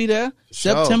will be there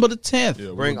September the 10th.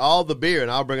 Yeah, Bring all the beer, and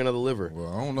I'll bring another liver.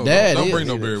 Well, I don't know. That Don't is- bring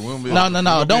no beer. We won't be- No. we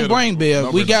won't Don't be bring beer.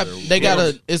 don't We bring got. beer. They got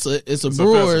a. It's a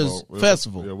brewers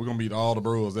festival. Yeah, we're gonna meet all the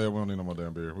brewers there. We don't need no more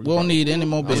damn beer. We don't need any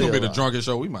more It's gonna be beer. the drunkest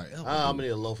show we might ever. I'm gonna need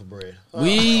a loaf of bread.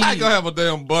 We I gonna have a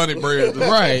damn bunny bread.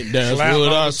 right. That's Slap what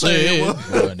on I the said. table.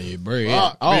 Bunny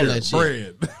bread. All Beer, that shit.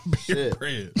 bread. Beer, Shit.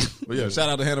 bread. But yeah, shout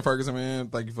out to Hannah Ferguson, man.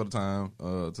 Thank you for the time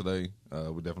today.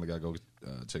 We definitely gotta go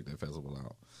check that festival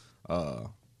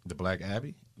out. The Black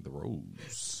Abbey, the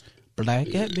Rose.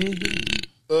 Black at me.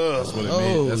 That's what it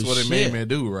made. That's what it made shit. me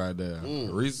do right there.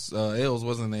 Reese Els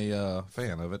wasn't a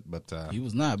fan of it, but He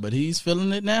was not, but he's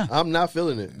feeling it now. I'm not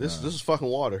feeling it. This is fucking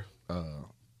water.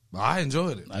 I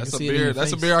enjoyed it. I That's can a see it in beer. your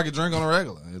That's a face. beer I could drink on a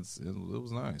regular. It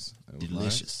was nice. It was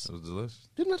Delicious. Nice. It was delicious.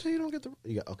 Didn't I tell you don't get the?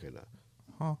 You got okay now.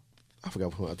 Huh? I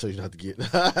forgot what I told you not to get.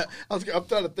 I'm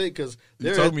trying to think because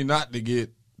You told me not to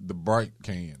get the bright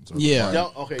cans. Or the Yeah.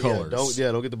 bright colors.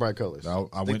 Don't get the bright colors. I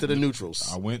Stick went to the neutrals.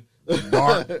 I went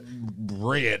dark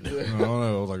red. I don't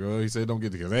know. I was like, oh, he said don't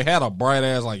get the because they had a bright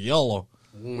ass like yellow.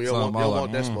 You don't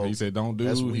want that smoke. He said don't do.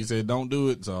 That's He weed. said don't do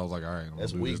it. So I was like, all right, I'm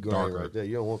That's gonna do weed this grain darker. right there.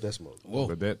 You don't want that smoke. Whoa.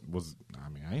 But that was. I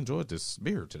mean, I enjoyed this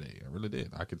beer today. I really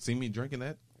did. I could see me drinking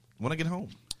that when I get home.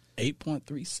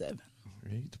 8.37.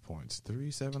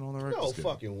 8.37 on the record No scale.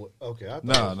 fucking okay. I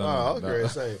No. I was going to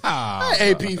say Ah.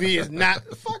 that APV is not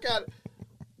fuck out.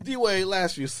 D-Wade,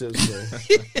 last few sips. Man.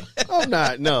 I'm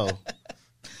not. No.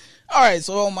 All right,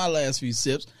 so on my last few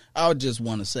sips, I would just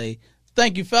want to say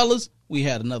thank you, fellas. We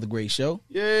had another great show.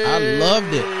 Yay. I loved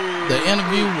it. The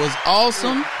interview was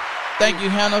awesome. Thank you,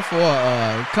 Hannah,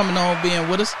 for coming on, being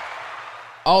with us.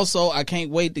 Also, I can't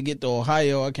wait to get to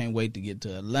Ohio. I can't wait to get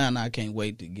to Atlanta. I can't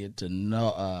wait to get to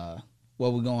where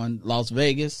we're going, Las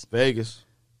Vegas. Vegas.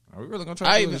 Are we really gonna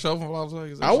try to do a show from Las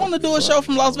Vegas? I want to do a show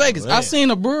from Las Vegas. I seen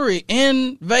a brewery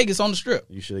in Vegas on the Strip.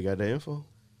 You should have got that info.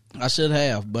 I should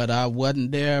have, but I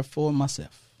wasn't there for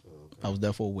myself. I was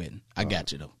there for a wedding. I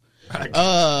got you though.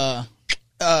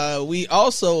 We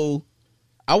also,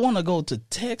 I want to go to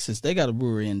Texas. They got a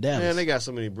brewery in Dallas. Man, they got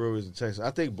so many breweries in Texas.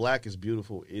 I think Black is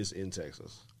Beautiful is in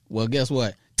Texas. Well, guess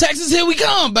what? Texas, here we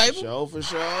come, baby. Show for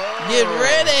sure. Get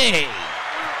ready.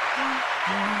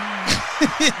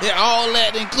 All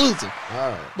that inclusive. All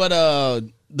right. But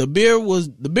the beer was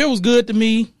good to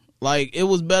me. Like, it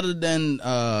was better than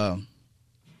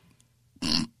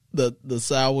the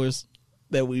sours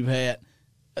that we've had.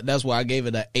 That's why I gave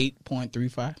it a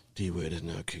 8.35. D-Wade is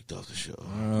now kicked off the show.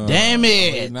 Damn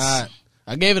it! Not.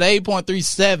 I gave it an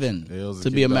 8.37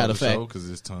 to be a matter of fact. Because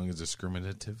his tongue is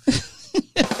discriminative.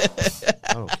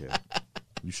 I don't care.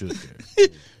 You should care.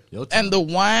 And the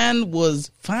wine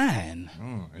was fine.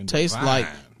 Tastes divine. like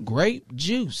grape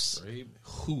juice. Grape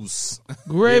juice.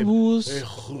 Grape juice.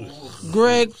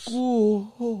 Grape juice.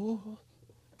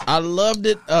 I loved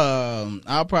it.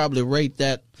 I'll probably rate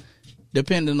that,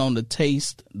 depending on the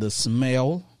taste, the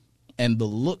smell, and the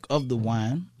look of the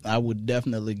wine. I would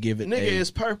definitely give it Nigga, it's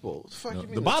purple.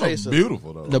 The bottle's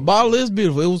beautiful, though. The bottle is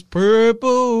beautiful. It was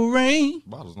Purple Rain. The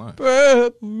bottle's nice.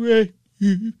 Purple Rain.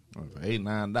 For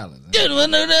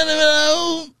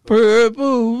 $8-9.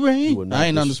 Purple You Rain. would not I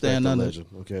ain't disrespect understand the none of legend,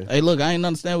 okay? Hey, look, I ain't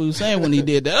understand what he was saying when he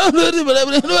did that.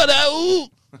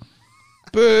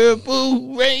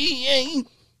 Purple Rain.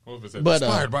 But,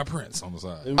 inspired by Prince on the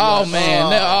side. Oh,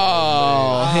 man.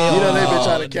 Hell You know they've been no.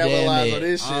 trying to capitalize Damn on it.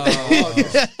 this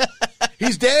shit.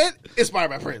 He's dead? Inspired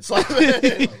by Prince.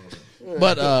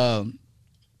 But I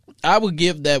would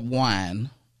give that wine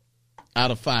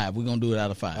out of 5. We're gonna do it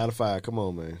out of 5. Out of 5, come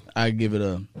on, man. I give it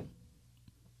a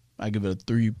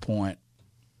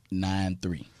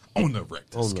 3.93. On the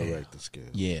Richter On scale. the Richter scale.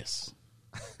 Yes.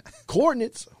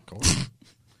 Coordinates.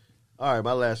 All right,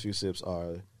 my last few sips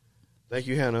are. Thank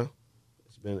you, Hannah.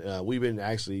 It's been we've been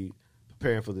actually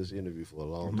preparing for this interview for a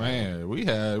long time. Man, we've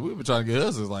been trying to get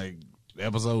us since like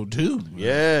episode 2.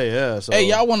 Yeah. So, Hey,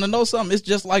 y'all want to know something? It's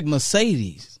just like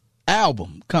Mercedes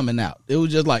album coming out. It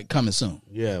was just like coming soon.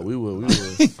 Yeah, we will.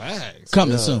 Facts.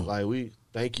 Coming Yeah, soon. Like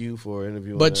thank you for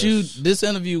interviewing. But us. this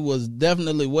interview was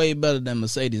definitely way better than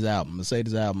Mercedes' album.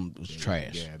 Mercedes' album was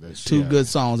trash. Yeah, that's 2 good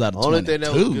songs out of 20. Only thing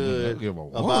that was Two. good Give a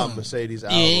about one. Mercedes' You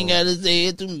album ain't gotta say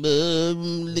it to me.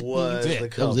 was the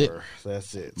That was it. cover.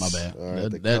 That's it. My bad. All right,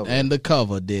 the That- cover. and the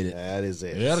cover did it. That is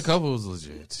it. Yeah, the cover was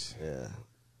legit. Yeah.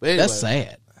 But anyway, That's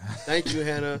sad. thank you,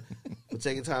 Hannah, for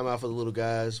taking time out for the little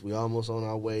guys. We almost on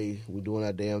our way. We're doing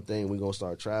our damn thing. We're gonna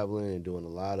start traveling and doing a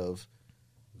lot of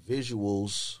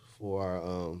visuals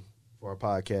for our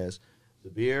podcast. The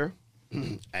beer,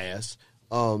 ass.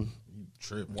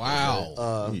 Tripping.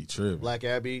 Wow. He tripping. Black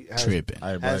Abbey has, Tripping.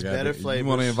 All right, has Black better Abbey, flavors. You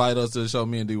want to invite us to the show?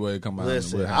 Me and D-Wade come out.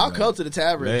 Listen, I'll come to the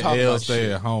tavern and Let talk L about stay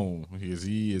shit. at home because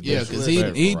he is Yeah, because he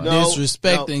disrespectful, right?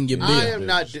 disrespecting your I beer. am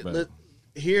not. Disrespectful.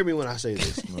 Hear me when I say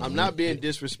this. I'm not being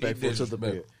disrespectful to the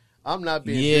beer. I'm not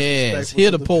being Yes, disrespectful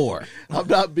here to to the pour. I'm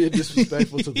not being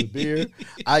disrespectful to the beer.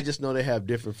 I just know they have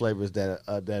different flavors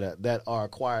that are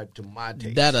acquired to my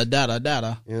taste. Data.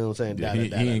 You know what I'm saying? Yeah,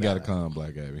 he ain't got to come,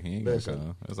 Black Abbey. He ain't got to Listen.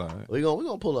 come. That's all right. We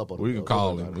gonna pull up on We him, can though.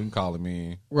 call Don't him. worry We can call him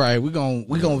in. Right, we gonna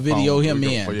video Phone- him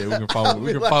we in. can- Yeah, we can phone.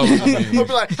 We can Like- phone him We'll in.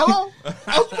 be like, hello?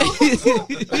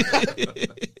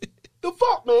 The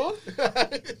fuck, man?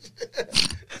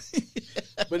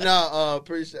 But no,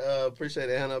 appreciate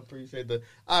it, Hannah.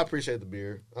 I appreciate the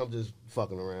beer. I'm just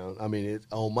fucking around. I mean, it's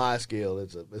on my scale.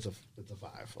 It's a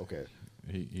 5. Okay,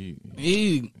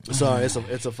 He sorry, it's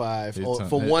a 5. It's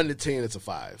From a- 1 to 10, it's a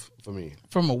 5 for me.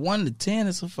 from a 1 to 10,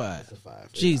 it's a 5. It's a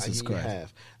 5. Jesus I give you Christ.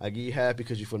 half. I give you half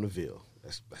because you're from the Ville.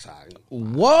 That's how.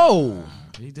 Whoa.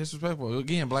 He disrespectful.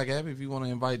 Again, Black Abbey, if you want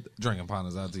to invite drinking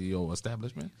partners out to your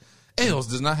establishment, Els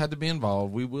does not have to be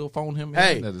involved. We will phone him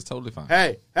Hey. in. That is totally fine.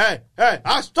 Hey!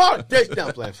 I started this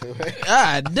down playing.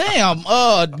 God damn.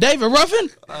 David Ruffin?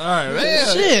 All right,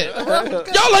 man. Shit.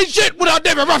 Y'all ain't shit without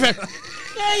David Ruffin.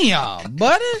 Damn,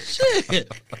 buddy.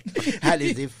 Shit. How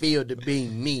does it feel to be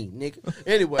me, nigga?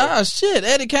 Anyway, Oh, shit.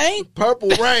 Eddie Kane? Purple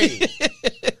Rain.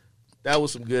 That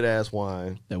was some good ass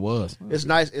wine. That was. It's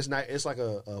nice. It's nice. It's like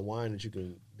a wine that you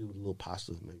can do with a little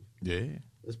pasta, maybe. Yeah.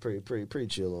 It's pretty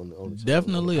chill on the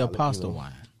Definitely on a the palate, pasta you know?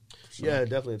 wine. Yeah,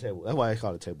 definitely a table. That's why I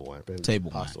call it table wine.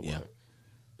 Table pasta wine, yeah.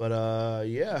 But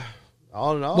yeah,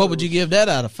 all in all, What would you give that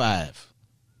out of 5?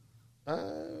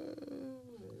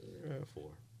 4.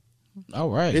 All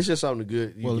right. It's just something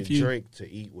good you Well, can if you- drink to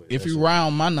eat with. If That's you it.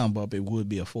 round my number up, it would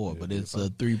be a 4, but it's a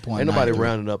 3.9. Ain't nobody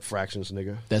rounding up fractions,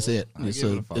 nigga. That's it. I It's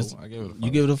give a, it a 4. it's- I give it a 4.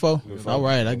 you give it a 4? All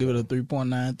right, I give it a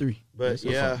 3.93. But It's a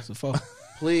yeah. 4. It's a 4.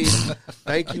 Please,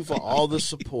 thank you for all the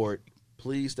support.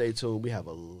 Please stay tuned. We have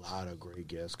a lot of great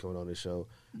guests coming on this show.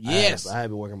 Yes. I have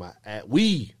been working my ass. I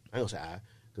ain't gonna say I,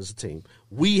 because it's a team.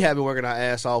 We have been working our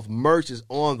ass off. Merch is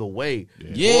on the way.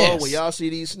 Yes. Boy, when y'all see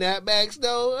these snapbacks,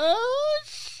 though, oh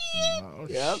shit!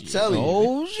 Yeah, I'm telling you,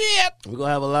 Oh, shit. we're gonna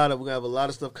have a lot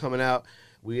of stuff coming out.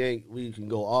 We can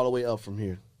go all the way up from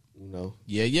here. You know,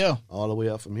 Yeah. all the way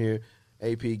up from here.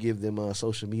 AP, give them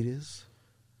social medias.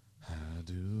 How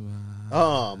do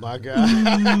Oh my God.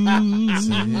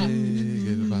 Say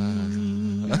goodbye.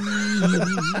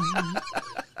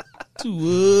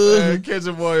 Catch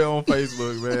your boy on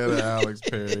Facebook, man. Alex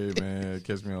Perry, man.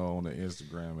 Catch me on the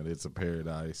Instagram at It's a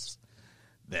Paradise.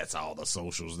 That's all the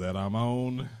socials that I'm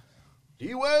on.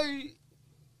 D-Way.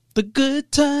 The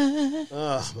good time.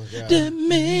 Oh my God. The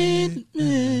man.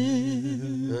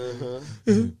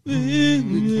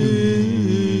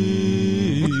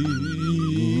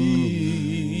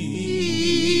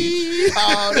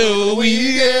 All the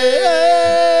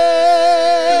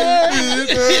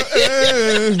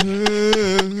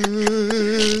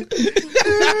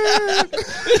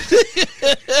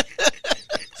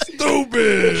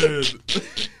Stupid.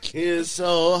 It's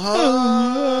so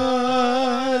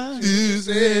hard to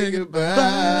say goodbye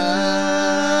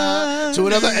to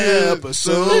another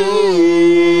episode.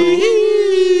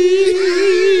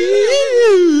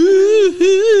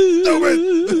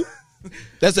 Stupid.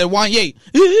 That's at Wanye.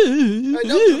 Hey, don't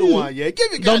do the one yet.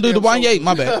 Give it. Don't do the Wanye.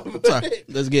 My bad. Sorry.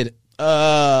 Let's get it.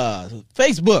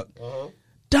 Facebook.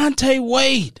 Dante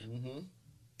Wade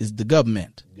is the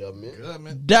government.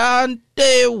 Government.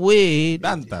 Dante Wade.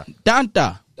 Danta.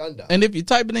 Danta. Dunda. And if you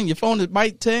type it in your phone, it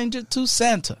might change it to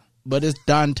Santa, but it's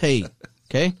Dante.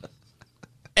 Okay.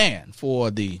 And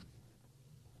for the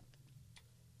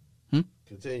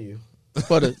Continue.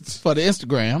 for the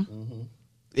Instagram,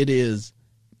 it is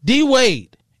D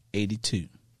Wade 82.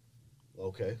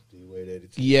 Okay. D-Wade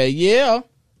 82. Yeah. All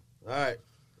right.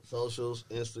 Socials,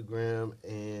 Instagram,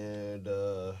 and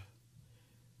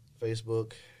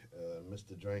Facebook.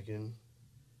 Mr. Drinking.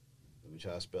 Let me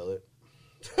try to spell it.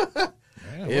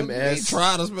 MS.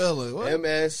 Try to spell it. What?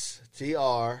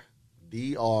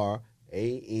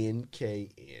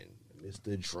 MSTRDRANKN.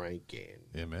 Mr. Drinking.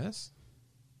 MS?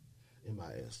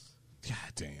 MIS. God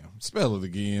damn. Spell it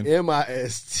again.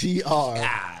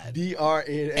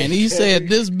 MISTRDRN. And he said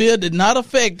this bill did not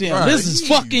affect him. Right. This is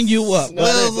fucking you up. No,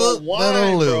 the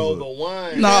wine, bro. The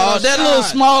wine. No, that little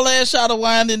small ass shot of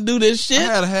wine didn't do this I shit.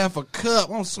 had a half a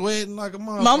cup. I'm sweating like a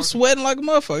motherfucker. I'm sweating like a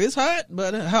motherfucker. It's hot,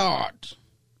 but it's hard.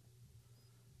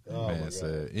 Oh, my Man God.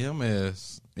 said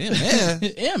MS. MS.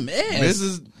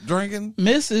 Mrs. Drinking.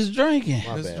 Mrs. Drinking.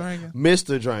 My Mrs. bad. Drinking.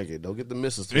 Mr. Drinking. Don't get the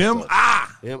Mrs. M.I.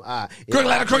 M.I. Crooked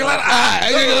letter,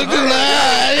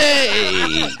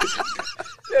 Hey.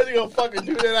 You gonna fucking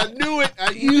do that? I knew it.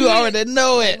 You already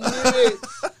know it. it.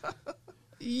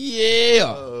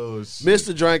 Yeah. Oh, shit.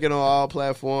 Mr. Drinking on all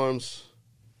platforms.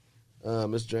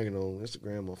 Mr. Drinking on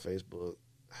Instagram, on Facebook.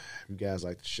 If you guys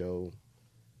like the show,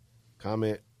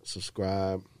 comment,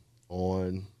 subscribe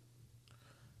on.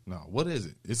 No, what is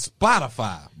it? It's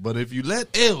Spotify. But if you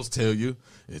let Els tell you,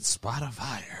 it's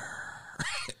Spotify.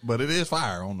 But it is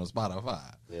fire on the Spotify.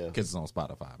 Yeah. Catch us on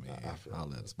Spotify, man. I feel I'll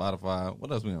let Spotify.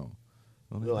 What else we on?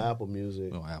 We're on Apple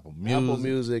Music. We on Apple Music. Apple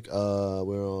Music.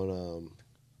 We're on.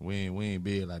 We ain't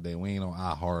big like that. We ain't on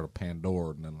iHeart or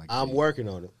Pandora or nothing like that. I'm working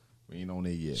on it. We ain't on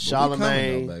it yet. But Charlamagne. we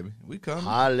coming, though, baby. We coming.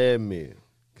 Holla at me.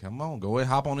 Come on, go ahead,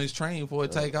 hop on this train before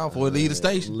it take off, before it leave the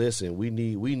station. Listen, we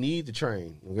need the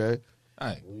train. Okay,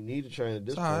 Hey, we need the train at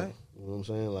this It's point. all right. You know what I'm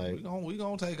saying? Like, we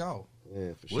gonna take off.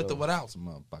 yeah, for sure. With or without some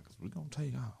motherfuckers. We gonna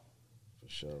take off. For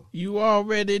sure. You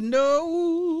already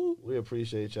know. We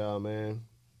appreciate y'all, man.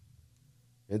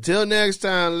 Until next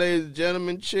time, ladies and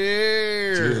gentlemen,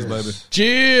 cheers. Cheers, baby.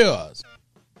 Cheers.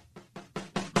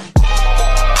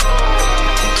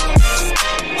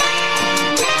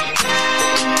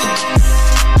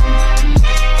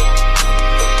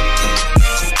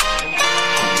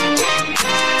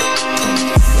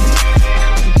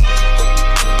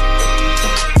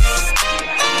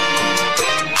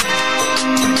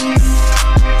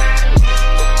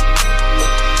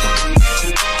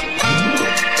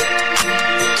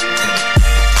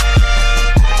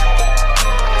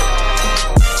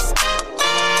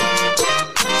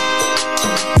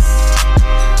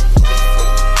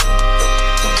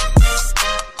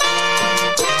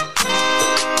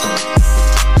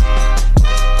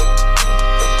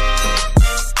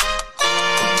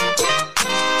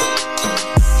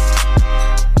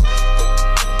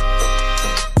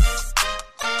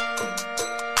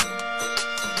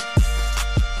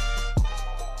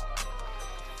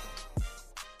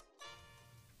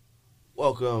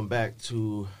 Welcome back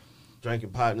to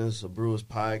Drinking Partners, a Brewers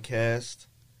podcast.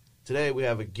 Today we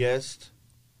have a guest.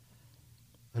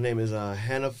 Her name is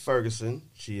Hannah Ferguson.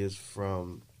 She is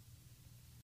from